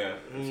 Florida.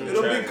 Yeah.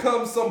 It'll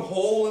become some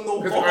hole in the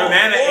wall.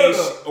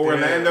 Because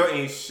Orlando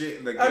ain't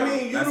shit. Like, I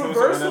mean,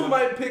 Universal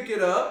might pick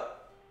it up.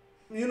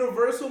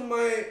 Universal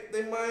might.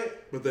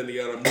 But then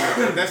you gotta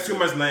move. That's too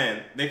much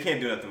land. They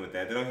can't do nothing with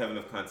that. They don't have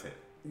enough content.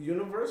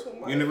 Universal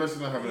might.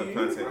 Universal don't have enough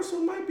content. Universal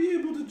might be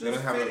able to They don't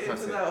just have fit enough into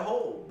content. that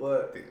hole,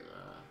 but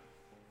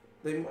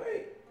they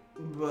might.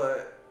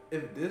 But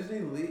if Disney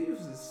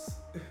leaves,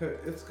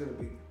 it's gonna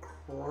be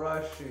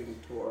crushing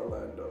to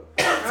Orlando.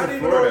 Not even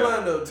Florida.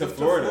 Orlando, To to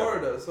Florida.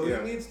 Florida. So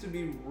Yeah. he needs to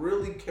be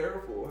really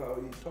careful how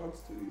he talks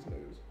to these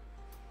niggas.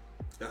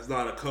 That's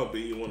not a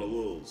company you want to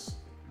lose.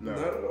 No.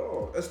 Not at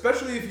all.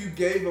 Especially if you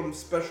gave them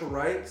special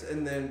rights,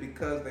 and then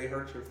because they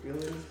hurt your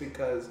feelings,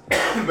 because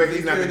But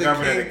he's not you're the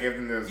governor king- that gave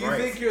them those you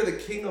rights. think you're the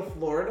king of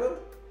Florida?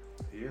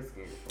 He is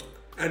king of Florida.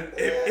 And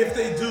if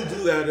they do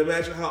that,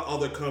 imagine how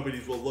other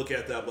companies will look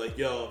at that. Like,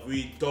 yo,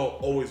 we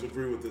don't always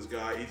agree with this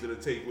guy. He's gonna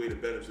take away the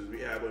benefits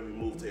we had when we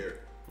moved here.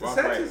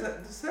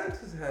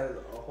 DeSantis has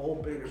a whole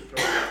bigger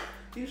struggle.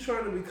 He's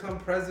trying to become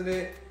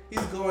president. He's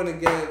going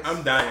against.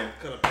 I'm dying.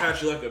 Gonna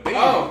pat you like a baby.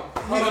 Oh,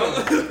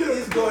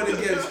 he's going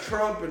against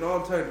Trump and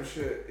all type of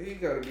shit. He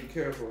gotta be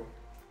careful.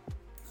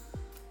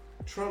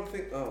 Trump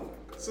think. Oh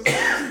my god. So,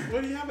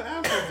 what do you have an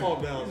asthma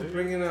pump now, He's dude?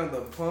 bringing out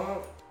the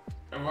pump.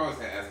 I've always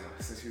had asthma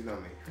since you know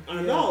me.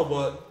 I know,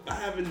 but I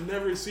haven't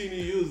never seen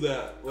you use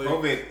that. Like,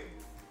 COVID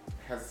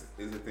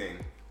is a thing.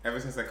 Ever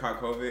since I caught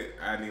COVID,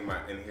 I need my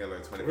inhaler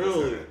 24/7.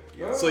 Really?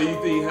 Yeah. So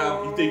you think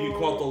you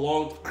caught the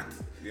long?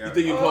 Yeah. You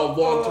think you caught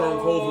long-term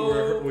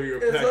COVID where you're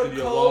packed in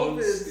your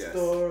lungs? It's a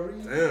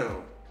COVID story.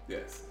 Damn.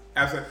 Yes.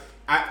 Absolutely.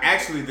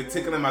 Actually, the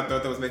tickle in my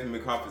throat that was making me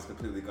cough is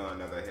completely gone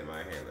now that I hit my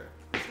inhaler.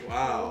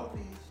 Wow.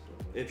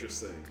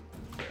 Interesting.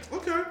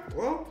 Okay.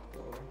 Well.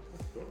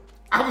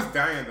 I was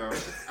dying though.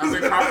 I've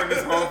been coughing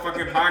this whole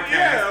fucking podcast.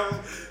 Yeah.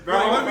 The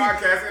whole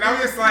podcast. And I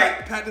was just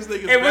like, pat this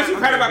nigga's and once you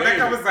back patted like my a back,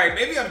 I baby. was like,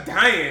 maybe I'm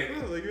dying.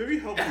 Yeah, like, maybe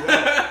help you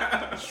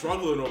out.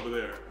 Struggling over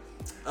there.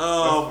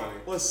 funny.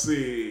 Let's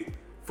see.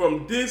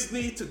 From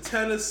Disney to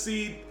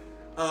Tennessee,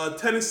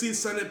 Tennessee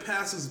Senate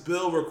passes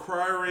bill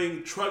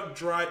requiring drunk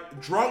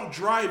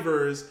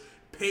drivers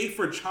pay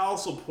for child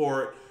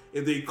support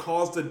if they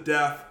cause the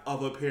death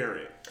of a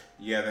parent.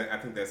 Yeah, I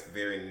think that's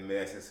very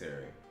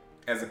necessary.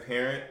 As a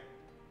parent,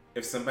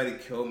 if somebody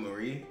killed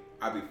Marie,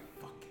 I'd be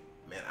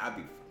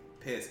fucking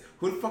pissed.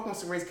 Who the fuck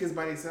wants to raise kids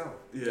by themselves?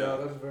 Yeah,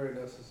 that's very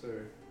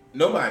necessary.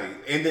 Nobody.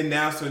 And then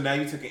now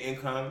you took an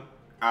income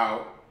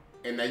out,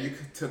 and now you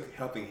took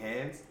helping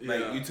hands. Like,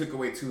 Yeah. you took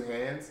away 2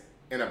 hands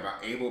and an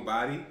able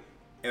body,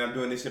 and I'm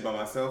doing this shit by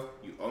myself.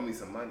 You owe me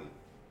some money.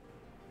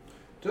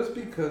 Just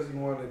because you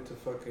wanted to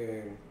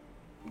fucking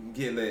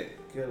Get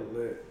lit. get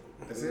lit.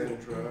 That's and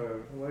it.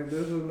 Drive. Like,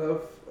 there's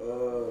enough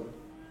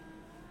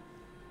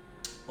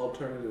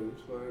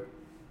alternatives like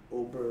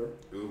Uber,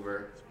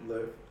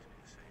 Lyft,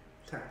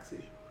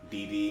 taxi,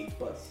 DD.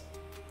 bus,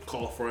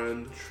 Call a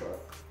friend.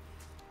 truck.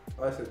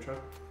 Oh, I said truck?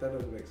 That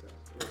doesn't make sense.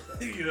 What's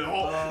that? You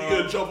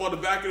gonna jump on the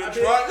back of the I'm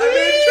truck? in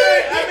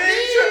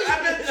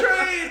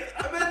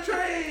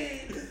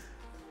train.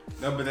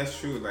 No, but that's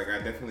true. Like, I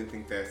definitely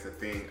think that's the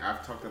thing.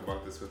 I've talked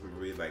about this with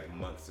Marie like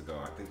months ago.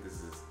 I think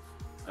this is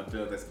a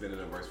bill that's been in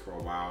the works for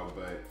a while,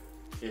 but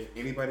if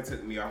anybody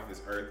took me off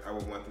this earth, I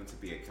would want them to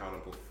be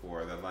accountable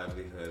for the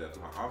livelihood of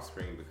my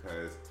offspring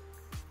because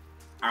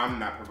I'm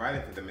not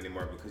providing for them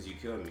anymore because you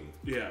killed me.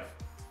 Yeah.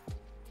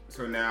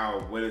 So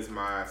now, what is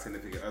my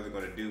significant other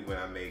going to do when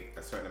I make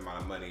a certain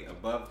amount of money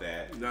above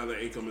that? Now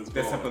the income is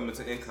That gone.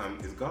 supplemental income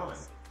is gone.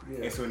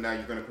 Yeah. And so now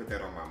you're going to put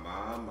that on my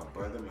mom, my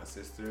brother, my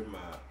sister,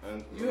 my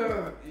uncle.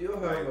 You'll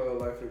have a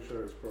life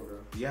insurance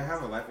program. Yeah, I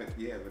have a life.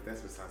 Yeah, but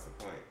that's besides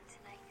the point.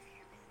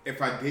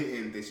 If I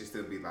didn't, they should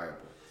still be liable.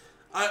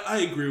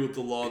 I agree with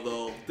the law,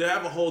 though. They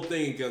have a whole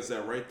thing against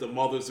that, right? The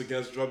Mothers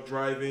Against Drug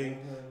Driving.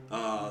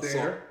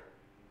 DARE,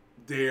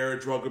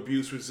 drug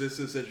abuse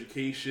resistance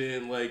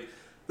education. Like,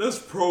 there's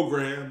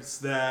programs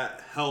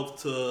that help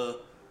to,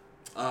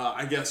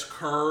 I guess,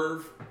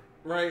 curve,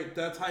 right,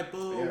 that type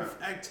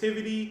of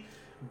activity.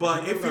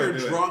 But if you're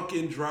drunk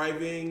and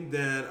driving,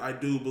 then I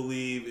do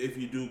believe if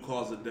you do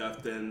cause a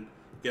death, then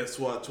guess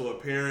what? To a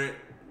parent,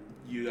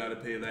 you got to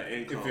pay that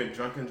income. If you're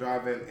drunk and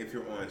driving, if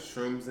you're on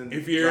shrooms and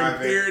if you're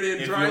driving, impaired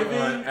in driving,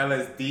 you're on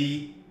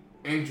LSD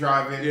and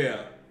driving,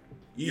 yeah.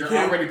 You're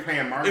already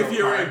playing Mario If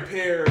you're Kart.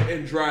 impaired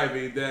in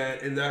driving,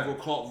 and that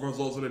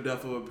results in the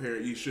death of a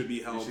parent, you should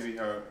be held. You should be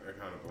held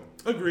accountable.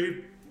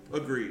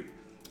 Agreed.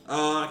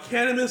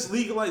 Cannabis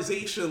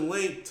legalization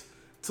linked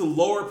to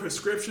lower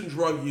prescription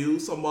drug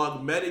use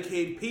among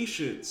Medicaid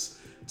patients.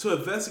 To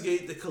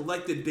investigate the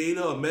collected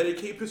data of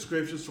Medicaid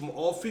prescriptions from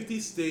all 50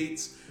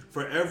 states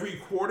for every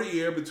quarter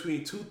year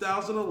between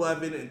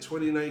 2011 and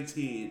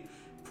 2019.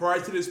 Prior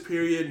to this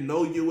period,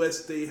 no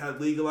U.S. state had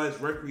legalized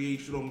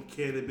recreational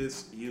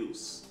cannabis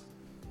use.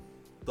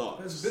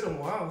 Thoughts? It's been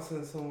a while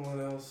since someone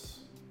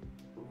else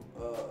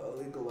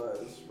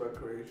legalized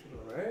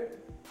recreational, right?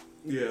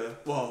 Yeah.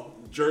 Well,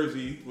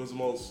 Jersey was the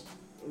most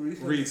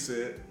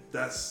recent.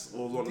 That's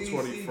what was on the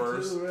DC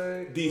 21st. too,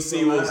 right?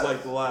 DC was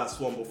like the last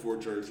one before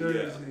Jersey.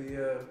 Jersey,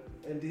 yeah.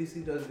 And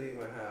DC doesn't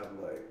even have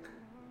like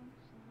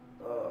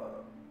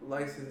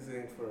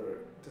licensing for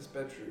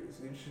dispensaries.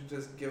 You should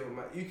just give them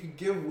out. You can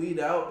give weed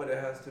out, but it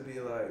has to be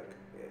like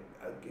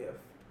a gift.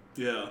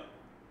 Yeah.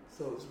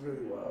 So it's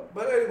really wild.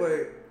 But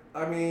anyway,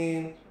 I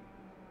mean,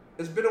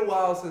 it's been a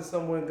while since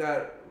someone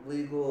got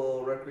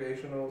legal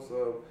recreational,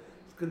 so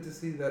it's good to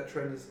see that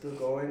trend is still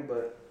going,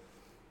 but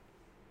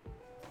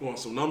You want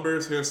some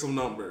numbers? Here's some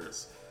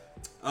numbers.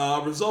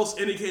 Results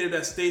indicated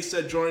that states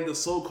that joined the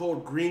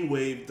so-called green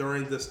wave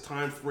during this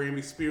time frame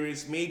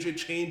experienced major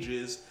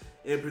changes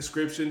in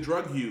prescription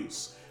drug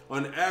use.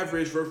 On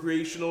average,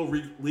 recreational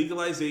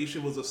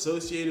legalization was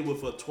associated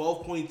with a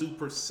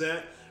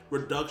 12.2%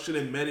 reduction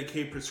in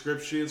Medicaid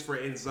prescriptions for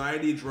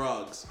anxiety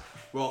drugs,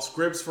 while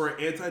scripts for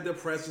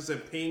antidepressants and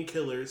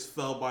painkillers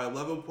fell by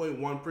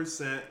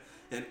 11.1%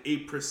 and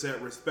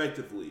 8%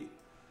 respectively.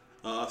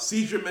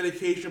 Seizure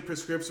medication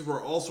prescriptions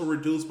were also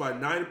reduced by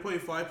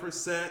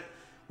 9.5%,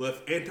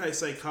 with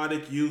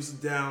antipsychotic use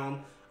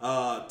down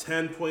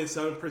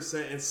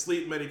 10.7% and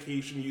sleep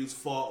medication use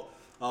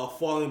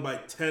falling by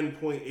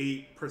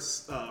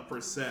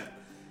 10.8%.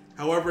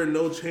 However,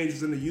 no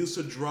changes in the use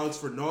of drugs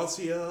for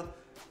nausea,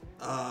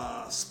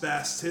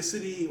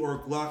 spasticity, or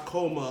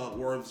glaucoma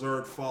were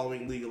observed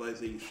following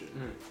legalization.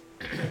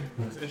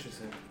 That's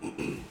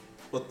interesting.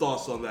 What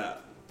thoughts on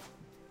that?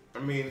 I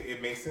mean,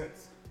 it makes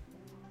sense.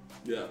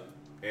 Yeah.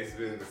 It's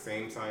been the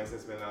same science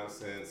that's been out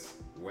since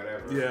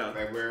whatever. Yeah.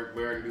 Like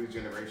we're a new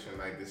generation.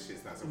 Like this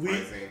shit's not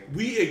surprising.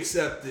 We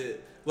accept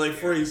it. Like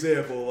for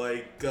example,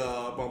 like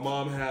my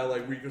mom had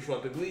like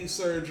reconstructive knee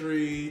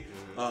surgery.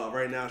 Mm-hmm.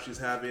 Right now she's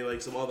having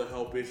like some other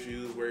health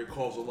issues where it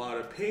causes a lot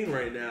of pain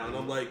right now. And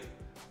I'm like,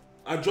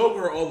 I joke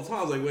with her all the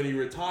time. Like when you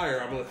retire,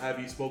 I'm gonna have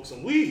you smoke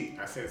some weed.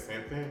 I say the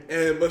same thing.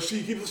 But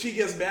she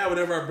gets mad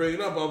whenever I bring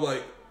it up. I'm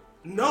like,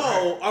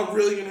 no, I'm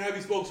really gonna have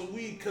you smoke some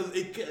weed because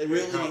it can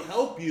really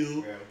help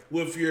you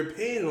with your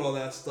pain and all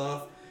that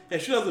stuff.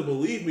 And she doesn't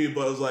believe me,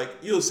 but it's like,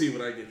 you'll see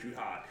when I get you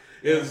high.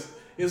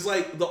 It's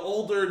like the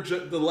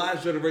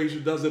last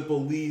generation doesn't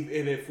believe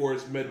in it for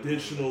its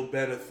medicinal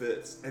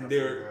benefits, and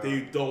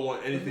they don't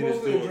want anything to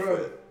do with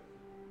it.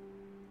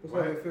 That's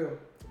how they feel.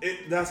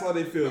 That's how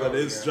they feel, that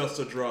it's just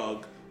a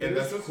drug. And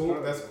that's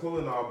cool. That's cool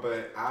and all,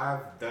 but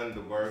I've done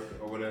the work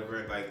or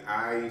whatever. Like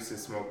I used to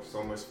smoke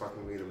so much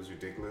fucking weed, it was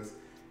ridiculous.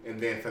 And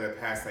then for the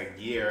past like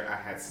year, I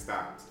had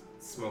stopped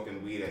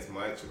smoking weed as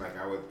much. Like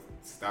I would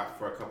stop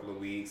for a couple of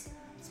weeks,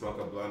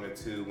 smoke a blunt or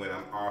two when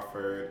I'm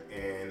offered,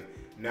 and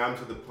now I'm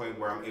to the point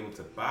where I'm able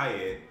to buy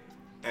it,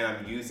 and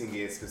I'm using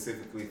it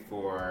specifically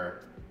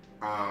for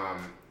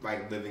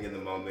like living in the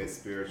moment,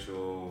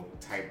 spiritual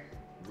type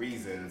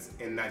reasons,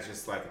 and not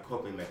just like a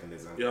coping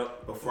mechanism.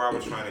 Yep. Before I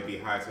was trying to be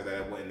high so that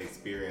I wouldn't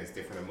experience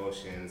different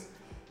emotions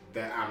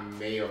that I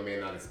may or may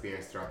not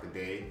experience throughout the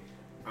day.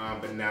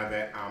 But now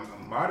that I'm a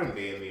modern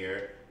day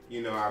Amir,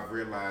 you know, I've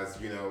realized,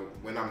 you know,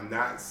 when I'm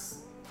not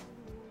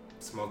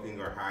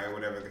smoking or high or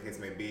whatever the case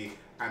may be,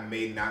 I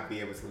may not be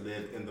able to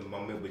live in the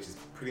moment, which is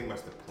pretty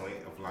much the point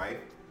of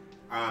life.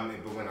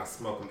 But when I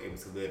smoke, I'm able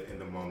to live in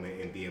the moment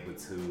and be able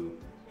to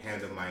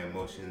handle my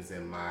emotions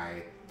and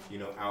my,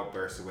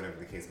 outbursts or whatever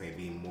the case may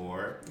be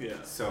more. Yeah.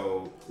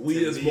 So weed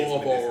is more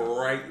of a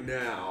right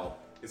now.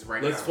 It's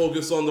right Let's now.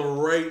 focus on the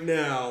right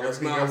now.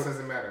 Everything else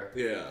doesn't matter.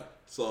 Yeah.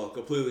 So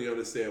completely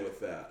understand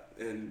with that.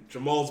 And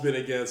Jamal's been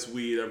against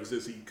weed ever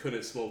since he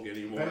couldn't smoke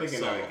anymore. That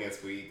nigga not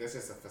against weed. That's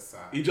just a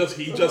facade. He just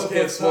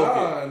can't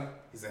smoke it.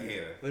 He's a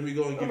hater. Let me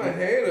go and give you. I'm a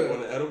hater. You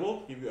want an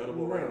edible? Give you an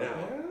edible right now.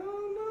 Hell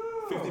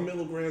no. 50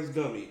 milligrams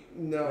gummy.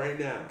 No. Right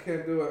now. I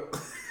can't do it.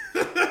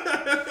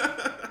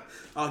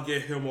 I'll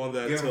get him on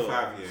that Give too. him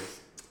 5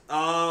 years.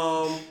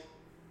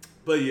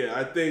 But yeah,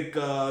 I think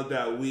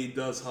that weed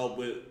does help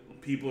with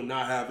people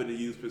not having to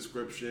use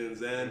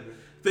prescriptions, and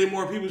I think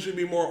more people should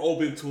be more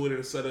open to it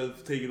instead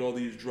of taking all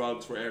these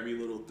drugs for every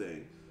little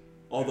thing.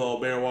 Although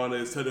marijuana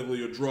is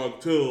technically a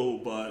drug too,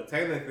 but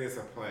technically it's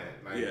a plant.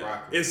 Like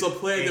broccoli. It's a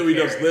plant that we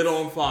just lit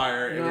on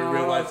fire and we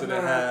realized that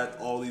it had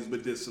all these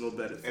medicinal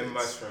benefits. And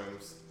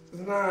mushrooms.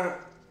 It's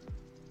not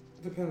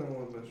depending on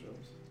what mushrooms.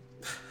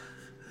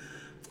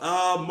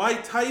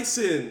 Mike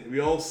Tyson. We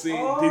all see. Did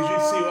you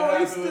see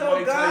what happened with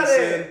Mike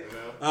Tyson?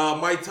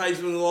 Mike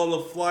Tyson was on the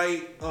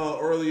flight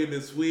earlier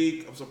this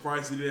week. I'm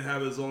surprised he didn't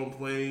have his own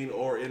plane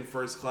or in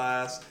first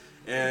class.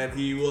 And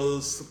he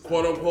was,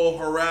 quote unquote,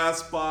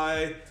 harassed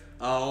by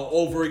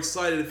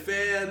overexcited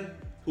fan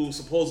who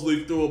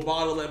supposedly threw a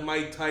bottle at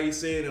Mike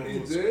Tyson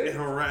and was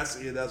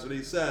harassing him. That's what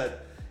he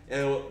said.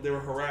 And they were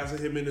harassing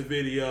him in the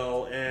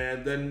video,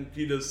 and then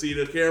you just see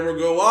the camera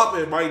go up,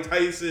 and Mike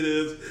Tyson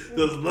is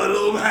just let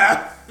him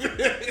have.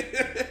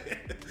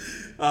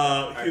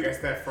 I guess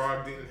that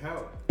frog didn't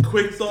help.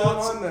 Quick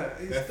thoughts. Still on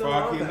that. That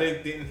frog he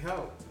licked didn't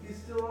help. He's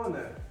still on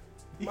that.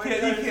 He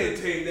can't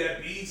tame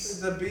that beast.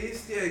 It's a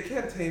beast. Yeah, you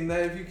can't tame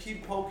that if you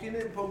keep poking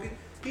it, poking.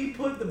 He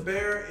put the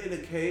bear in a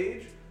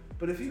cage,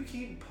 but if you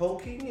keep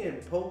poking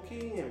and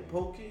poking and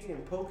poking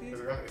and poking,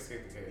 It's gonna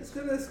escape the cage. it's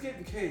gonna escape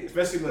the cage.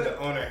 Especially when the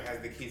owner has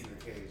the keys to the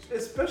cage.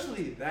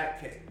 Especially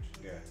that cage.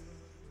 Yeah.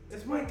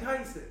 It's Mike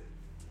Tyson.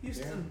 He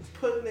used Yeah. to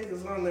put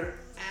niggas on their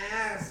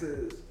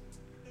asses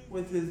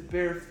with his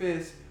bare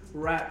fist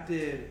wrapped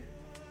in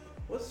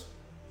what's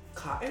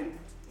cotton?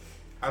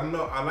 I don't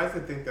know. I like to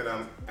think that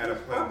I'm at a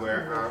point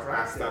where I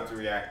Right. stopped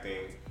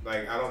reacting.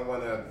 Like, I don't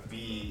want to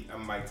be a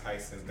Mike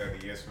Tyson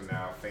 30 years from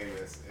now,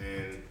 famous,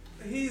 and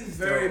He's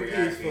still very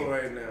reacting. peaceful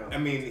right now. I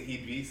mean, he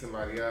beat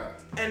somebody up.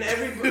 And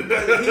everybody,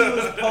 but he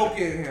was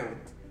poking him.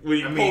 When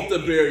you poke the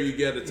bear, you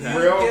get attacked.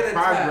 Real get attacked.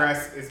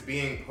 progress is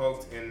being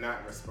poked and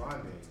not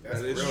responding.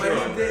 That's That is real true.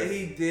 But progress.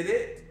 he did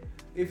it.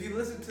 If you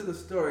listen to the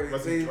story,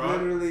 Was they he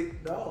drunk? literally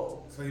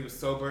no. So he was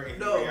sober and he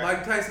No, reacted.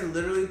 Mike Tyson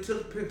literally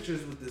took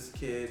pictures with this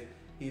kid.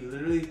 He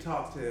literally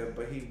talked to him,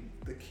 but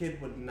the kid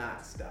would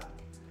not stop.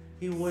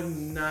 He would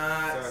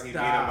not So he beat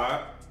him stop.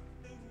 up.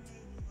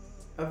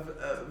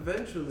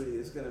 Eventually,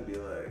 it's gonna be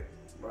like,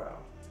 wow,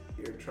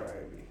 you're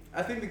trying me.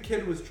 I think the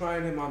kid was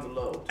trying him on the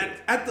low. Too.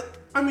 And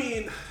I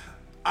mean,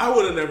 I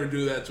would have never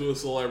do that to a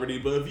celebrity,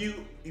 but if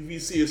you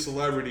see a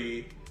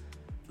celebrity,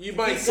 you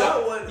might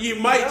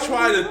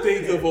try to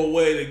think of a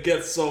way to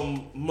get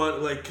some money,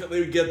 like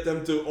maybe get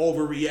them to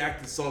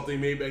overreact to something.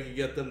 Maybe I could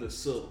get them to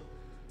sue,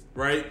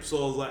 right? So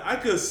I was like, I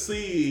could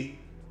see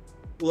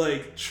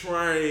like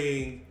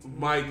trying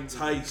Mike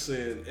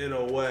Tyson in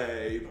a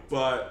way,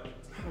 but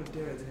How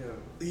dare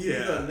him?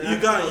 yeah,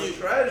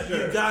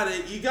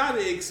 you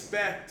gotta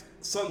expect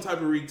some type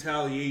of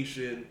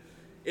retaliation.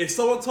 If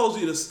someone tells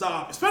you to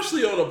stop,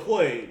 especially on a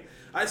plane,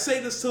 I say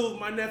this to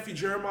my nephew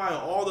Jeremiah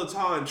all the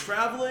time,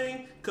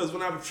 traveling, because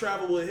when I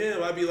travel with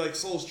him, I'd be like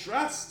so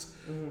stressed.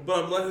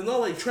 But I'm letting him know,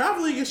 like,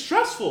 traveling is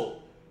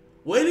stressful.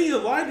 Waiting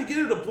in line to get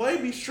in the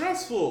plane be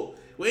stressful.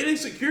 Waiting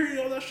security,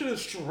 all that shit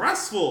is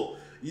stressful.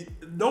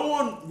 No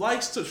one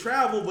likes to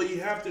travel, but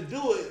you have to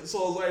do it.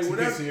 So it's like, To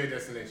whatever. get to your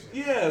destination.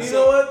 Yeah. You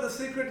know what? The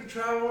secret to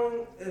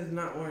traveling is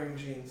not wearing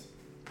jeans.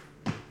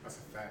 That's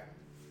a fact.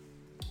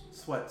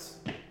 Sweats.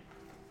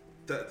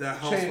 That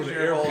helps Change for the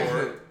your whole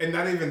airport. shit. And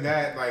not even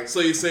that, like, So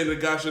you say the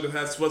guy should have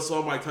had sweats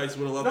on, Mike Tyson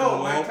would have left him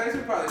No, alone? Mike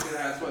Tyson probably should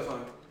have had sweats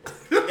on.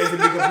 and to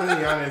be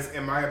completely honest,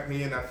 in my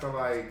opinion, I feel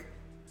like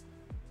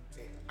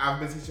I've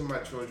been teaching my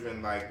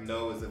children, like,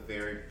 no is a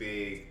very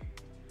big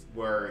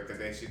word that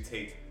they should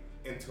take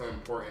into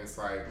importance.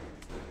 Like,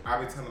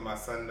 I'll be telling my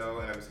son no,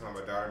 and I'll be telling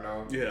my daughter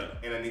no. Yeah.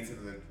 And I need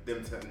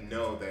them to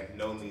know that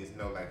no means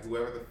no. Like,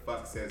 whoever the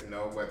fuck says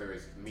no, whether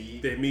it's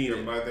me, They mean your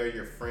it. mother,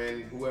 your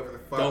friend, whoever the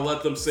fuck. Don't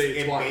let them say it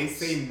if twice.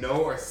 they say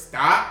no or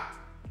stop,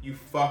 you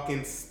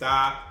fucking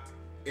stop.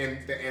 And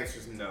the answer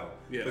is no.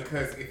 Yeah.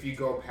 Because if you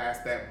go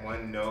past that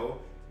one no,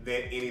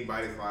 then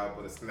anybody's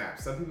liable to snap.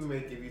 Some people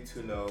may give you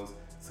 2 no's.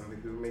 Some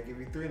people may give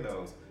you 3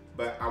 no's.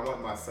 But I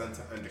want my son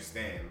to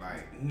understand,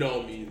 like,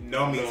 No means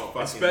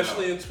fucking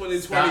especially no. in Stop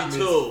 2022.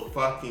 means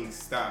fucking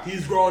stop.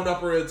 He's growing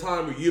up in a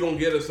time where you don't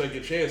get a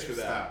second chance for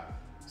that. Stop.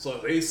 So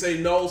if they say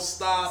no,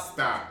 stop.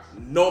 Stop.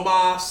 No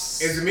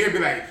mas. And Zamir be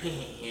like,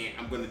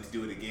 I'm gonna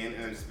do it again,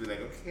 and I just be like,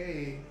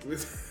 okay,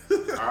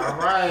 all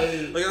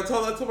right. Like I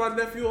tell that to my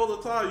nephew all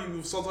the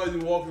time. Sometimes you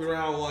walking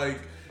around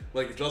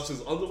like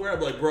Justin's underwear.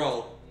 I'm like,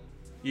 bro,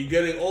 you're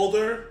getting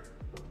older.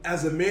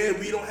 as a man,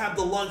 we don't have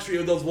the luxury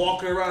of those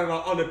walking around in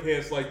our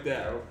underpants like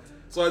that.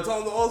 So I tell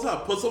them all the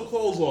time, put some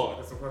clothes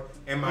on.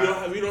 And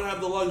We don't have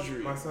the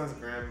luxury. My son's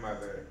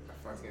grandmother,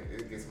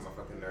 it gets on my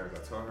fucking nerves.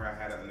 I told her I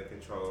had it under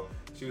control.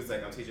 She was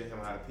like, I'm teaching him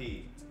how to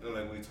pee. And I'm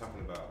like, what are you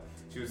talking about?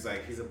 She was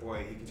like, he's a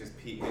boy, he can just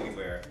pee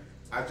anywhere.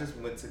 I just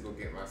went to go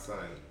get my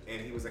son,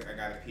 and he was like, I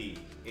gotta pee.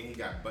 And he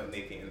got butt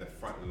naked in the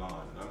front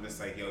lawn. And I'm just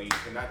like, yo, you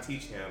cannot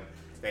teach him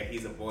that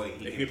he's a boy,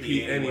 he can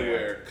pee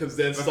anywhere. Because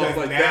then stuff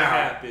like that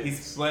happens.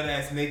 He's butt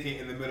ass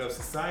naked in the middle of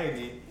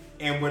society.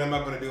 And what am I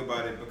gonna do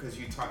about it? Because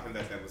you taught him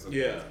that was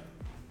okay.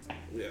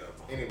 Yeah.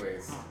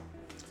 Anyways,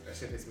 that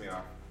shit pisses me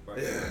off. But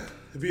Yeah.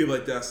 It be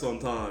like that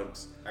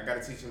sometimes. I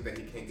gotta teach him that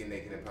he can't get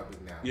naked in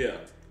public now. Yeah.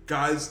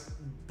 Guys,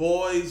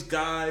 boys,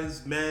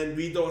 guys, men,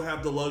 we don't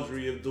have the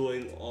luxury of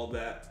doing all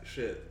that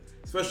shit.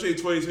 Especially in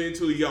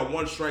 2022, you got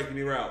one strike and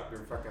you're out.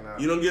 You're fucking out.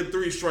 You don't get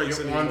 3 strikes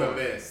You're anymore. on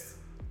the list.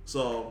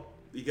 So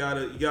you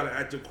gotta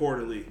act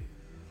accordingly.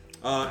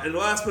 And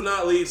last but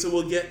not least, and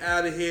we'll get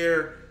out of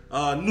here.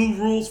 New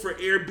rules for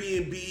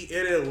Airbnb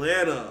in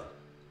Atlanta.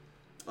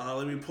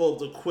 Let me pull up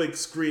the quick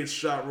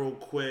screenshot real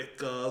quick.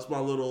 That's my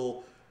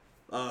little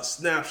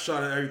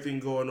snapshot of everything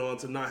going on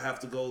to not have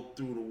to go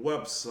through the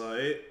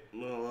website.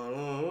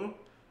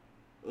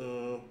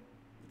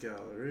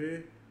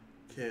 Gallery,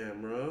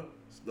 camera,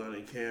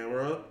 stunning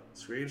camera,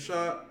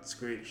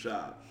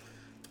 screenshot.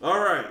 All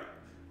right.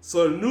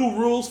 So new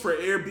rules for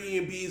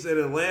Airbnbs in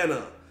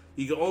Atlanta.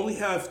 You can only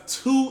have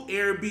 2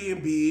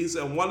 Airbnbs,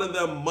 and one of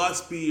them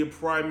must be your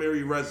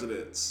primary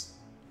residence.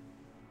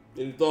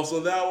 Any thoughts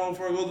on that one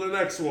before I go to the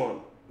next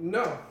one?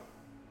 No.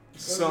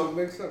 That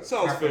makes sense.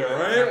 Sounds fair,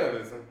 right?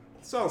 Yeah.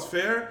 Sounds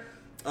fair.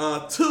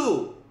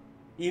 2,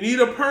 you need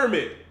a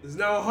permit. It's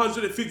now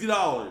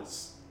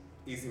 $150.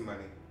 Easy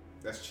money.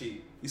 That's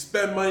cheap. You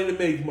spend money to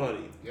make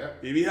money. Yep.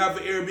 If you have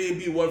an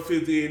Airbnb,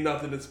 $150 ain't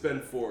nothing to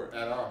spend for it.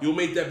 At all. You'll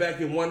make that back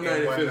in one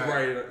night if it's night.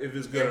 right, if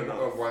it's good enough.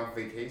 Or one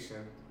vacation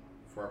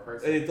for a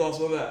person. Any thoughts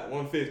on that?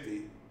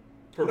 $150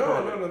 per No,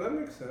 permit. that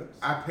makes sense.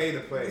 I pay to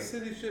play. The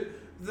city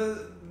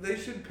they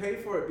should pay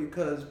for it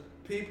because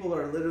people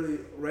are literally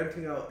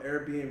renting out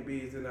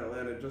Airbnbs in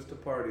Atlanta just to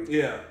party.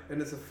 Yeah.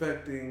 And it's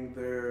affecting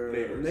their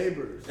Neighbors.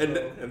 neighbors.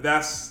 And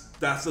that's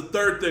the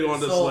third thing on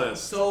this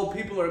list. So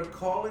people are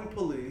calling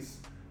police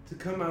to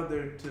come out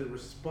there to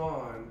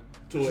respond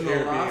To which an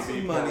is a lot of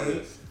Airbnb money,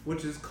 party.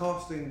 which is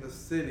costing the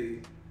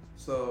city.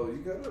 So you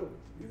gotta.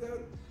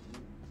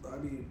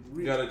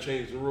 You gotta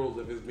change the rules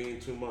if it's being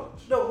too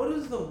much. No, what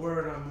is the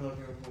word I'm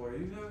looking for?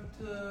 You have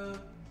to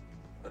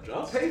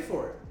Adjust? pay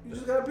for it. You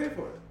just gotta pay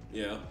for it.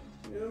 Yeah.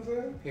 You know what I'm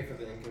saying? Pay for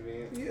the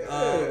inconvenience.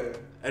 Yeah.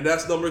 And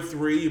that's number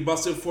 3. You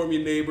must inform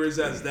your neighbors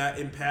as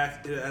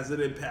it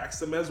impacts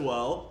them as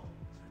well.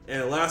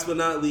 And last but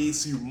not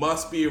least, you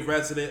must be a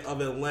resident of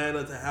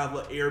Atlanta to have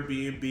an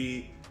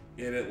Airbnb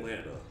in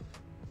Atlanta.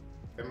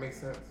 That makes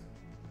sense.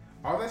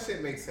 All that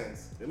shit makes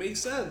sense. It makes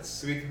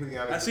sense. To be completely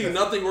honest, I see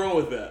nothing wrong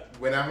with that.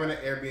 When I run an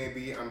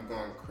Airbnb, I'm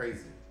going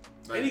crazy.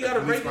 And you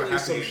gotta the police gonna regulate have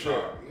to some get shit.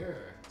 called. Yeah.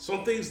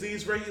 Some things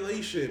needs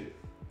regulation.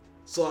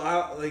 So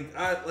I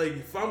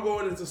if I'm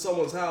going into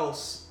someone's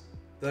house,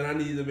 then I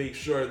need to make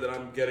sure that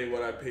I'm getting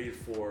what I paid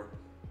for,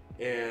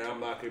 and I'm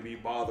not gonna be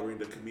bothering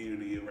the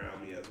community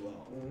around me as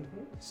well.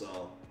 Mm-hmm.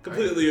 So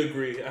completely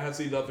agree. I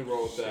see nothing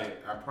wrong with that.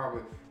 Shit,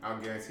 I'll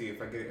guarantee you,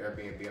 if I get an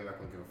Airbnb, I'm not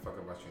gonna give a fuck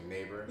about your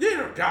neighbor.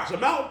 Yeah, gosh,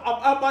 I'm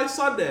out by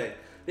Sunday.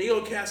 They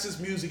gonna cast this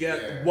music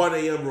at 1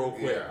 a.m. real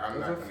quick. Yeah, I'm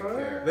not gonna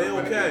care. They I'm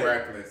gonna okay. be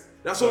reckless.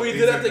 That's So what we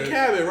these did are at the good-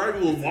 cabin, right?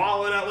 We was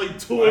wilding at like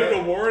 2 in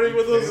the morning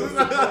with us.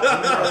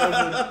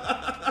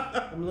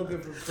 I'm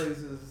looking for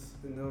places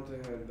in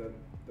Hilton Head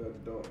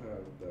that don't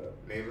have that.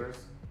 Neighbors?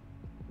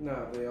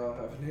 Nah, they all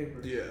have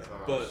neighbors. Yeah,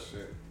 Oh, but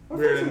shit.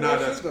 where they're not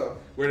That's as though.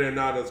 where they're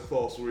not as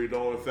close, where you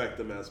don't affect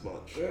them as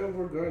much. Yeah,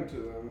 we're going to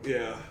them.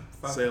 Yeah,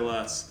 Fuck say them.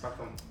 less. Fuck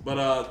 'em. But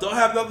don't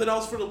have nothing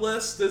else for the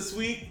list this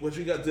week. What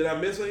you got? Did I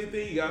miss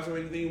anything? You guys have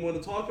anything you want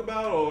to talk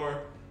about,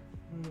 or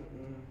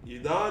you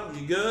done?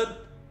 You good?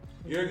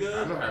 You're I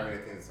good. don't have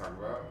anything to talk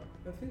about.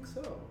 I think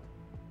so.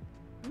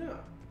 No,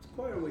 it's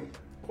quite a week.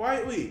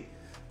 Quiet week.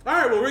 All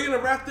right, well, we're gonna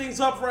wrap things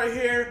up right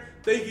here.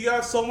 Thank you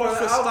guys so much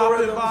The for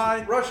stopping algorithms,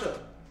 by. Russia.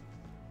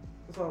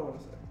 That's all I want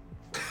to say.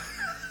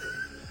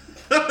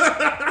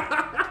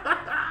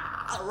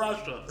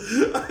 Russia.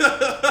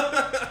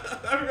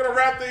 We're gonna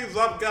wrap things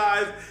up,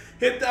 guys.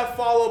 Hit that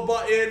follow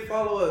button.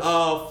 Follow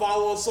us.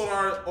 Follow us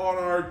on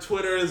our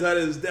Twitters. That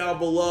is down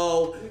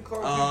below. You call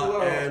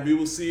people out. And we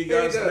will see you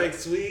guys Hey,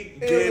 next week.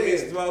 aliens.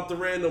 Jamie's throughout the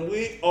random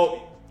week.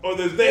 Oh,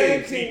 there's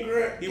names.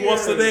 He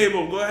wants to name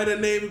them. Go ahead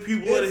and name the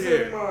people in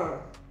here.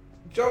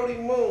 Jody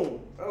Moon.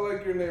 I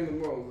like your name the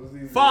most. It's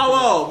easy.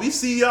 Follow. We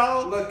see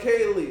y'all.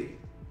 LaKaylee.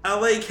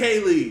 L.A.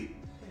 Kaylee.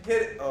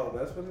 Hit it. Oh,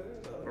 that's what it is.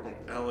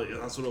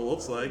 That's what it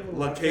looks like.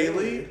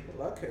 LaKaylee.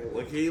 LaKaylee.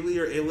 LaKaylee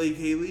or L.A.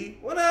 Kaylee.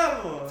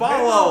 Whatever.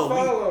 Follow.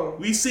 Follow.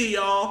 We see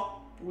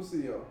y'all. We'll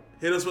see y'all.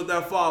 Hit us with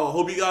that follow.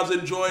 Hope you guys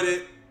enjoyed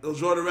it.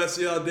 Enjoy the rest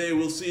of y'all day.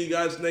 We'll see you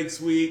guys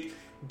next week.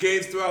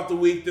 Games throughout the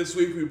week this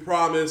week, we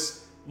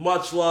promise.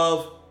 Much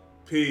love.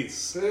 Peace.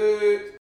 Sit.